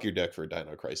will suck your dick for a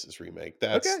Dino Crisis remake.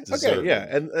 That's Okay, deserving. yeah,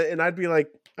 and I'd be like,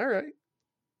 all right,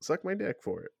 suck my dick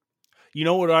for it. You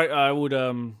know what I would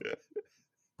I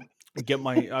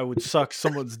would suck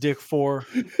someone's dick for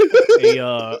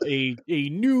a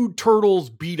new Turtles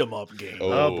beat 'em up game.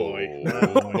 Oh, boy.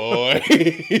 Oh boy.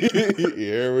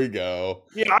 Here we go.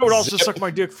 Yeah, I would also suck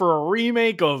my dick for a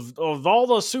remake of all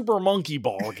the Super Monkey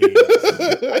Ball games.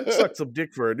 I'd suck some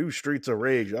dick for a new Streets of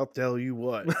Rage. I'll tell you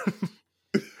what.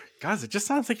 Guys, it just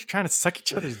sounds like you're trying to suck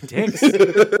each other's dicks. Yes,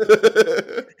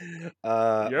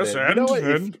 Yes, you know what?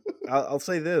 and? I'll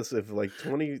say this: if like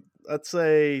let's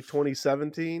say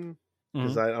 2017,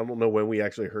 because I don't know when we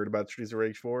actually heard about Streets of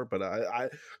Rage 4, but a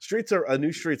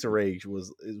new Streets of Rage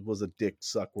was a dick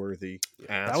suck worthy.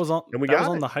 That was on. And we that was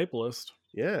got on it. the hype list.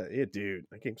 Yeah, dude,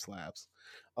 that game slaps.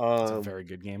 It's a very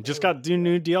good game. Just got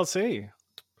new DLC.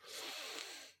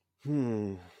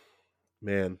 Man,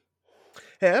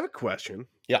 hey, I have a question.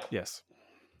 Yes.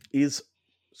 Is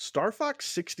Star Fox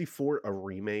 64 a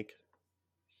remake?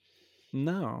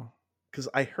 No. Because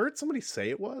I heard somebody say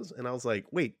it was, and I was like,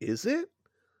 "Wait, is it?"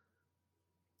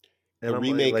 And A I'm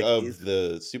remake like, of is-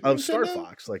 the Super of Star Nintendo?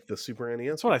 Fox, like the Super NES.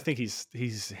 That's what I think he's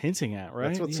hinting at, right?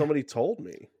 That's what Yeah. somebody told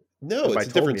me. No, If I it's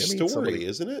a told me, different I mean story, somebody-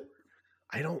 isn't it?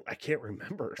 I can't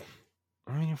remember.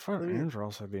 I mean, you fight I mean-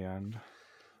 Andros at the end.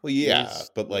 Well, yeah,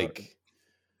 Is but not- like,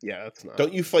 Yeah, that's not.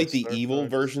 don't you fight the Star evil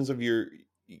Fox. versions of your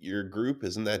group?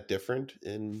 Isn't that different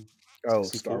in Oh,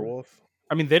 64? Star Wolf.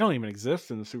 I mean, they don't even exist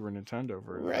in the Super Nintendo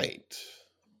version. Right?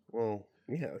 Well,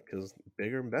 yeah, because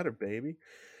bigger and better, baby.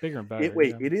 Bigger and better.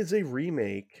 Wait, yeah. it is a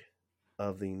remake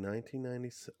of the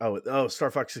 1996. Oh, Star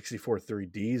Fox 64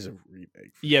 3D is a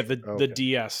remake. Yeah, the Okay.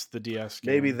 DS game.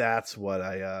 Maybe that's what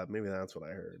I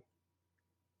heard.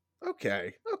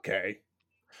 Okay.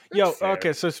 Yo, That's fair.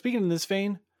 okay. So speaking in this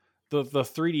vein, the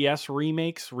 3DS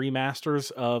remakes, remasters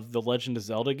of the Legend of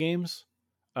Zelda games,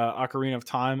 Ocarina of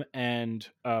Time and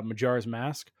Majora's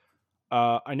Mask.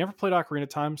 I never played Ocarina of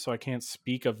Time, so I can't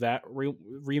speak of that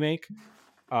remake.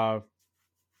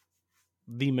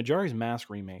 The Majora's Mask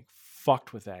remake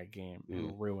fucked with that game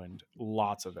and ruined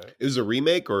lots of it. It was a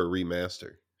remake or a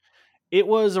remaster? It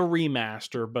was a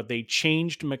remaster, but they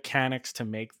changed mechanics to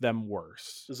make them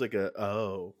worse. It's like like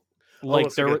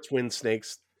Like there a were Twin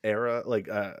Snakes era, like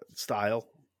style,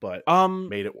 but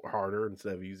made it harder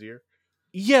instead of easier.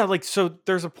 yeah, like so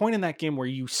there's a point in that game where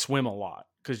you swim a lot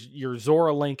because you're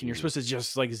Zora Link and you're supposed to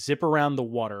just like zip around the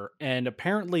water. And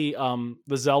apparently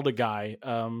the Zelda guy,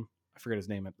 I forget his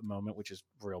name at the moment, which is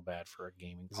real bad for a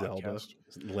gaming Zelda, podcast.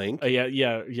 Link.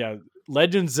 Yeah.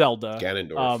 Legend Zelda.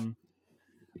 Ganondorf.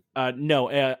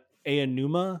 No,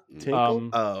 Aonuma.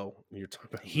 Tinkle? You're talking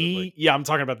about I'm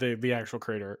talking about the actual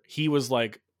creator. He was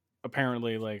like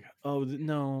apparently like, oh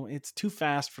no, it's too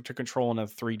fast to control in a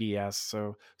 3DS,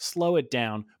 so slow it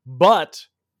down. But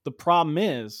the problem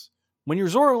is when you're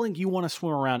Zora Link, you want to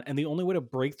swim around, and the only way to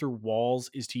break through walls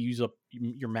is to use up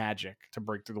your magic to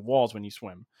break through the walls when you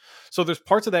swim. So there's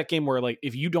parts of that game where like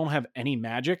if you don't have any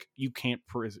magic, you can't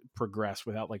progress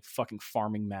without like fucking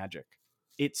farming magic.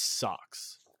 It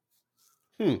sucks.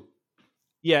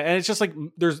 Yeah, and it's just like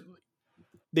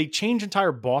they change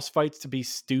entire boss fights to be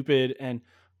stupid, and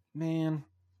man,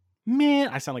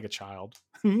 I sound like a child.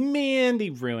 Man,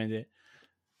 they ruined it.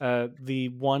 The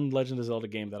one Legend of Zelda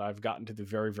game that I've gotten to the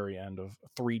very, very end of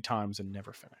 3 times and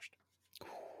never finished.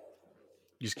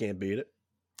 You just can't beat it.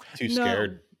 Too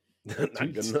scared. Not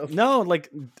good enough. No,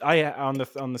 like I on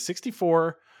the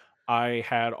 64, I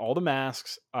had all the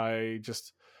masks.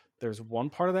 There's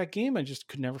one part of that game I just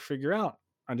could never figure out.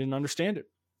 I didn't understand it.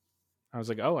 I was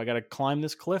like, oh, I got to climb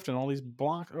this cliff and all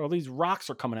these rocks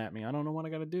are coming at me. I don't know what I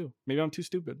got to do. Maybe I'm too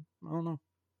stupid. I don't know.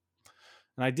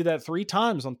 And I did that 3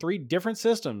 times on 3 different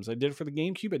systems. I did it for the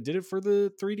GameCube. I did it for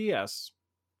the 3DS.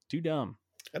 Too dumb.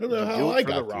 I don't know You do how it I for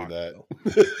the got rock, through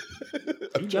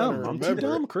that. Too dumb. I'm too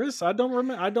dumb, Chris. I don't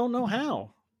remember. I don't know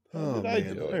how. How did I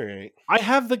do it? All right. I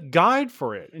have the guide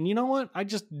for it. And you know what? I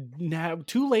just have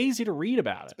too lazy to read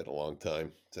about It's it. been a long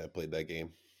time since I played that game.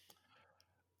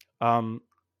 I'm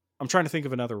trying to think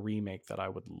of another remake that I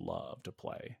would love to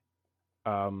play.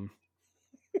 Sorry,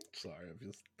 I'm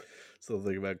just still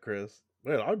thinking about Chris.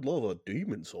 Man, I'd love a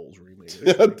Demon Souls remake.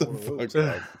 Shut the fuck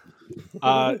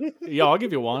up. Yeah, I'll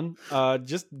give you one.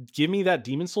 Just give me that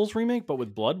Demon Souls remake, but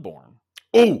with Bloodborne.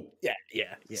 Oh,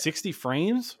 Yeah. 60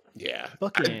 frames. Yeah.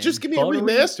 Fucking Just give me a buttery.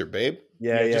 remaster, babe.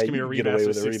 Yeah, just give me a you can get away remaster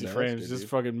with of a 60 remaster, frames. Just dude.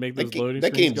 fucking make those loading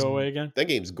That screens game's go away again. That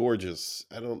game's gorgeous.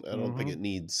 I don't think it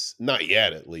needs, not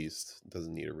yet at least. It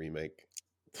doesn't need a remake.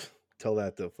 Tell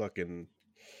that to fucking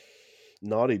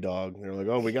Naughty Dog. They're like,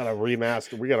 oh, we got to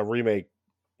remaster. We got to remake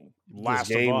Last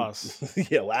this game. of Us.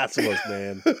 Yeah, Last of Us,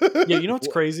 man. Yeah, you know what's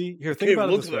crazy? Here, think about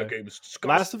it this way. Game is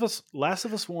Last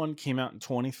of Us 1 came out in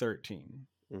 2013.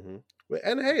 Mm-hmm.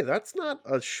 And hey, that's not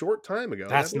a short time ago.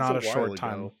 That's That was not a while short ago.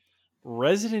 time.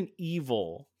 Resident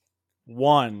Evil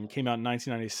 1 came out in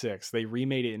 1996. They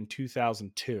remade it in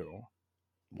 2002.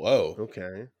 Whoa.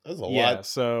 Okay. That's a Yeah, lot.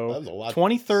 so That was a lot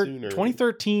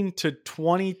 2013 to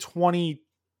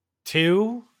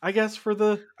 2022, I guess, for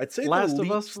the I'd say Last the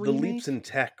of Us leaps remake? in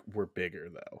tech were bigger,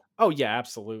 though. Oh yeah,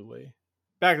 absolutely.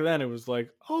 Back then it was like,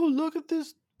 oh, look at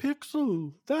this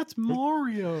pixel. That's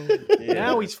Mario. Yeah.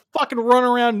 Now he's fucking running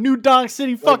around New Donk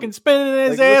City fucking spinning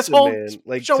his listen, asshole, man,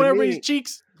 like, showing to everybody's me-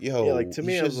 cheeks. Yo, Yeah, like, to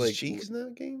me, he I was shows his like- cheeks in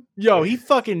that game? Yo, he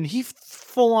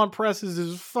full on presses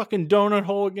his fucking donut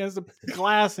hole against the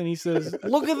glass and he says,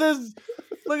 look at this,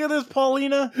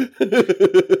 Paulina.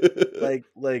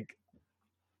 like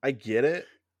I get it,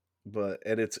 but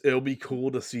it'll be cool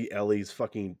to see Ellie's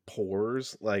fucking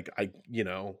pores. Like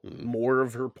more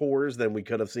of her pores than we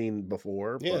could have seen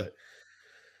before. Yeah. But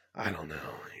I don't know.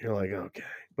 You're like, okay.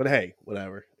 But hey,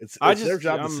 whatever. It's I their just-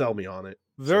 job I'm to sell me on it.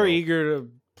 Very So- eager to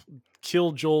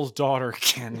kill Joel's daughter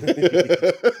again.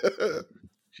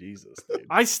 Jesus, dude.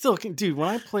 I still can, dude. When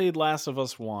I played Last of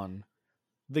Us 1,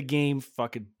 the game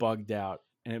fucking bugged out,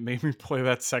 and it made me play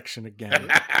that section again.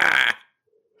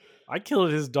 I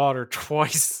killed his daughter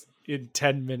twice in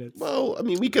 10 minutes. Well, I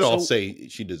mean, we could all So- say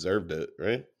she deserved it,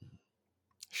 right?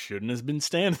 Shouldn't have been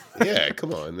standing. Yeah,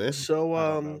 come on, man. So I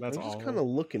don't know. That's I'm just all. kind of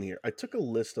looking here. I took a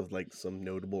list of like some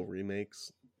notable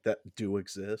remakes that do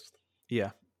exist.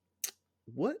 Yeah.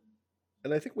 What?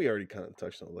 And I think we already kind of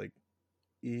touched on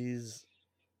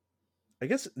I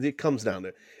guess it comes down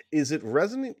to, is it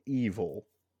Resident Evil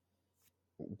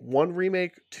 1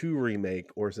 remake, 2 remake,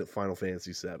 or is it Final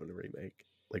Fantasy 7 remake?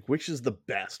 Like, which is the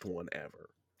best one ever?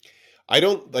 I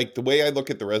don't like the way I look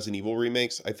at the Resident Evil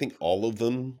remakes. I think all of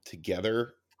them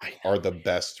together are the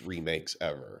best remakes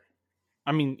ever.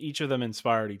 I mean, each of them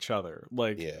inspired each other.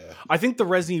 Like, Yeah. I think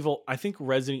Resident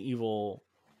Evil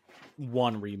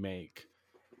 1 remake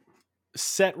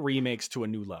set remakes to a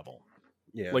new level.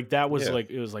 Yeah. Like that was Yeah. like,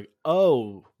 it was like,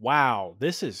 oh wow,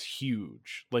 this is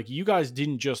huge. Like you guys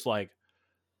didn't just like,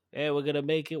 hey, we're gonna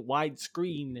make it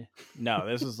widescreen. No,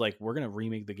 this is like, we're gonna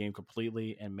remake the game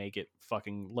completely and make it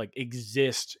fucking like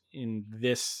exist in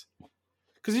this.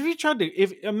 Because if you tried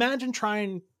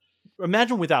to,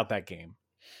 imagine without that game,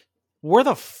 where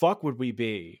the fuck would we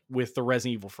be with the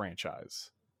Resident Evil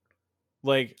franchise?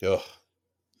 Like, Ugh.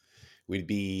 We'd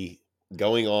be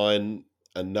going on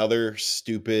another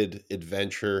stupid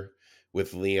adventure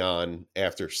with Leon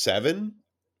after 7,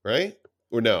 right?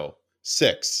 Or no,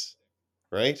 6,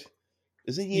 right?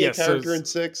 Isn't he Yeah, a so character in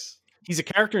 6? he's a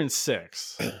character in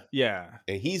 6. Yeah.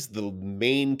 And he's the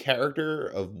main character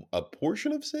of a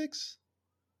portion of 6?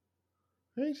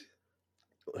 Right?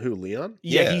 Who, Leon?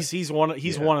 Yeah, Yeah. he's one of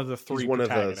the 3 He's one of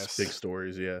the protagonists. big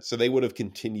stories, yeah. So they would have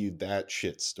continued that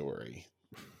shit story.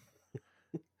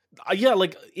 Yeah,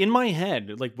 like in my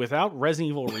head, like without Resident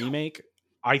Evil remake,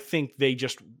 I think they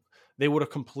would have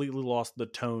completely lost the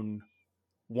tone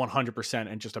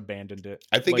 100% and just abandoned it.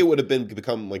 I think Like, it would have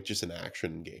become like just an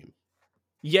action game.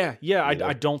 Yeah, I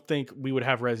know? don't think we would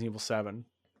have Resident Evil 7.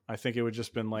 I think it would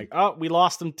just been like, oh, we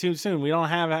lost them too soon. We don't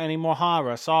have any more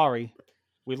horror. Sorry,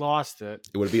 we lost it.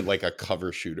 It would be like a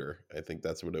cover shooter. I think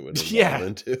that's what it would evolve Yeah.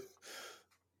 into.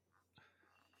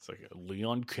 It's like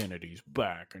Leon Kennedy's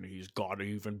back and he's got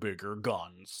even bigger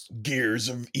guns. Gears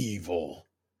of Evil.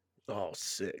 Oh,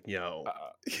 sick. Yo.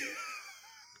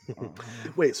 Uh,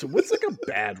 Wait, so what's like a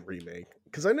bad remake?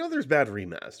 Because I know there's bad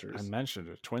remasters. I mentioned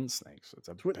it, Twin Snakes. It's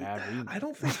a bad remake. I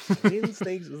don't think Twin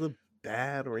Snakes is a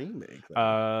bad remake.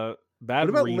 Though. Bad what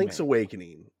about remake. Link's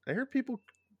Awakening? I heard people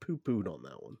poo-pooed on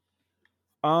that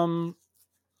one.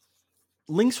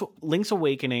 Link's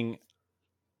Awakening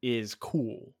is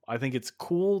cool. I think it's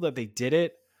cool that they did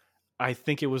it. I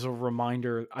think it was a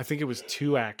reminder. I think it was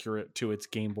too accurate to its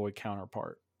Game Boy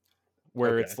counterpart,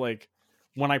 where Okay. it's like,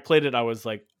 when I played it, I was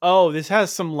like, oh, this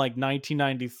has some like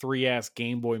 1993 ass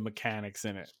Game Boy mechanics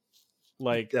in it.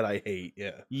 Like, That I hate,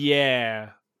 yeah. yeah.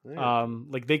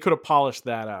 Like they could have polished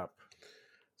that up. I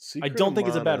Secret don't of think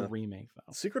it's a Mana- bad remake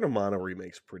though. Secret of Mana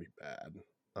remake's pretty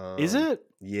bad. Is it?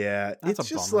 Yeah, That's it's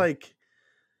a just bummer. like,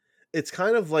 it's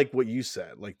kind of like what you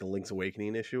said, like the Link's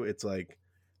Awakening issue. It's like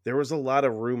there was a lot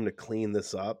of room to clean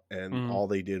this up, and Mhm. all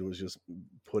they did was just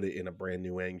put it in a brand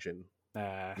new engine,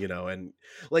 Nah. you know, and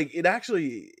like it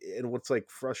actually, and what's like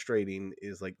frustrating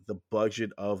is like the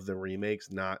budget of the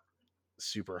remake's not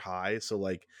super high. So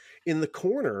like in the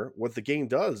corner, what the game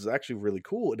does is actually really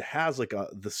cool. It has like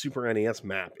the Super NES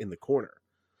map in the corner.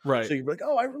 Right. So you're like,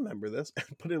 oh, I remember this,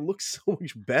 but it looks so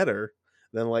much better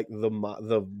than like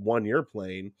the one you're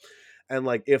playing. And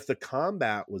like if the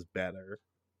combat was better,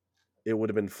 it would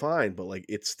have been fine. But like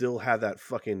it still had that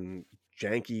fucking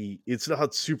janky. It still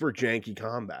had super janky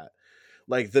combat.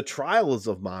 Like the Trials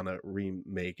of Mana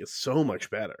remake is so much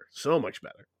better, so much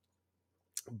better.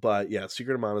 But yeah,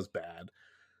 Secret of Mana is bad.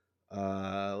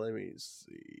 Let me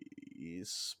see.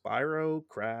 Spyro,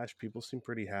 Crash. People seem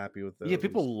pretty happy with those. Yeah,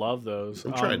 people love those.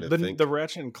 I'm trying to think. The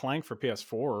Ratchet and Clank for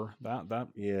PS4. That.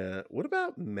 Yeah. What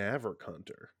about Maverick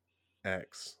Hunter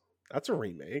X? That's a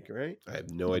remake, right? I have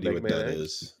no idea Mega what Man that X?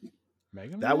 is.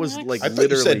 Mega That Man was X? like I thought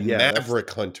you said literally, yeah, Maverick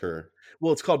Hunter.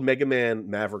 Well, it's called Mega Man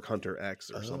Maverick Hunter X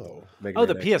or something. Oh. Mega Oh,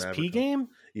 the Man X PSP Maverick game.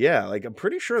 Hunter. Yeah, like I'm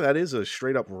pretty sure that is a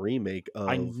straight up remake of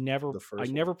I never the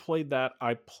first never one. played that.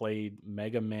 I played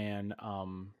Mega Man.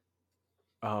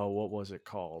 What was it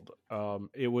called?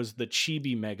 It was the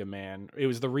Chibi Mega Man. It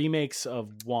was the remakes of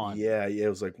one. Yeah, it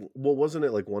was like, well, wasn't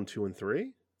it like 1, 2, and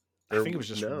 3? I think it was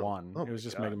just No. one. Oh It was my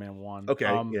just God. Mega Man 1. Okay,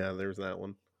 yeah, there's that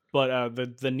one. But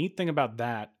the neat thing about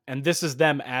that, and this is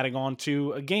them adding on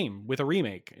to a game with a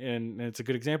remake, and it's a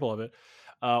good example of it.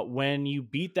 When you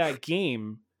beat that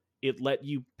game, it let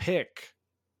you pick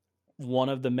one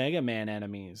of the Mega Man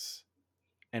enemies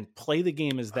and play the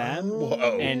game as them. Whoa.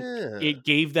 And yeah. it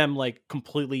gave them like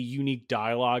completely unique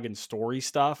dialogue and story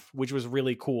stuff, which was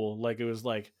really cool. Like it was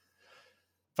like,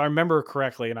 if I remember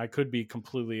correctly, and I could be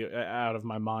completely out of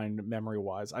my mind memory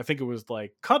wise, I think it was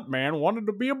like Cutman wanted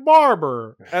to be a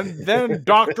barber, and then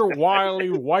Dr. Wily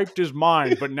wiped his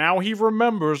mind, but now he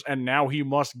remembers, and now he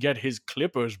must get his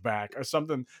clippers back, or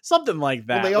something like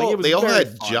that. Well, Like, it was they all very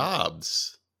had fun.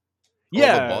 jobs.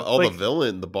 Yeah, all like- the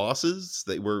villain, the bosses,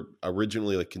 they were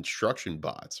originally like construction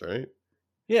bots, right?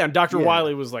 Yeah, and Dr. Yeah.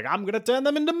 Wily was like, I'm gonna turn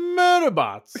them into murder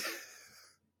bots.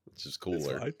 Which is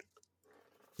cooler.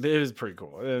 It was pretty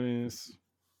cool. I mean,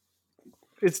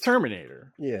 it's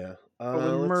Terminator. Yeah. with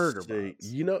Let's murder see.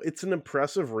 bots. You know, it's an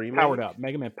impressive remake. Powered up.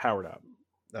 Mega Man powered up.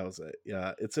 That was it.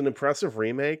 Yeah, it's an impressive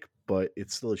remake, but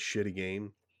it's still a shitty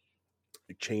game.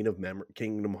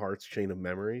 Kingdom Hearts Chain of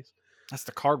Memories. That's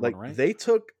the card Like one, right? they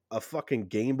took a fucking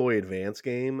Game Boy Advance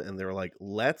game and they're like,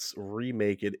 let's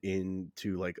remake it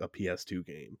into like a PS2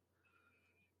 game.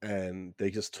 And they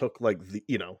just took like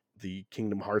the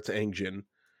Kingdom Hearts engine,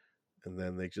 and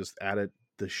then they just added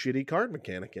the shitty card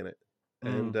mechanic in it.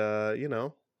 And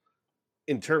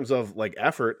in terms of like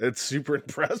effort, it's super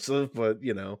impressive, but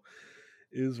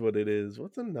is what it is.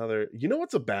 What's another?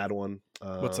 What's a bad one?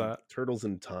 What's that? Turtles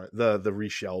in Time, the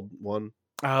reshelled one.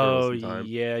 Oh, in Time.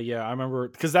 yeah. I remember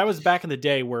because that was back in the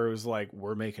day where it was like,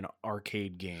 we're making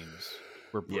arcade games.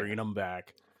 We're Yeah. bringing them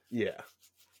back. Yeah.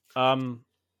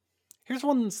 Here's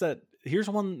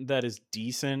one that is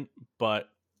decent, but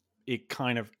it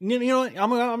kind of what?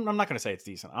 I'm not gonna say it's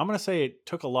decent. I'm gonna say it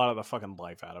took a lot of the fucking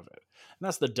life out of it, and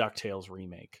that's the DuckTales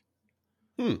remake.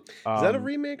 Is that a Um,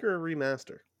 remake or a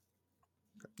remaster?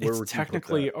 Where would It's you put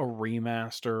technically that? a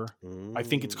remaster. I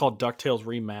think it's Mm. called DuckTales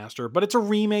Remaster, but it's a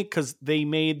remake because they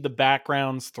made the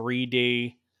backgrounds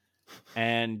 3D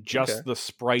and just Okay. the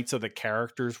sprites of the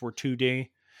characters were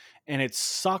 2D. And it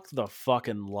sucked the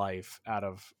fucking life out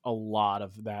of a lot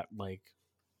of that, like,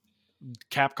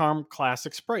 Capcom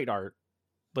classic sprite art.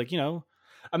 Like,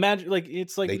 imagine, like,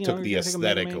 it's like, They took the you're gonna take a Mega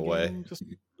aesthetic Man away. game, just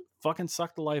fucking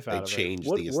suck the life They out of it. changed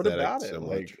What the what aesthetic about it? so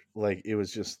much. Like it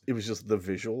was just the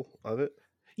visual of it.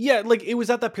 Yeah, like it was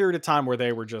at that period of time where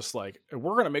they were just like,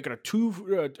 we're gonna make it a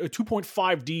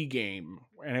 2.5D game,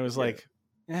 and it was Yeah. like,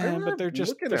 remember but they're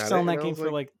looking at it selling and that I game was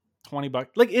for like- like $20.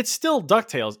 Like it's still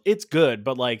DuckTales, it's good,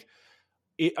 but like,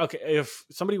 okay, if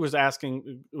somebody was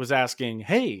asking,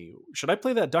 hey, should I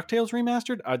play that DuckTales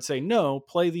remastered? I'd say no,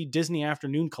 play the Disney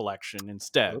Afternoon Collection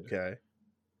instead, Okay.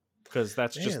 because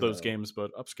that's just Man, those though. games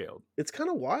but upscaled. It's kind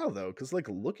of wild though, because like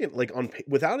looking like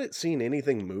without it seeing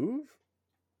anything move,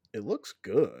 it looks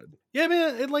good. Yeah,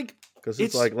 man, it like Because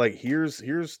it's It's- like here's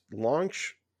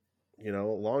launch,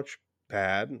 launch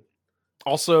pad,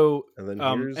 also. and then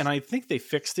here's And I think they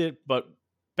fixed it, but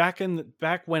back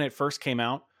when it first came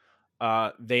out,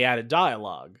 they added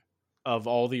dialogue of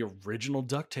all the original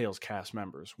DuckTales cast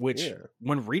members, which Yeah.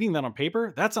 when reading that on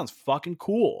paper, that sounds fucking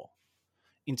cool.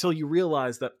 Until you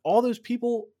realize that all those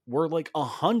people were like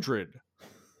 100.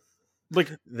 Like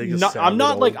they just I'm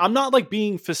not sounded like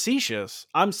being facetious.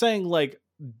 I'm saying like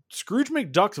Scrooge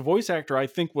McDuck's voice actor, I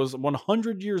think, was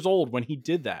 100 years old when he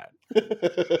did that.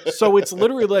 So it's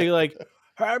literally like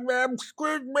I'm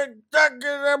Scrooge McDuck,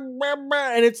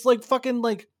 and it's like fucking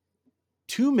like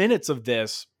 2 minutes of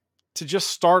this to just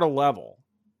start a level,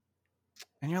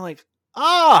 and you're like,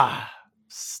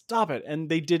 stop it. And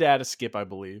they did add a skip, I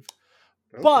believe,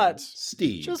 but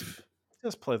Steve,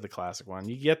 just play the classic one.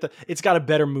 You get it's got a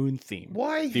better moon theme.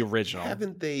 Why the original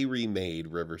haven't they remade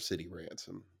River City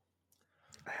Ransom?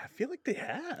 I feel like they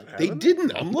have. They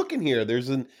didn't. I'm looking here. There's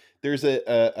a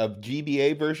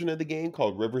GBA version of the game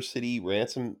called River City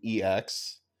Ransom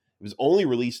EX. It was only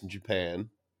released in Japan.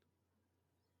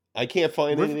 I can't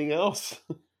find anything else.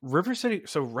 River City.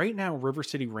 So right now, River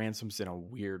City Ransom's in a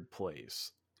weird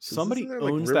place. Somebody Isn't there,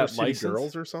 owns River that City license.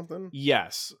 Girls or something?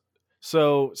 Yes.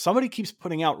 So somebody keeps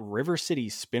putting out River City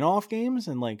spin-off games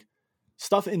and like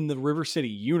stuff in the River City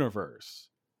universe.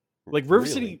 Like River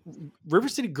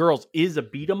City Girls is a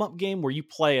beat 'em up game where you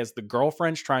play as the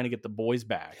girlfriends trying to get the boys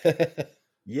back.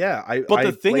 Yeah, But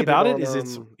the thing played about on, it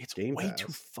is it's Game way Pass.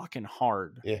 too fucking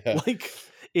hard. Yeah. Like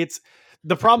it's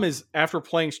the problem is after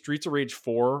playing Streets of Rage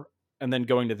 4 and then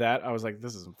going to that, I was like,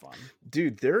 this isn't fun.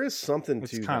 Dude, there is something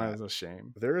It's to kind that. of a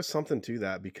shame. There is something to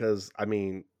that because I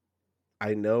mean,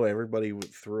 I know everybody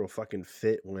threw a fucking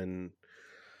fit when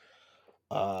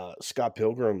Scott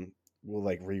Pilgrim will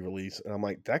like re-release, and I'm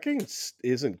like, that game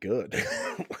isn't good.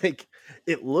 Like,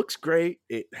 it looks great,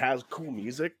 it has cool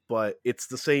music, but it's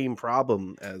the same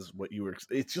problem as what you were.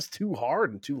 It's just too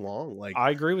hard and too long. Like, I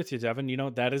agree with you, Devin. You know,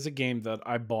 that is a game that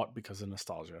I bought because of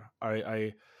nostalgia.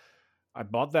 I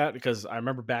bought that because I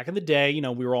remember back in the day, you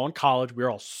know, we were all in college, we were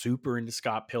all super into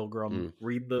Scott Pilgrim,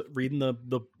 reading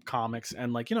the comics,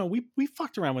 and like, you know, we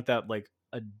fucked around with that like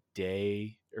a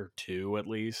day or two at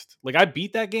least. Like I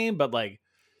beat that game, but like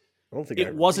I don't think I it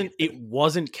ever wasn't beat it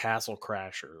wasn't Castle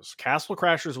Crashers. Castle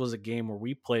Crashers was a game where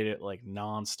we played it like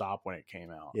nonstop when it came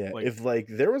out. Yeah, like, if like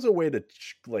there was a way to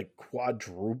like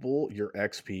quadruple your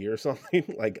XP or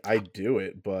something, like I'd do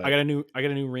it. But I got a new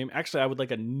ream. Actually, I would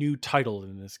like a new title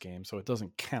in this game, so it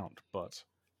doesn't count. But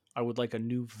I would like a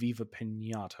new Viva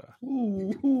Pinata.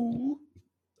 Ooh.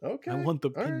 okay, I want the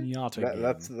all right. Pinata game.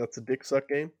 That's a dick suck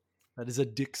game. That is a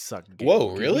dick suck game.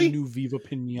 Whoa, Give me really? New Viva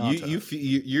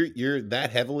Pinata. You're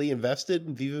that heavily invested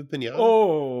in Viva Pinata?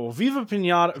 Oh, Viva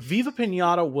Pinata! Viva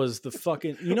Pinata was the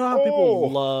fucking. You know how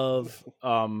people love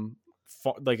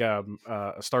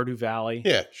Stardew Valley?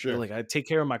 Yeah, They're sure. like, I take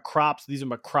care of my crops. These are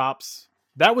my crops.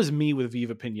 That was me with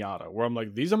Viva Pinata, where I'm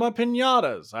like, these are my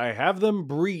pinatas. I have them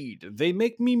breed. They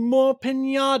make me more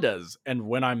pinatas. And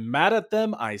when I'm mad at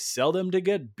them, I sell them to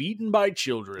get beaten by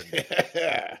children.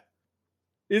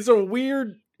 It's a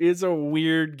weird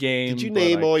game. Did you but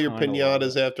name I all your kinda love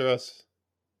pinatas it. after us?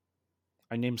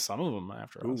 I named some of them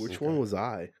after Ooh, us. which Okay. one was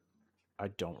I? I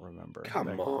don't remember. Come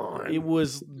That- on. It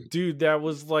was, dude, that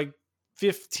was like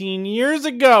 15 years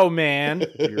ago, man. Do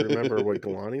you remember what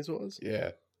Galani's was?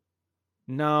 Yeah.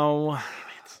 No.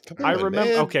 Come I on, remember.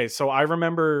 man. Okay, so I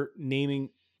remember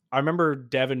I remember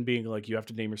Devin being like, you have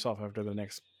to name yourself after the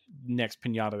next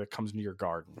pinata that comes into your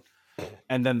garden.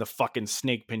 And then the fucking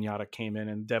snake pinata came in,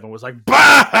 and Devin was like,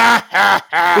 bah!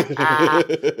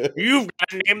 You've got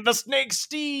to name the snake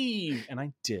Steve. And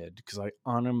I did, because I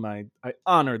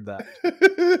honored that.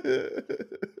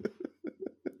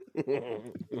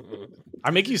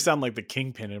 I make you sound like the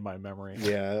Kingpin in my memory.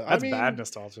 Yeah, That's bad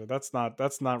nostalgia. That's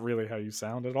not really how you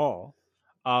sound at all.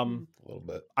 A little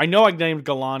bit. I know I named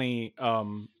Galani.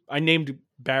 I named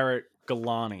Barrett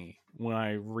Galani when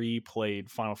I replayed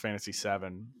Final Fantasy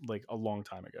VII like a long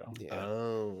time ago. Yeah.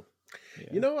 Oh. Yeah.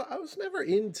 You know, I was never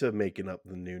into making up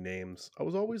the new names. I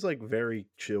was always like very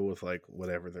chill with like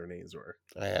whatever their names were.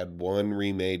 I had one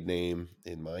remade name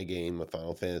in my game of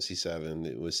Final Fantasy VII.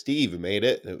 It was Steve who made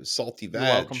it. It was Salty You're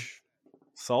welcome. Vag.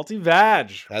 Salty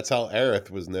Vag. That's how Aerith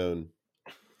was known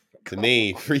to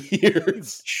me for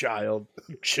years. Child,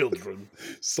 children.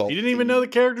 Salty. He didn't even know the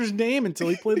character's name until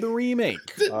he played the remake.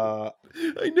 Uh,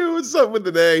 I knew it was something with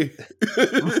an A.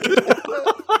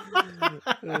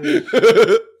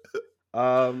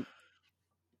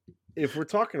 If we're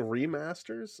talking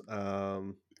remasters,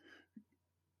 man,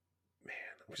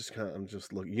 I'm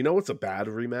just looking. You know what's a bad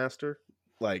remaster?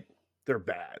 Like, they're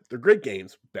bad. They're great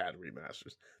games, bad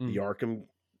remasters. The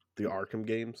Arkham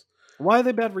games. Why are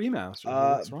they bad remasters?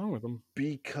 What's wrong with them?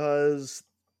 Because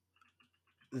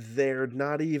they're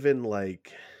not even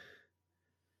like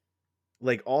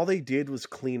all they did was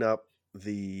clean up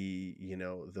the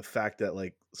fact that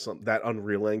like that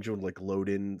Unreal Engine would like load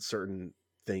in certain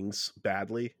things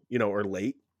badly, or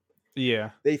late. Yeah.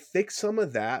 They fixed some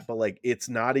of that, but like it's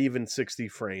not even 60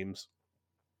 frames.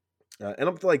 And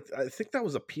I'm like, I think that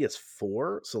was a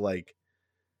PS4, so like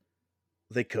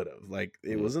they could have. Like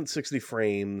it wasn't 60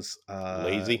 frames.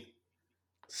 Lazy.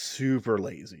 Super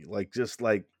lazy. Like just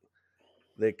like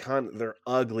they're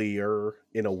uglier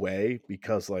in a way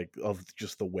because like of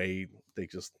just the way they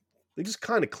just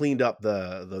kind of cleaned up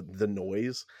the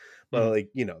noise. But like,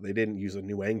 you know, they didn't use a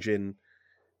new engine.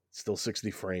 Still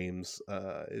 60 frames.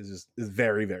 Is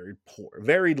very, very poor.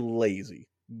 Very lazy.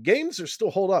 Games are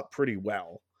still hold up pretty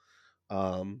well.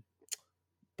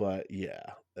 But yeah,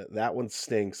 that one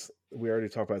stinks. We already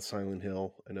talked about Silent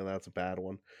Hill. I know that's a bad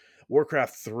one.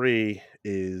 Warcraft 3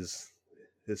 is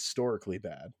historically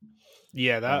bad.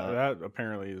 Yeah, that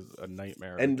apparently is a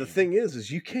nightmare. And the thing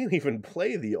is you can't even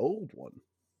play the old one.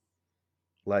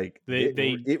 Like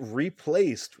it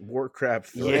replaced Warcraft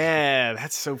 3. Yeah,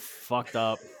 that's so fucked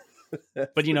up.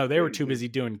 But you know, they were too busy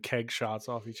doing keg shots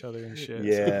off each other and shit.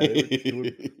 Yeah,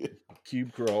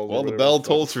 cube crawls. Well, the bell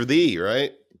tolls for thee,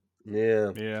 right?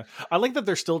 Yeah. I like that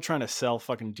they're still trying to sell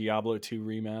fucking Diablo 2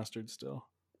 remastered still.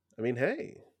 I mean,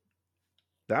 hey,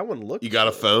 that one looked. You got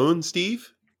a phone,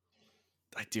 Steve?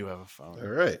 I do have a phone. All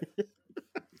right.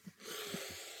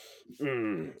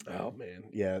 Oh man,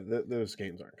 yeah, those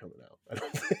games aren't coming out, I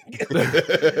don't think.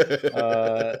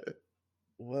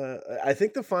 Well, I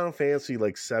think the Final Fantasy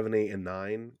like 7, 8, and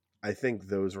 9. I think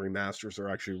those remasters are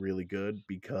actually really good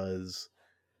because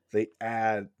they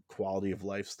add quality of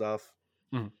life stuff,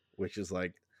 which is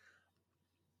like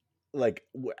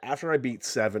after I beat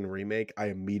 7 remake, I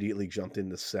immediately jumped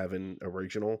into 7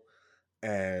 original.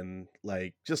 And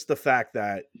like just the fact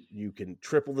that you can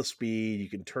triple the speed, you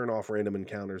can turn off random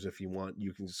encounters if you want,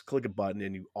 you can just click a button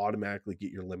and you automatically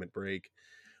get your limit break.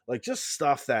 Like just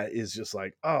stuff that is just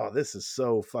like, oh, this is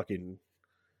so fucking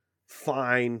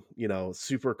fine, you know,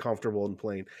 super comfortable in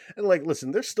playing. And like,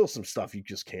 listen, there's still some stuff you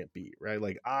just can't beat, right?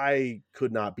 Like I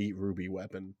could not beat Ruby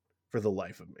Weapon for the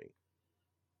life of me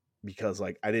because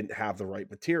like I didn't have the right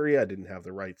materia, I didn't have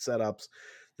the right setups,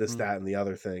 this, that, and the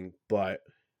other thing. But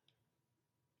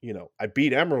you know, I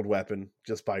beat Emerald Weapon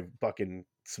just by fucking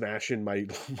smashing my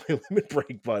limit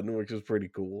break button, which was pretty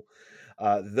cool.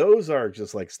 Those are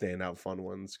just like standout fun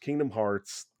ones. Kingdom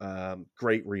Hearts,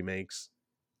 great remakes.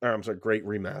 Or I'm sorry, great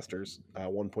remasters.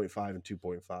 1.5 and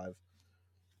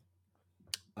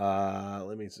 2.5.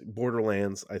 Let me see.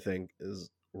 Borderlands, I think, is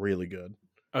really good.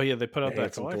 Oh yeah, they put out that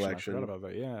Handsome collection. I forgot about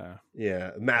that. Yeah.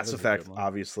 Yeah. Mass Effect,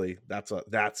 obviously. That's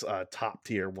a top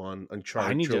tier one.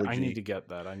 Uncharted trilogy. I need to get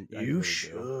that. You really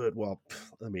should. Well,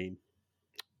 I mean,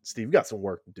 Steve, you got some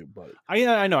work to do, buddy.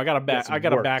 I know. I got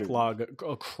a backlog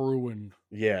accruing.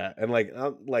 Yeah, and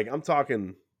I'm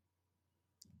talking.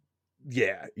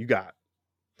 Yeah, you got.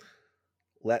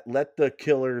 Let the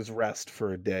killers rest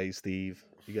for a day, Steve.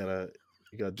 You gotta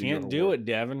do. Can't do it,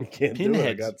 Devin. Can't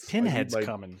Pinhead's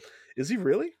coming. Is he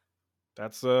really?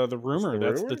 That's the rumor.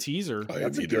 That's the teaser. I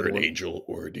am either an angel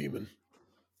or a demon.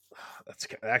 That's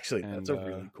actually that's a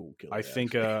really cool killer. I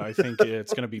think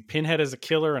it's going to be Pinhead as a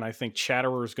killer, and I think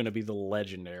Chatterer is going to be the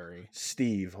legendary.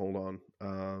 Steve, hold on.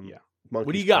 Yeah. Monkey's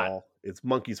what do you got? Paw. It's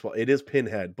Monkey's Paw. It is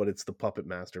Pinhead, but it's the Puppet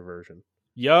Master version.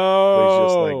 Yo, he's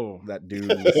just like that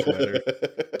dude in the sweater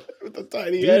with the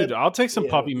tiny dude. head. I'll take some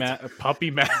Puppy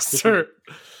Master.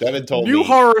 Devin told New me.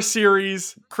 horror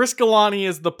series. Chris Galani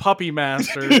is the Puppy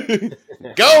Master.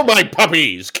 Go, my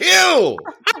puppies! Kill!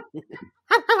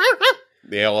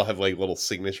 They all have like little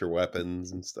signature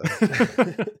weapons and stuff.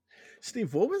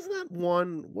 Steve, what was that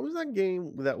one? What was that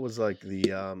game that was like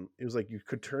the? It was like you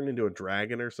could turn into a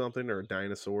dragon or something or a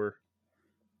dinosaur.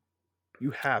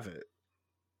 You have it.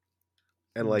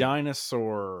 And like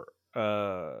dinosaur,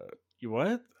 you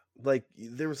what? Like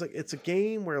there was like it's a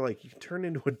game where like you can turn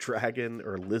into a dragon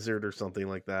or a lizard or something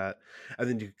like that, and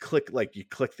then you click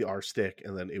the R stick,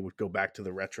 and then it would go back to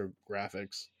the retro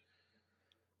graphics.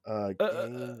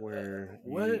 Game where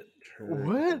what?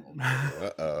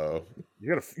 Uh-oh.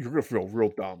 You're gonna feel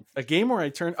real dumb. A game where I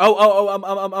turn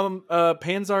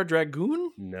Panzer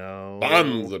Dragoon? No.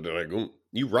 Panzer Dragoon.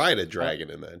 You ride a dragon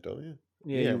in that, don't you?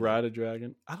 Yeah, you ride a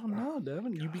dragon. I don't know,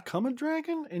 Devin. You become a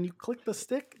dragon and you click the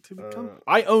stick to become.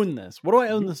 I own this. What do I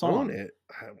own this on? It.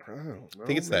 I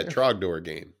think it's that Trogdor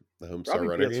game, the Homestar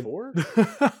Runner game.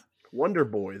 Wonder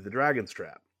Boy, the Dragon's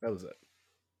Trap. That was it.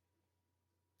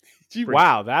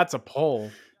 Wow, that's a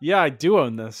poll. Yeah, I do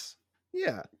own this.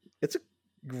 Yeah, it's a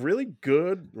really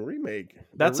good remake.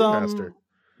 That's that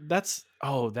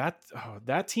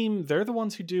team. They're the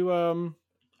ones who do. I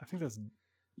think that's.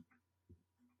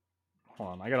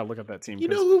 Hold on, I gotta look up that team. You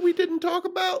know who we didn't talk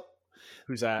about?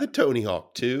 Who's that? The Tony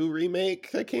Hawk 2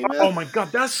 remake that came out. Oh my god,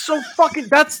 that's so fucking.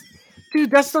 That's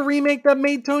the remake that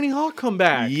made Tony Hawk come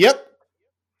back. Yep.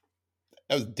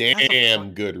 That was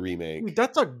damn good remake. Dude,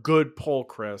 that's a good pull,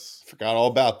 Chris. Forgot all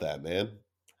about that, man.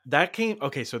 That came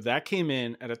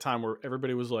in at a time where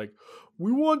everybody was like,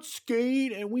 we want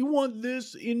Skate and we want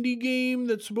this indie game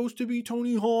that's supposed to be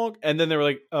Tony Hawk. And then they were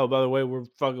like, oh, by the way, we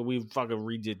fucking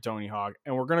redid Tony Hawk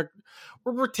and we're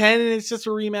pretending it's just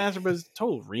a remaster, but it's a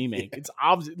total remake. Yeah. It's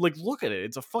obvious. Like, look at it.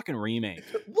 It's a fucking remake.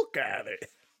 Look at it.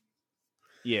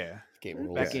 Yeah.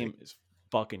 That game is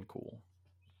fucking cool.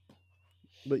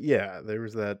 But yeah, there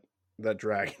was that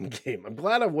dragon game. I'm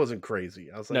glad I wasn't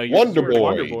crazy. I was like, no, Wonder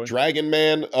Boy, Dragon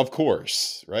Man, of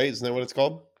course, right? Isn't that what it's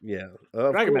called? Yeah,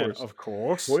 Dragon Man, of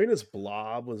course. Boy and His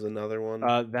Blob was another one.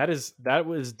 That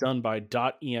was done by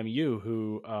 .emu,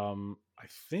 who I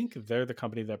think they're the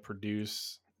company that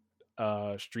produce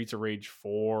Streets of Rage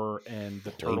 4 and the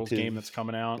Turtles game that's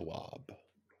coming out. Blob.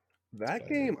 That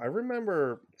game, I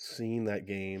remember seeing that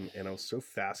game, and I was so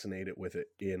fascinated with it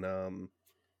in the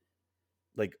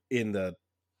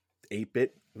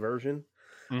 8-bit version.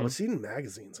 I was seeing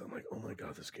magazines. I'm like, oh my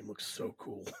god, this game looks so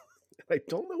cool. I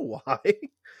don't know why,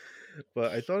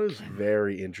 but I thought it was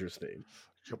very interesting.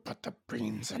 You put the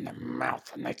beans in the mouth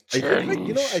and they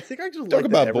change. I think I just talk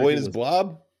about Boy and His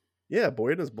Blob. Yeah,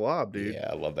 Boy and His Blob, dude. Yeah,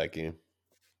 I love that game.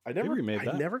 I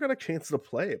never got a chance to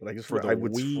play it, but I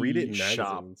would read it in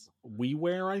magazines.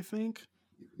 WiiWare, I think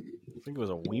it was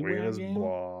a WiiWare game.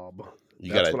 Blob.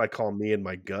 That's what I call me in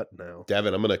my gut now.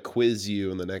 Devin, I'm going to quiz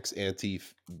you in the next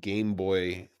Anti-Game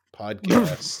Boy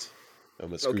podcast. I'm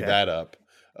going to screw that up.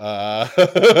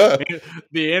 The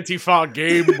Antifa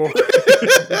Game Boy.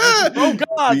 Oh,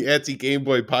 God. The Anti-Game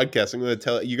Boy podcast. I'm going to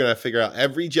tell you, you're going to figure out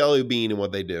every jelly bean and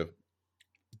what they do.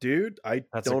 Dude,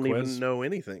 That's don't even know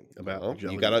anything about jelly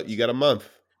beans. You got a month.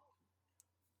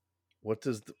 All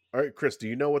right, Chris, do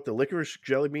you know what the licorice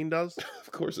jelly bean does?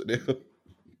 Of course I do.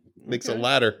 Makes a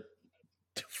ladder.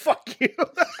 Fuck you.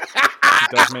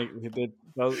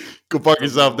 Go fuck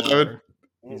yourself, Devin.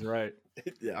 He's right.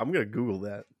 Yeah, I'm gonna Google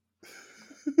that.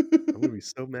 I'm gonna be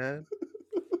so mad,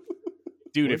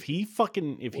 dude. If he's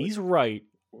right,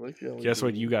 guess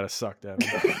what? You gotta suck, Devin.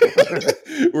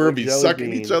 We're gonna be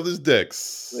sucking each other's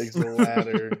dicks. Makes a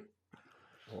ladder.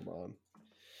 Hold on.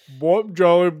 What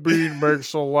jelly bean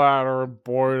makes a ladder and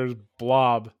Boy is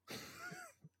Blob?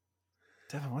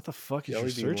 Devin, what the fuck is your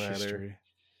search history?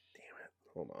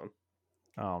 Hold on.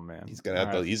 Oh man, he's gonna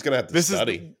have to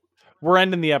study. We're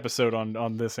ending the episode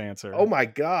on this answer. Oh my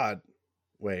god!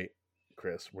 Wait,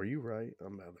 Chris, were you right?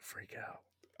 I'm about to freak out.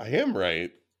 I am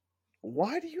right.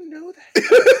 Why do you know that?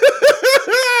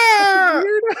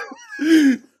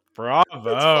 Bravo!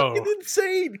 That's fucking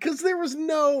insane. Because there was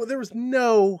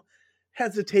no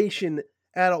hesitation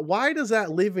at all. Why does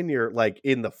that live in your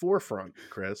in the forefront,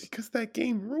 Chris? Because that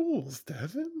game rules,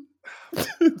 Devin.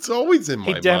 It's always in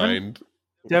my mind.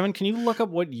 Devin, can you look up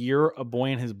what year A Boy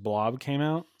and His Blob came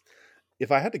out?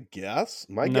 If I had to guess,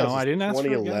 my guess is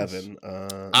 2011.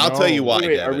 I'll tell you why.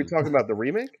 Wait, are we talking about the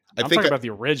remake? I'm talking about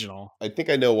the original. I think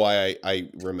I know why I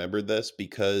remembered this,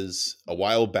 because a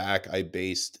while back I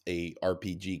based a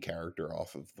RPG character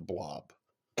off of the Blob.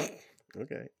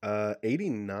 Okay.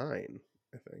 89,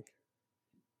 I think.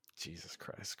 Jesus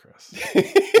Christ, Chris.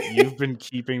 You've been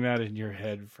keeping that in your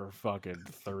head for fucking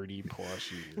 30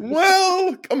 plus years.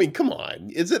 Well, I mean, come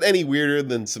on. Is it any weirder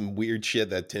than some weird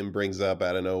shit that Tim brings up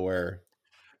out of nowhere?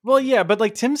 Well, yeah, but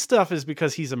Tim's stuff is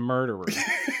because he's a murderer.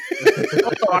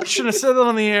 I shouldn't have said that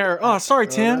on the air. Oh, sorry,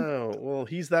 Tim. Oh, well,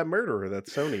 he's that murderer that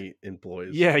Sony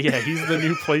employs. Yeah, he's the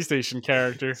new PlayStation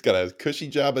character. He's got a cushy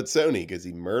job at Sony because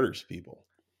he murders people.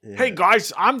 Yeah. Hey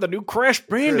guys, I'm the new Crash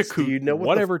Bandicoot. Chris, do you know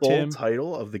what the full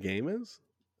title of the game is?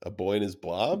 A Boy and His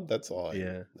Blob. That's all.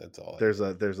 That's all. There's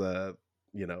a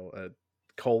a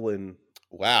colon.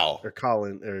 Wow. Or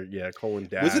colon colon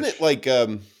dash. Wasn't it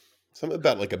something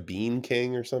about a bean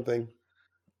king or something?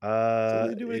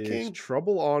 It's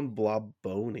Trouble on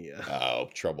Blobonia. Oh,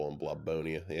 Trouble on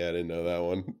Blobonia. Yeah, I didn't know that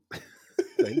one.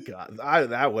 Thank God.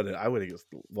 I would have just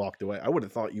walked away. I would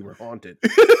have thought you were haunted.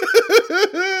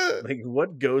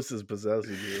 What ghost is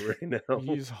possessing you right now?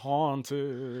 He's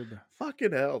haunted.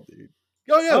 Fucking hell, dude.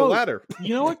 Oh yeah, the ladder.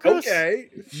 You know what, Chris? Okay.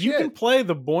 You can play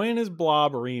the Boy and His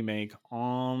Blob remake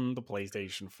on the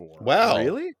PlayStation 4. Wow.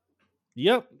 Really?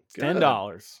 Yep.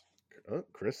 $10. Oh,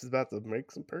 Chris is about to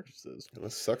make some purchases.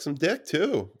 Let's suck some dick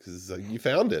too, because you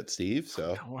found it, Steve.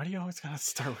 So why do you always gotta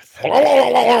start with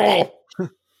that?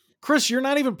 Chris, you're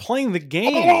not even playing the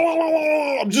game.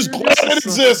 I'm just glad it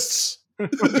exists.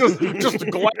 just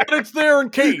glad it's there in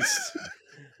case.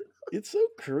 It's so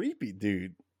creepy,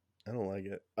 dude. I don't like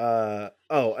it.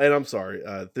 And I'm sorry.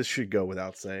 This should go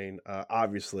without saying.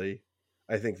 Obviously,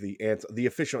 I think the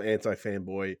official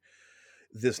anti-fanboy,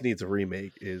 this needs a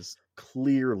remake, is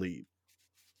clearly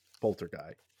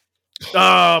Poltergeist.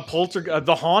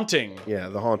 The Haunting. Yeah,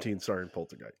 The Haunting starring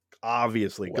Poltergeist.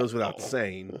 Obviously, it goes without Wow.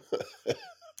 saying.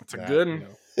 It's a that, good you one.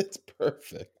 know. It's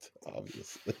perfect,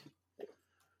 obviously.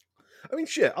 I mean,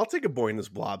 shit. I'll take a Boy in this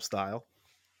Blob style,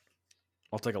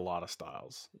 I'll take a lot of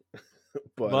styles.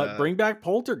 but, But bring back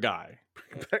Poltergeist.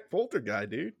 back Poltergeist,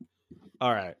 dude.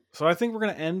 All right. So I think we're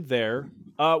gonna end there.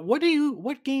 What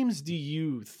games do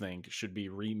you think should be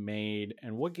remade,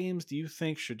 and what games do you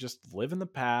think should just live in the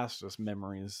past as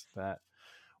memories that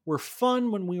were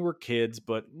fun when we were kids,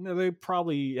 but they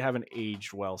probably haven't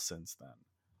aged well since then?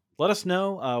 Let us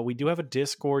know. We do have a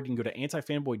Discord. You can go to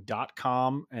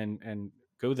antifanboy.com and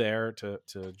go there to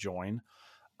join.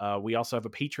 We also have a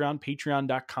Patreon,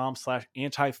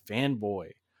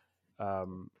 patreon.com/antifanboy.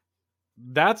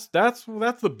 That's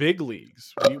the big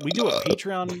leagues. We do a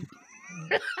Patreon.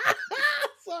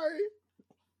 Sorry.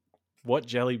 What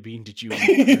jelly bean did you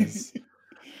eat, Chris?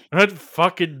 What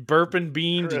fucking burping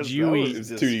bean did Chris, you that eat?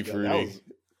 was It's Tutti Frutti. that was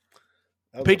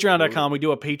a Patreon.com. We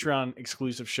do a Patreon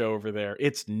exclusive show over there.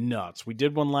 It's nuts. We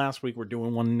did one last week. We're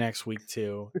doing one next week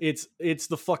too. It's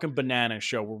the fucking banana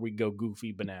show where we go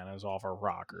goofy bananas off our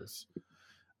rockers.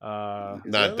 Not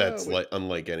that's wait. like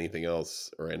unlike anything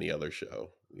else or any other show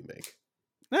we make.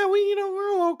 Yeah, we're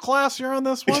a little classier on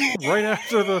this one. Right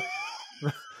after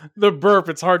the burp,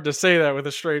 it's hard to say that with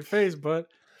a straight face, but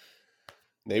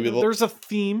Maybe there's a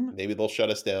theme. maybe they'll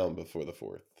shut us down before the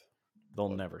 4th. They'll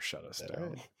never shut us All down.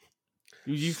 right.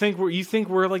 You think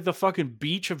we're like the fucking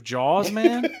beach of Jaws,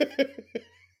 man?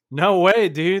 No way,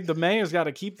 dude. The mayor's got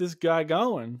to keep this guy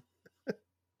going.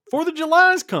 4th of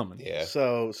July's coming. Yeah.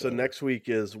 So next week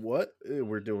is what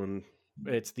we're doing.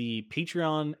 It's the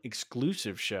Patreon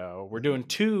exclusive show. We're doing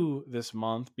 2 this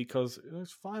month because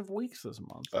there's 5 weeks this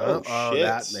month. Oh,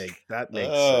 shit. that makes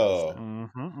Oh.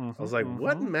 sense. I I was like,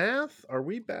 what math are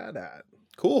we bad at?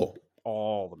 Cool.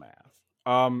 All the math.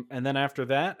 And then after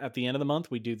that, at the end of the month,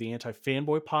 we do the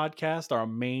Anti-Fanboy podcast, our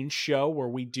main show where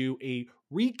we do a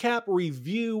recap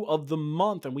review of the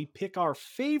month and we pick our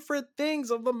favorite things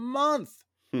of the month.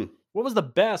 What was the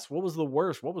best? What was the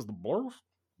worst? What was the blurst?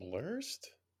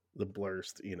 Blurst? The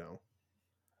blurst, you know.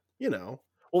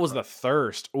 What was the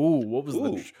thirst? Ooh, what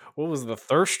was the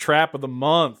thirst trap of the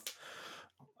month?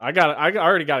 I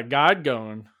already got a guide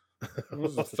going. What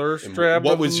was the thirst And trap?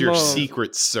 what of was the your month?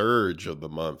 secret surge of the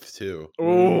month too?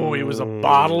 Oh, it was a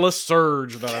bottle of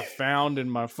Surge that I found in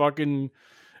my fucking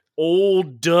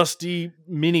old dusty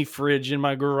mini fridge in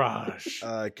my garage.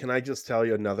 Can I just tell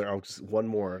you one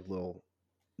more little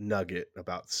nugget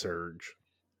about Surge?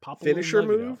 Pop a little Finisher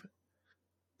nugget move,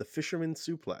 the fisherman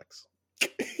suplex. out.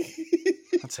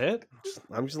 That's it.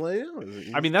 I'm just letting you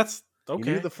know. I mean, that's You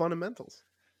okay. knew the fundamentals.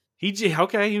 He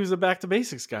was a back to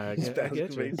basics guy. I He's get, back I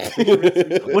get to you.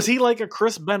 basics. Was he like a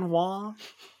Chris Benoit?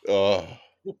 Oh.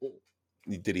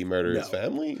 Did he murder his No.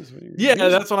 family? Yeah,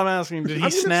 that's what I'm asking. Did he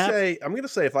snap? I'm gonna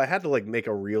say if I had to like make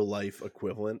a real life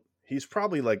equivalent, he's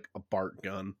probably like a Bart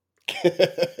Gunn.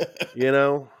 You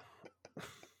know,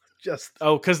 just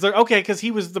Oh, because he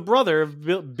was the brother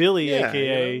of Billy, Yeah,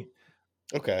 aka you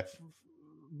Okay.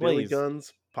 Billy Blaze.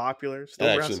 Gunn's popular. Still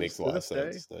That actually wrestles makes a to lot of this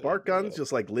day. sense. That- Bart Gunn's yeah.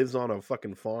 just like lives on a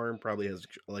fucking farm. Probably has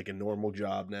like a normal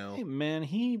job now. Hey man,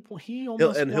 he He'll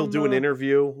almost do an the-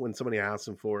 interview when somebody asks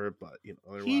him for it, but you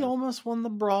know, He otherwise, almost won the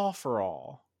brawl for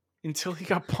all until he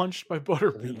got punched by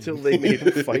Butterbean. until they made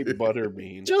him fight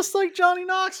Butterbean. Just like Johnny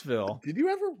Knoxville. Did you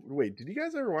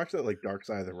guys ever watch that like Dark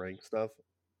Side of the Ring stuff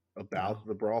about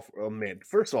the brawl? Oh man,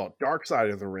 first of all, Dark Side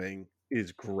of the Ring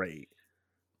is great.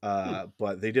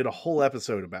 But they did a whole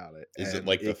episode about it. Is it and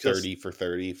like the just- 30 for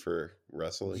 30 for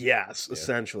wrestling? Yes, Yeah.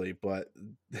 essentially. But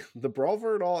the brawl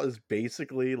for it all is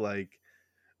basically like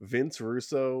Vince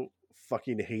Russo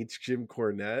fucking hates Jim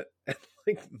Cornette, and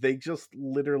like they just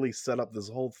literally set up this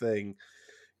whole thing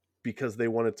because they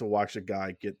wanted to watch a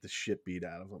guy get the shit beat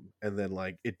out of him, and then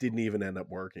like it didn't even end up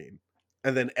working,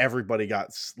 and then everybody got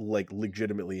like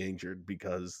legitimately injured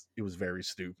because it was very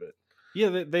stupid.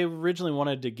 Yeah, they originally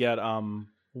wanted to get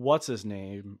what's his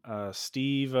name?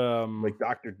 Steve Like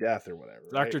Dr. Death or whatever.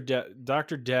 right?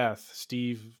 Dr. Death,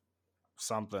 Steve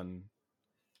something.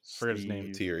 Forget his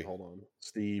name. Thierry. Hold on.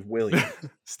 Steve Williams.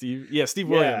 Steve Yeah.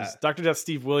 Williams. Dr. Death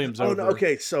Steve Williams Oh over. no,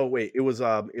 okay. So wait, it was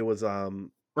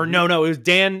Or no, it was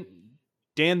Dan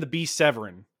the Beast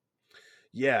Severin.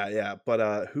 yeah.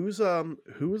 But who was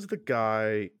the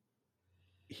guy?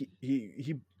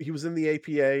 He was in the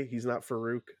APA. He's not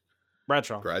Farouk.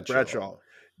 Bradshaw. Bradshaw.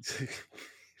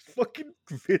 Fucking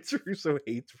Vince Russo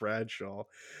hates Bradshaw,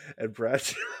 and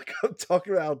Bradshaw kept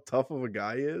talking about how tough of a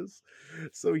guy he is.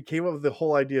 So he came up with the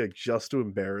whole idea just to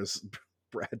embarrass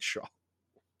Bradshaw.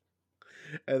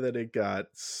 And then it got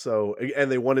so,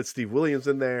 and they wanted Steve Williams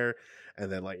in there,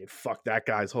 and then like it fucked that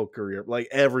guy's whole career, like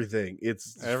everything.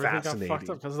 It's Everything fascinating. got fucked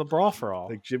up because of the brawl for all.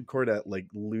 Like Jim Cornette like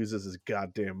loses his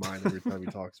goddamn mind every time he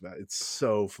talks about it. It's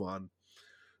so fun.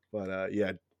 But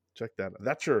yeah, check that out.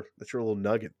 That's your little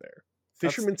nugget there.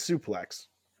 Fisherman suplex.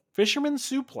 Fisherman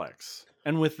suplex.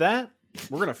 And with that,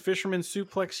 we're going to fisherman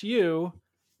suplex you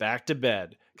back to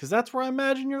bed. Because that's where I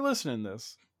imagine you're listening to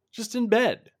this. Just in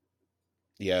bed.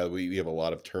 Yeah, we have a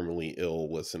lot of terminally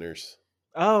ill listeners.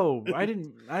 Oh,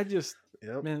 I just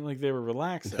Yep. meant like they were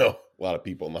relaxing. No, a lot of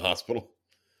people in the hospital.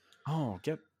 Oh,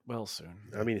 get well soon.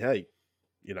 I mean, hey,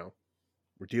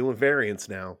 we're dealing with variants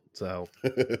now, so